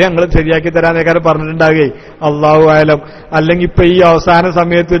 അതിന്റെ ഉള്ളിൽ ഞങ്ങൾ ശരിയാക്കി തരാനേക്കാരം പറഞ്ഞിട്ടുണ്ടാകുകയെ, അള്ളാഹു ആയാലും. അല്ലെങ്കിൽ ഇപ്പൊ ഈ അവസാന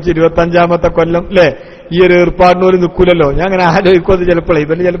സമയത്ത് വെച്ച് 25ാമത്തെ കൊല്ലം അല്ലെ ഈ ഒരു ഏർപ്പാടിന് ഒരു നിൽക്കൂലല്ലോ. ഞാൻ അങ്ങനെ ആലോചിക്കുന്നത് ചിലപ്പോൾ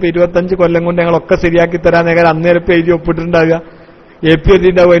ഇവര് ചിലപ്പോൾ 25 കൊല്ലം കൊണ്ട് ഞങ്ങളൊക്കെ ശരിയാക്കി തരാനേക്കാരം അന്നേരം എഴുതി ഒപ്പിട്ടിട്ടുണ്ടാകുക. AP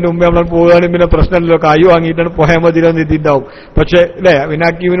എഴുതിണ്ടാവും, അതിന് മുമ്പേ നമ്മൾ പോവുകയാണെങ്കിൽ പിന്നെ പ്രശ്നമല്ലോ, കായ് വാങ്ങിയിട്ടാണ് പോയാൽ മതിയോ എന്ന് എഴുതിണ്ടാവും. പക്ഷെ അല്ലെ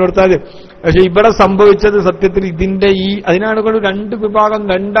വിനാക്കിവിന് കൊടുത്താൽ. പക്ഷെ ഇവിടെ സംഭവിച്ചത് സത്യത്തിൽ ഇതിന്റെ അതിനാണ് കൊണ്ട് രണ്ട് വിഭാഗം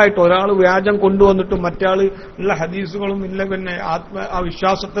രണ്ടായിട്ട്, ഒരാൾ വ്യാജം കൊണ്ടുവന്നിട്ടും മറ്റേയാള് ഉള്ള ഹദീസുകളും ഇല്ല പിന്നെ ആ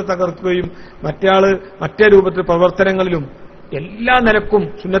വിശ്വാസത്തെ തകർക്കുകയും മറ്റേ രൂപത്തിൽ പ്രവർത്തനങ്ങളിലും എല്ലാ നിലക്കും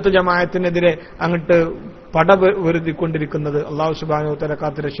സുന്നത്ത് ജമാഅത്തിനെതിരെ അങ്ങോട്ട് പടവരുത്തിക്കൊണ്ടിരിക്കുന്നത്. അല്ലാഹു സുബ്ഹാനഹു വ തആല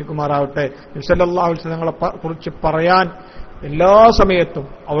കാത്ത് രക്ഷിക്കുമാറാവട്ടെ. നബി സല്ലല്ലാഹു അലൈഹി വസല്ലം തങ്ങളെ കുറിച്ച് പറയാൻ എല്ലാ സമയത്തും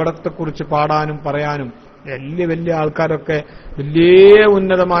അവിടത്തെ കുറിച്ച് പാടാനും പറയാനും വലിയ വലിയ ആൾക്കാരൊക്കെ വലിയ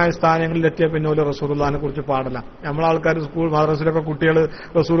ഉന്നതമായ സ്ഥാനങ്ങളിലെത്തിയ പിന്നെ ഒരു റസൂലുള്ളാഹിനെ കുറിച്ച് പാടല. നമ്മളാൾക്കാർ സ്കൂൾ മദ്രസയിലൊക്കെ കുട്ടികൾ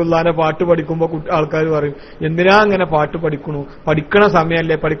റസൂലുള്ളാഹിന്റെ പാട്ട് പഠിക്കുമ്പോൾ ആൾക്കാർ പറയും, എന്തിനാ ഇങ്ങനെ പാട്ട് പഠിക്കണു, പഠിക്കണ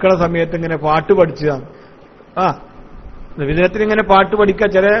സമയമല്ലേ, പഠിക്കണ സമയത്ത് ഇങ്ങനെ പാട്ട് പഠിച്ചതാണ്. വിധത്തിൽ ഇങ്ങനെ പാട്ട് പഠിക്കുക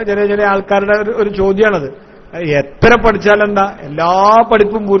ചില ആൾക്കാരുടെ ഒരു ചോദ്യമാണത്. എത്ര പഠിച്ചാലെന്താ, എല്ലാ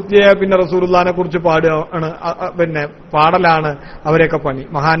പഠിപ്പും പൂർത്തിയായ പിന്നെ റസൂലുള്ളാഹിനെ കുറിച്ച് പാടുകയാണ്, പിന്നെ പാടലാണ് അവരെയൊക്കെ പണി,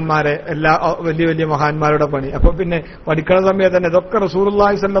 മഹാന്മാരെ എല്ലാ വലിയ വലിയ മഹാന്മാരുടെ പണി. അപ്പൊ പിന്നെ പഠിക്കണ സമയത്ത് തന്നെ ഇതൊക്കെ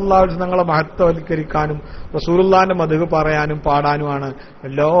റസൂലുള്ളാഹി സ്വല്ലല്ലാഹു അലൈഹി വസല്ലം തങ്ങളെ മഹത്വവൽക്കരിക്കാനും റസൂലുള്ളാഹിന്റെ മദ്ഹ് പറയാനും പാടാനുമാണ്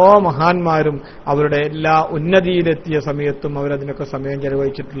എല്ലാ മഹാന്മാരും അവരുടെ എല്ലാ ഉന്നതിയിലെത്തിയ സമയത്തും അവരതിനൊക്കെ സമയം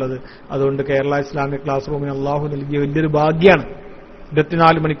ചെലവഴിച്ചിട്ടുള്ളത്. അതുകൊണ്ട് കേരള ഇസ്ലാമിക് ക്ലാസ് റൂമിന് അള്ളാഹു നൽകിയ വലിയൊരു ഭാഗ്യമാണ്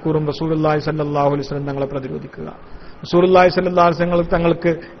 24 മണിക്കൂറും റസൂലുള്ളാഹി സ്വല്ലല്ലാഹു അലൈഹി വസല്ലം തങ്ങളെ പ്രതിരോധിക്കുക, റസൂലുള്ളാഹി സ്വല്ലല്ലാഹു അലൈഹി വസല്ലം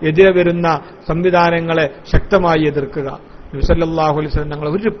തങ്ങൾക്ക് എതിരെ വരുന്ന സംവിധാനങ്ങളെ ശക്തമായി എതിർക്കുക. നബി സല്ലല്ലാഹു അലൈഹി വസല്ലം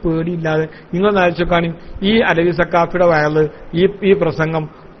തങ്ങളെ ഒരു പേടിയില്ലാതെ നിങ്ങൾ നയിച്ചോക്കാനും ഈ അലവി സക്കാഫിയുടെ വയല് ഈ പ്രസംഗം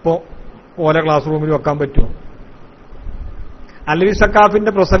പോലെ ക്ലാസ് റൂമിൽ വെക്കാൻ പറ്റുമോ? അലവി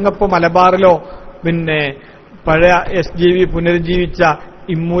സക്കാഫിന്റെ പ്രസംഗം ഇപ്പോ മലബാറിലോ പിന്നെ പഴയ SGV പുനരുജ്ജീവിച്ച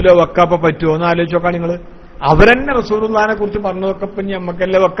ഇമ്മൂലോ വെക്കാപ്പ പറ്റുമോ എന്ന് ആലോചിച്ച് നോക്കാൻ നിങ്ങൾ. അവരെന്നെ റസൂലുള്ളാഹിനെ കുറിച്ച് പറഞ്ഞതൊക്കെ ഇപ്പൊ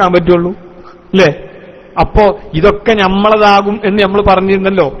ഞമ്മക്കല്ലേ വെക്കാൻ പറ്റുള്ളൂ, അല്ലേ? അപ്പോ ഇതൊക്കെ നമ്മളതാകും എന്ന് നമ്മൾ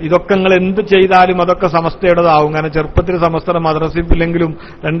പറഞ്ഞിരുന്നല്ലോ. ഇതൊക്കെ നിങ്ങൾ എന്ത് ചെയ്താലും അതൊക്കെ സമസ്തയുടേതാവും. കാരണം ചെറുപ്പത്തിൽ സമസ്തയുടെ മദ്രസയിലെങ്കിലും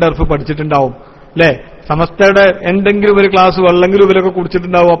 2 ഹർഫ് പഠിച്ചിട്ടുണ്ടാവും, അല്ലേ? സമസ്തയുടെ എന്തെങ്കിലും ഒരു ക്ലാസ് വെള്ളെങ്കിലും ഇവരൊക്കെ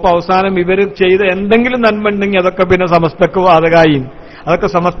കുടിച്ചിട്ടുണ്ടാവും. അപ്പൊ അവസാനം ഇവർ ചെയ്ത എന്തെങ്കിലും നന്മ ഉണ്ടെങ്കിൽ അതൊക്കെ പിന്നെ സമസ്തക്ക് ബാധകമായി, അതൊക്കെ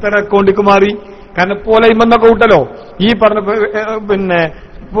സമസ്തയുടെ അക്കൗണ്ടിക്ക് മാറി. കാരണം പോലെ ഇമെന്നൊക്കെ കൂട്ടലോ ഈ പറഞ്ഞ പിന്നെ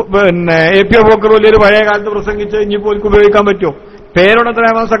AP അബൂബക്കർ വലിയൊരു പഴയ കാലത്ത് പ്രസംഗിച്ച് ഇനിയിപ്പോൾ ഓർക്ക് ഉപയോഗിക്കാൻ പറ്റുമോ? പേരോടെ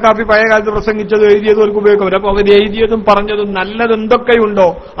റഹ്മാൻ സക്കാഫി പഴയ കാലത്ത് പ്രസംഗിച്ചതും എഴുതിയതും ഓർക്ക് ഉപയോഗിക്കാൻ പറ്റും. അപ്പൊ അവർ എഴുതിയതും പറഞ്ഞതും നല്ലത് എന്തൊക്കെയുണ്ടോ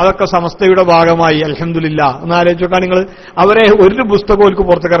അതൊക്കെ സമസ്തയുടെ ഭാഗമായി. അൽഹംദുലില്ലാ. ഒന്ന് ആലോചിച്ച് നോക്കാൻ നിങ്ങൾ. അവരെ ഒരു പുസ്തകം ഓർക്ക്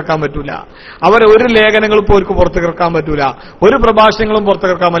പുറത്തേക്ക് ഇറക്കാൻ പറ്റൂല, അവരെ ഒരു ലേഖനങ്ങളും ഇപ്പോൾ ഓർക്ക് പുറത്തേക്ക് ഇറക്കാൻ പറ്റൂല, ഒരു പ്രഭാഷണങ്ങളും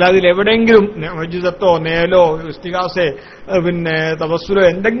പുറത്തേക്ക് ഇറക്കാൻ പറ്റില്ല. അതിൽ എവിടെയെങ്കിലും മജിദത്തോ നേലോ ഇസ്തിഗാസെ പിന്നെ തവസ്സുലോ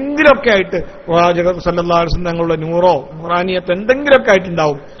എന്തെങ്കിലുമൊക്കെ ആയിട്ട് സല്ലല്ലാഹു അലൈഹി വസല്ലം തങ്ങളുടെ നൂറോ ഖുർആനിയത്ത് എന്തെങ്കിലുമൊക്കെ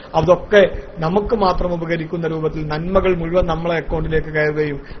ആയിട്ടുണ്ടാവും. അതൊക്കെ നമുക്ക് മാത്രം ഉപകരിക്കുന്ന രൂപത്തിൽ നന്മകൾ മുഴുവൻ നമ്മളെ അക്കൗണ്ടിലേക്ക്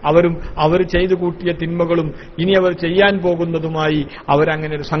കയറുകയും അവർ ചെയ്തു കൂട്ടിയ തിന്മകളും ഇനി അവർ ചെയ്യാൻ പോകുന്നതുമായി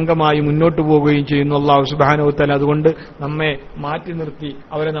അവരങ്ങനെ ഒരു സംഘമായി മുന്നോട്ട് പോവുകയും ചെയ്യുന്നു. അല്ലാഹു സുബ്ഹാനഹു വ തആല അതുകൊണ്ട് നമ്മെ മാറ്റി നിർത്തി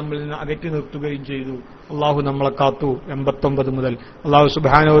അവരെ നമ്മളിൽ നിന്ന് അകറ്റി നിർത്തുകയും ചെയ്തു. അള്ളാഹു നമ്മളെ കാത്തു. 89 മുതൽ അള്ളാഹു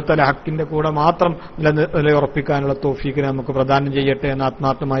സുബ്ഹാനഹു വ തആല ഹക്കിന്റെ കൂടെ മാത്രം നിലയുറപ്പിക്കാനുള്ള തൗഫീഖിനെ നമുക്ക് പ്രദാനം ചെയ്യട്ടെ എന്ന്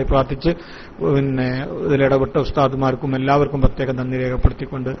ആത്മാർത്ഥമായി പ്രാർത്ഥിച്ച് പിന്നെ ഇതിലിടപെട്ട ഉസ്താദുമാർക്കും എല്ലാവർക്കും പ്രത്യേകം നന്ദി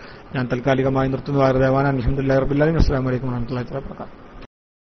രേഖപ്പെടുത്തിക്കൊണ്ട് ഞാൻ താൽക്കാലികമായി നിർത്തുന്നു. ദേവാന അൽഹംദുലില്ലാഹി റബ്ബിൽ ആലമീൻ. അസ്സലാമു അലൈക്കും വറഹ്മത്തുള്ളാഹി വബറകാതുഹു.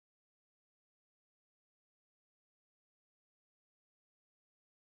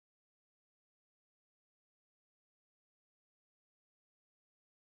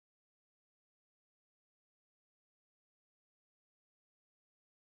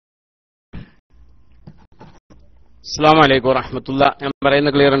 അസ്സലാമു അലൈക്കും വറഹ്മത്തുള്ളാഹി. ഞാൻ പറയുന്ന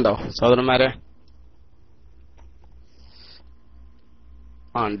ക്ലിയർ ഉണ്ടോ സഹോദരന്മാരെ?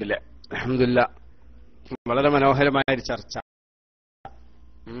 ഉണ്ടല്ലേ? അൽഹംദുലില്ലാഹ്. വളരെ മനോഹരമായ ഒരു ചർച്ച.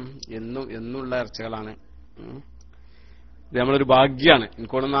 എന്നുള്ള ചർച്ചകളാണ്. ഇത് നമ്മളൊരു ഭാഗ്യമാണ്.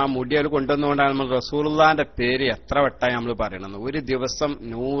 എനിക്ക് തോന്നുന്നു ആ മുടി അവർ കൊണ്ടുവന്നുകൊണ്ടാണ് നമ്മൾ റസൂലുള്ളാന്റെ പേര് എത്ര വട്ടായി നമ്മൾ പറയണമെന്ന്. ഒരു ദിവസം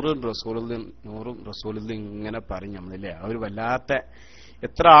 100 റസൂലുള്ളാഹി ഇങ്ങനെ പറയും നമ്മളില്ലേ. അവർ വല്ലാത്ത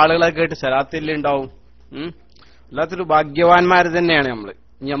എത്ര ആളുകളെ കേട്ട് സലാത്തില്ലേ ഉണ്ടാവും. വല്ലാത്തൊരു ഭാഗ്യവാന്മാർ തന്നെയാണ് നമ്മൾ.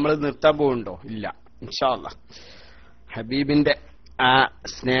 ഇനി നമ്മൾ നിർത്താൻ പോകുന്നുണ്ടോ? ഇല്ല, ഇൻഷാ അല്ലാഹ്. ഹബീബിന്റെ ആ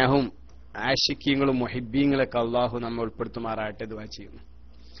സ്നേഹവും ആശിക്യങ്ങളും മുഹിബ്ബീങ്ങളൊക്കെ അള്ളാഹു നമ്മെ ഉൾപ്പെടുത്തുമാറായിട്ട് ദുആ ചെയ്യുന്നു.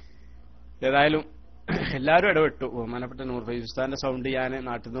 ഏതായാലും എല്ലാവരും ഇടപെട്ടു. ബഹുമാനപ്പെട്ട നൂർ ഫൈസ് ഉസ്താദിന്റെ സൗണ്ട് ഞാൻ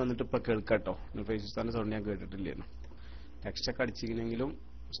നാട്ടിൽ നിന്ന് വന്നിട്ട് ഇപ്പൊ കേൾക്കട്ടോ. നൂർ ഫൈസ് ഉസ്താദിന്റെ സൗണ്ട് ഞാൻ കേട്ടിട്ടില്ലായിരുന്നു. ടെക്സ്റ്റൊക്കെ അടിച്ചിരിക്കുന്നെങ്കിലും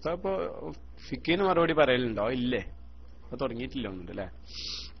ഉസ്താദ് ഇപ്പൊ ഫിക്കിന് മറുപടി പറയലുണ്ടോ? ഇല്ലേ, അപ്പൊ തുടങ്ങിയിട്ടില്ല ഒന്നുണ്ട് അല്ലേ?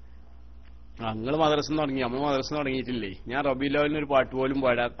 നിങ്ങൾ മദ്രസ തുടങ്ങി, നമ്മൾ മദ്രസ തുടങ്ങിയിട്ടില്ലേ? ഞാൻ റബീഉൽ ഒരു പാട്ട് പോലും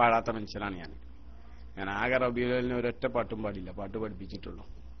പാടാത്ത മനുഷ്യനാണ് ഞാൻ ആകെ റബീഉൽ ഒരൊറ്റ പാട്ടും പാടില്ല, പാട്ട് പഠിപ്പിച്ചിട്ടുള്ളൂ.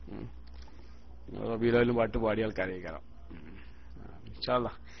 റബീഉൽ പാട്ട് പാടിയ ആൾക്കാരേക്കാരം ഇൻഷാ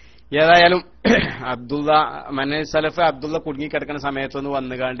അല്ലാഹ്. ഏതായാലും അബ്ദുള്ള സലഫ് അബ്ദുള്ള കുടുങ്ങിക്കിടക്കുന്ന സമയത്തൊന്ന്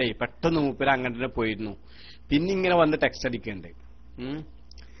വന്നുകാണ്ടേ പെട്ടെന്ന് മൂപ്പര് അങ്ങനെ പോയിരുന്നു. പിന്നെ ഇങ്ങനെ വന്ന് ടെക്സ്റ്റ് അടിക്കുന്നുണ്ട്.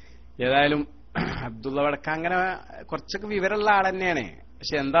 ഏതായാലും അബ്ദുള്ള വടക്ക അങ്ങനെ കുറച്ചൊക്കെ വിവരമുള്ള ആൾ തന്നെയാണ്.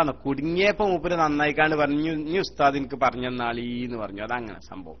 പക്ഷെ എന്താണ് കുടുങ്ങിയപ്പോ മൂപ്പര് നന്നായിക്കാണ്ട് പറഞ്ഞു, ഇനി ഉസ്താദ് എനിക്ക് പറഞ്ഞെന്നാളീന്ന് പറഞ്ഞു. അതങ്ങനെ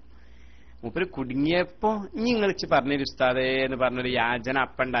സംഭവം. മൂപ്പര് കുടുങ്ങിയപ്പോ ഇനി ഇങ്ങളിച്ച് പറഞ്ഞൊരു ഉസ്താദേ എന്ന് പറഞ്ഞൊരു യാചന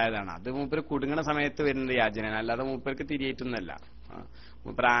അപ്പുണ്ടായതാണ്. അത് മൂപ്പര് കുടുങ്ങണ സമയത്ത് വരുന്ന യാചന, അല്ലാതെ മൂപ്പർക്ക് തിരിയേറ്റൊന്നല്ല.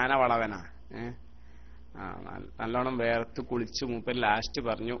 മൂപ്പര് ആന വളവനാ. നല്ലോണം വേർത്ത് കുളിച്ച് മൂപ്പര് ലാസ്റ്റ്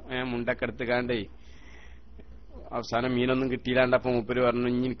പറഞ്ഞു, മുണ്ടൊക്കെ എടുത്തുകാണ്ടേ അവസാനം മീനൊന്നും കിട്ടിയില്ലാണ്ടപ്പോ മൂപ്പര് പറഞ്ഞു,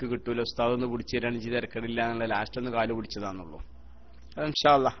 ഇനി എനിക്ക് കിട്ടൂല, ഉസ്താദ് ഒന്ന് പിടിച്ചു തരാണ് ചെയ്ത് തിരക്കടില്ല എന്നുള്ള ലാസ്റ്റ് ഒന്ന് കാല് പിടിച്ചതാന്നുള്ളൂ. അത്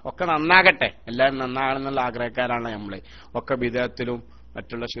ഇൻഷാ അല്ലാഹ് ഒക്കെ നന്നാകട്ടെ. എല്ലാവരും നന്നാകണമെന്നുള്ള ആഗ്രഹക്കാരാണ് നമ്മള്. ഒക്കെ ബിദഅത്തിലും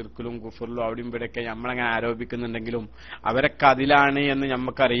മറ്റുള്ള ശിർക്കിലും കുഫറിലും അവിടെയും ഇവിടെയൊക്കെ നമ്മളങ്ങനെ ആരോപിക്കുന്നുണ്ടെങ്കിലും അവരൊക്കെ അതിലാണ് എന്ന്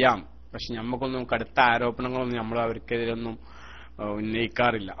നമുക്കറിയാം. പക്ഷെ നമുക്കൊന്നും കടുത്ത ആരോപണങ്ങളൊന്നും നമ്മൾ അവർക്കെതിരൊന്നും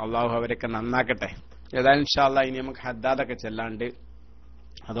ഉന്നയിക്കാറില്ല. അള്ളാഹു അവരൊക്കെ നന്നാക്കട്ടെ. ഏതായാലും ഇൻഷാ അല്ലാഹ് ഇനി നമുക്ക് ഹദ്ദാദൊക്കെ ചെല്ലാണ്ട്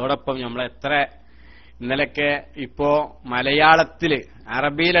അതോടൊപ്പം നമ്മൾ എത്ര ഇന്നലൊക്കെ ഇപ്പോ മലയാളത്തില്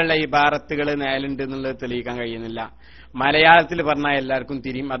അറബിയിലുള്ള ഇബാറത്തുകൾ നേലുണ്ട് എന്നുള്ളത് തെളിയിക്കാൻ കഴിയുന്നില്ല. മലയാളത്തിൽ പറഞ്ഞാൽ എല്ലാവർക്കും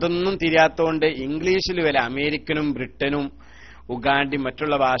തിരിയും. അതൊന്നും തിരിയാത്തോണ്ട് ഇംഗ്ലീഷിൽ വരെ അമേരിക്കനും ബ്രിട്ടനും ഉഗാണ്ടയും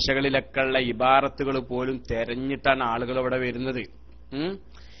മറ്റുള്ള ഭാഷകളിലൊക്കെ ഉള്ള ഇബാറത്തുകൾ പോലും തെരഞ്ഞിട്ടാണ് ആളുകൾ ഇവിടെ വരുന്നത്.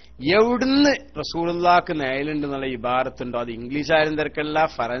 എവിടുന്ന് റസൂലുള്ളാഹിക്ക് നേലുണ്ടെന്നുള്ള ഇബാറത്തുണ്ടോ അത് ഇംഗ്ലീഷ് ആയാലും തിരക്കടില്ല,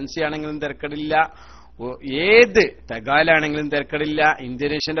 ഫറൻസി ആണെങ്കിലും തിരക്കടില്ല, ഏത് തഗാലാണെങ്കിലും തിരക്കടില്ല,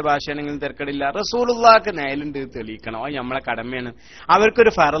 ഇന്തോനേഷ്യന്റെ ഭാഷയാണെങ്കിലും തിരക്കടില്ല. റസൂലുള്ളാഹിക്ക് നേലുണ്ട് തെളിയിക്കണം. അത് നമ്മളെ കടമയാണ്.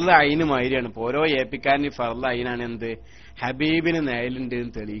 അവർക്കൊരു ഫർള് ഐന് മാതിരിയാണ്. ഇപ്പൊ ഓരോ ഏപ്പിക്കാരന് ഫർള് ഐനാണ് എന്ത്, ഹബീബിന് നേലുണ്ട്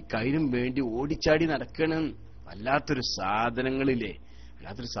എന്ന് തെളിയിക്കുക. അതിനും വേണ്ടി ഓടിച്ചാടി നടക്കണം. വല്ലാത്തൊരു സാധനങ്ങളില്ലേ,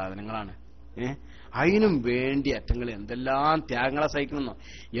 വല്ലാത്തൊരു സാധനങ്ങളാണ്. അതിനും വേണ്ടി അറ്റങ്ങൾ എന്തെല്ലാം ത്യാഗങ്ങളെ സഹിക്കണമെന്നോ.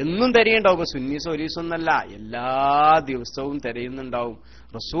 എന്നും തിരയുണ്ടാവും. സുന്നീസ് ഒരീസൊന്നല്ല, എല്ലാ ദിവസവും തിരയുന്നുണ്ടാവും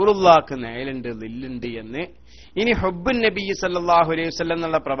റസൂലുള്ളാഹിക്ക് നേലുണ്ട് ലില്ലുണ്ട് എന്ന്. ഇനി ഹുബ്ബുൻ നബി സല്ലല്ലാഹു അലൈഹി വസല്ലം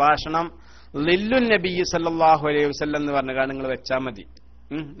എന്നുള്ള പ്രഭാഷണം ലില്ലുൻ നബി സല്ലല്ലാഹു അലൈഹി വസല്ലം എന്ന് പറഞ്ഞാൽ നിങ്ങൾ വെച്ചാൽ മതി.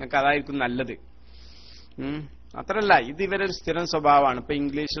 നിങ്ങൾക്ക് അതായിരിക്കും നല്ലത്. അത്രല്ല, ഇത് ഇവരൊരു സ്ഥിരം സ്വഭാവമാണ്. ഇപ്പൊ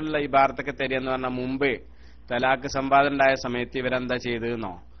ഇംഗ്ലീഷിലുള്ള ഈ ഭാരത്തൊക്കെ തരികയെന്ന് പറഞ്ഞാൽ മുമ്പ് തലാഖ് സമ്പാദന ഉണ്ടായ സമയത്ത് ഇവരെന്താ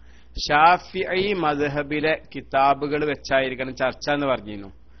ചെയ്തതെന്നോ, ഷാഫിഈ മദ്ഹബിലെ കിതാബുകൾ വെച്ചായിരിക്കണം ചർച്ച എന്ന് പറഞ്ഞിരുന്നു.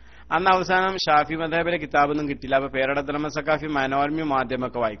 അന്ന് അവസാനം ഷാഫി മദ്ഹബിലെ കിതാബൊന്നും കിട്ടില്ല. അപ്പൊ പേരടത്തലമ സഖാഫി മനോരമ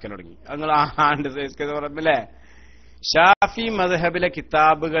മാധ്യമൊക്കെ വായിക്കാൻ തുടങ്ങി. നിങ്ങൾ പറഞ്ഞല്ലേ, ഷാഫി മദ്ഹബിലെ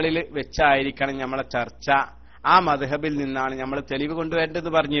കിതാബുകളിൽ വെച്ചായിരിക്കണം നമ്മളെ ചർച്ച. ആ മദ്ഹബിൽ നിന്നാണ് നമ്മൾ തെളിവ്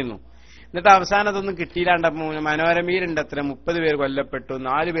കൊണ്ടുവരേണ്ടത് പറഞ്ഞിരുന്നു. എന്നിട്ട് അവസാനം അതൊന്നും കിട്ടിയില്ലാണ്ടപ്പോ മനോരമയിലുണ്ട് അത്ര 30 പേർ കൊല്ലപ്പെട്ടു,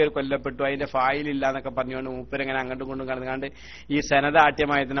 4 പേർ കൊല്ലപ്പെട്ടു, അതിന്റെ ഫയലില്ല എന്നൊക്കെ പറഞ്ഞുകൊണ്ട് മൂപ്പരങ്ങനെ അങ്ങോട്ടും കൊണ്ടും കടന്നുകാണ്ട് ഈ സനത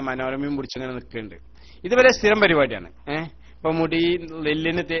ആട്യമായതിന്റെ മനോരമയും പിടിച്ചിങ്ങനെ നിൽക്കുന്നുണ്ട്. ഇതുവരെ സ്ഥിരം പരിപാടിയാണ്. ഇപ്പൊ മുടി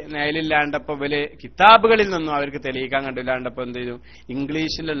നെല്ലിന് നേലില്ലാണ്ടപ്പോ ഇവര് കിതാബുകളിൽ നിന്നും അവർക്ക് തെളിയിക്കാൻ കണ്ടില്ലാണ്ടപ്പോ എന്ത് ചെയ്തു,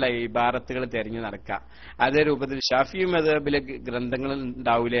 ഇംഗ്ലീഷിലുള്ള ഈ ഇബാറത്തുകൾ തെരഞ്ഞു നടക്കുക. അതേ രൂപത്തിൽ ഷാഫി മദ്ഹബിലെ ഗ്രന്ഥങ്ങൾ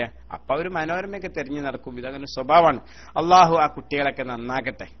ഉണ്ടാവൂലേ, അപ്പൊ അവര് മനോരമയൊക്കെ തെരഞ്ഞു നടക്കും. ഇതങ്ങനെ സ്വഭാവമാണ്. അള്ളാഹു ആ കുട്ടികളൊക്കെ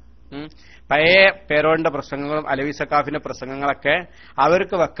നന്നാക്കട്ടെ. പഴയ പേരോടിന്റെ പ്രസംഗങ്ങളും അലവി സക്കാഫിന്റെ പ്രസംഗങ്ങളൊക്കെ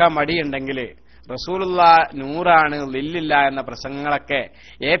അവർക്ക് വെക്കാൻ മടിയുണ്ടെങ്കിൽ റസൂലുള്ളാഹ് നൂറാണ് ലില്ലില്ല എന്ന പ്രസംഗങ്ങളൊക്കെ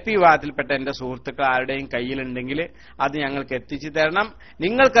AP വിഭാഗത്തിൽപ്പെട്ട എന്റെ സുഹൃത്തുക്കൾ ആരുടെയും കയ്യിലുണ്ടെങ്കിൽ അത് ഞങ്ങൾക്ക് എത്തിച്ചു തരണം.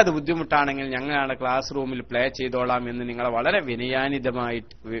 നിങ്ങൾക്കത് ബുദ്ധിമുട്ടാണെങ്കിൽ ഞങ്ങളാണ് ക്ലാസ് റൂമിൽ പ്ലേ ചെയ്തോളാം എന്ന് നിങ്ങളെ വളരെ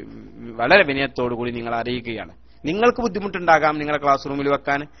വളരെ വിനയത്തോടു കൂടി നിങ്ങൾ അറിയിക്കുകയാണ്. നിങ്ങൾക്ക് ബുദ്ധിമുട്ടുണ്ടാകാം നിങ്ങളെ ക്ലാസ് റൂമിൽ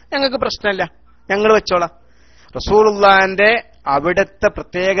വെക്കാൻ, ഞങ്ങൾക്ക് പ്രശ്നമില്ല, ഞങ്ങൾ വെച്ചോളാം. റസൂലുള്ളാഹിന്റെ അവിടുത്തെ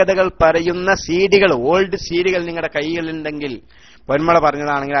പ്രത്യേകതകൾ പറയുന്ന സീഡികൾ, ഓൾഡ് സീഡികൾ നിങ്ങളുടെ കൈകളിലുണ്ടെങ്കിൽ പൊന്മള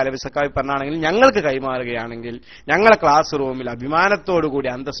പറഞ്ഞതാണെങ്കിൽ അലവിസക്കാവി പറഞ്ഞാണെങ്കിൽ ഞങ്ങൾക്ക് കൈമാറുകയാണെങ്കിൽ ഞങ്ങളെ ക്ലാസ് റൂമിൽ അഭിമാനത്തോടുകൂടി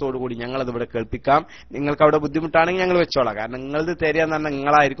അന്തസ്സോടുകൂടി ഞങ്ങളത് ഇവിടെ കേൾപ്പിക്കാം. നിങ്ങൾക്ക് അവിടെ ബുദ്ധിമുട്ടാണെങ്കിൽ ഞങ്ങൾ വെച്ചോളാം. കാരണം നിങ്ങളത് തരികയെന്ന് പറഞ്ഞാൽ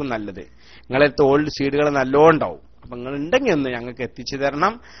നിങ്ങളായിരിക്കും നല്ലത്. നിങ്ങളടുത്ത് ഓൾഡ് സീഡുകൾ നല്ലോണ്ടാവും. അപ്പൊ നിങ്ങൾ ഉണ്ടെങ്കിൽ ഒന്ന് ഞങ്ങൾക്ക് എത്തിച്ചു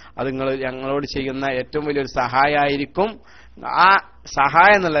തരണം. അത് നിങ്ങൾ ഞങ്ങളോട് ചെയ്യുന്ന ഏറ്റവും വലിയൊരു സഹായമായിരിക്കും. ആ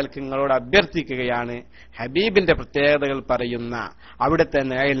സഹായം എന്നുള്ള നിങ്ങളോട് അഭ്യർത്ഥിക്കുകയാണ്. ഹബീബിന്റെ പ്രത്യേകതകൾ പറയുന്ന, അവിടുത്തെ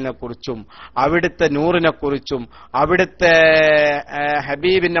നേയലിനെ കുറിച്ചും അവിടുത്തെ നൂറിനെ കുറിച്ചും അവിടുത്തെ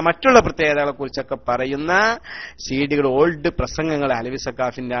ഹബീബിന്റെ മറ്റുള്ള പ്രത്യേകതകളെ കുറിച്ചൊക്കെ പറയുന്ന സീഡികൾ, ഓൾഡ് പ്രസംഗങ്ങൾ അലവി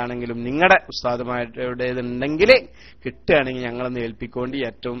സക്കാഫിന്റെ ആണെങ്കിലും നിങ്ങളുടെ ഉസ്താദുമാരുടേതുണ്ടെങ്കിൽ കിട്ടുകയാണെങ്കിൽ ഞങ്ങളൊന്ന് ഏൽപ്പിക്കൊണ്ട്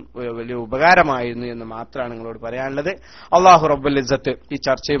ഏറ്റവും വലിയ ഉപകാരമായിരുന്നു എന്ന് മാത്രമാണ് നിങ്ങളോട് പറയാനുള്ളത്. അള്ളാഹു റബ്ബുൽ ഇസ്സത്ത് ഈ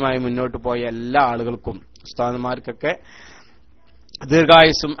ചർച്ചയുമായി മുന്നോട്ട് പോയ എല്ലാ ആളുകൾക്കും ഉസ്താദുമാർക്കൊക്കെ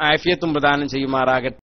ദീർഘായുസ്സും ആഫിയത്തും പ്രദാനം ചെയ്യുമാറാകട്ടെ.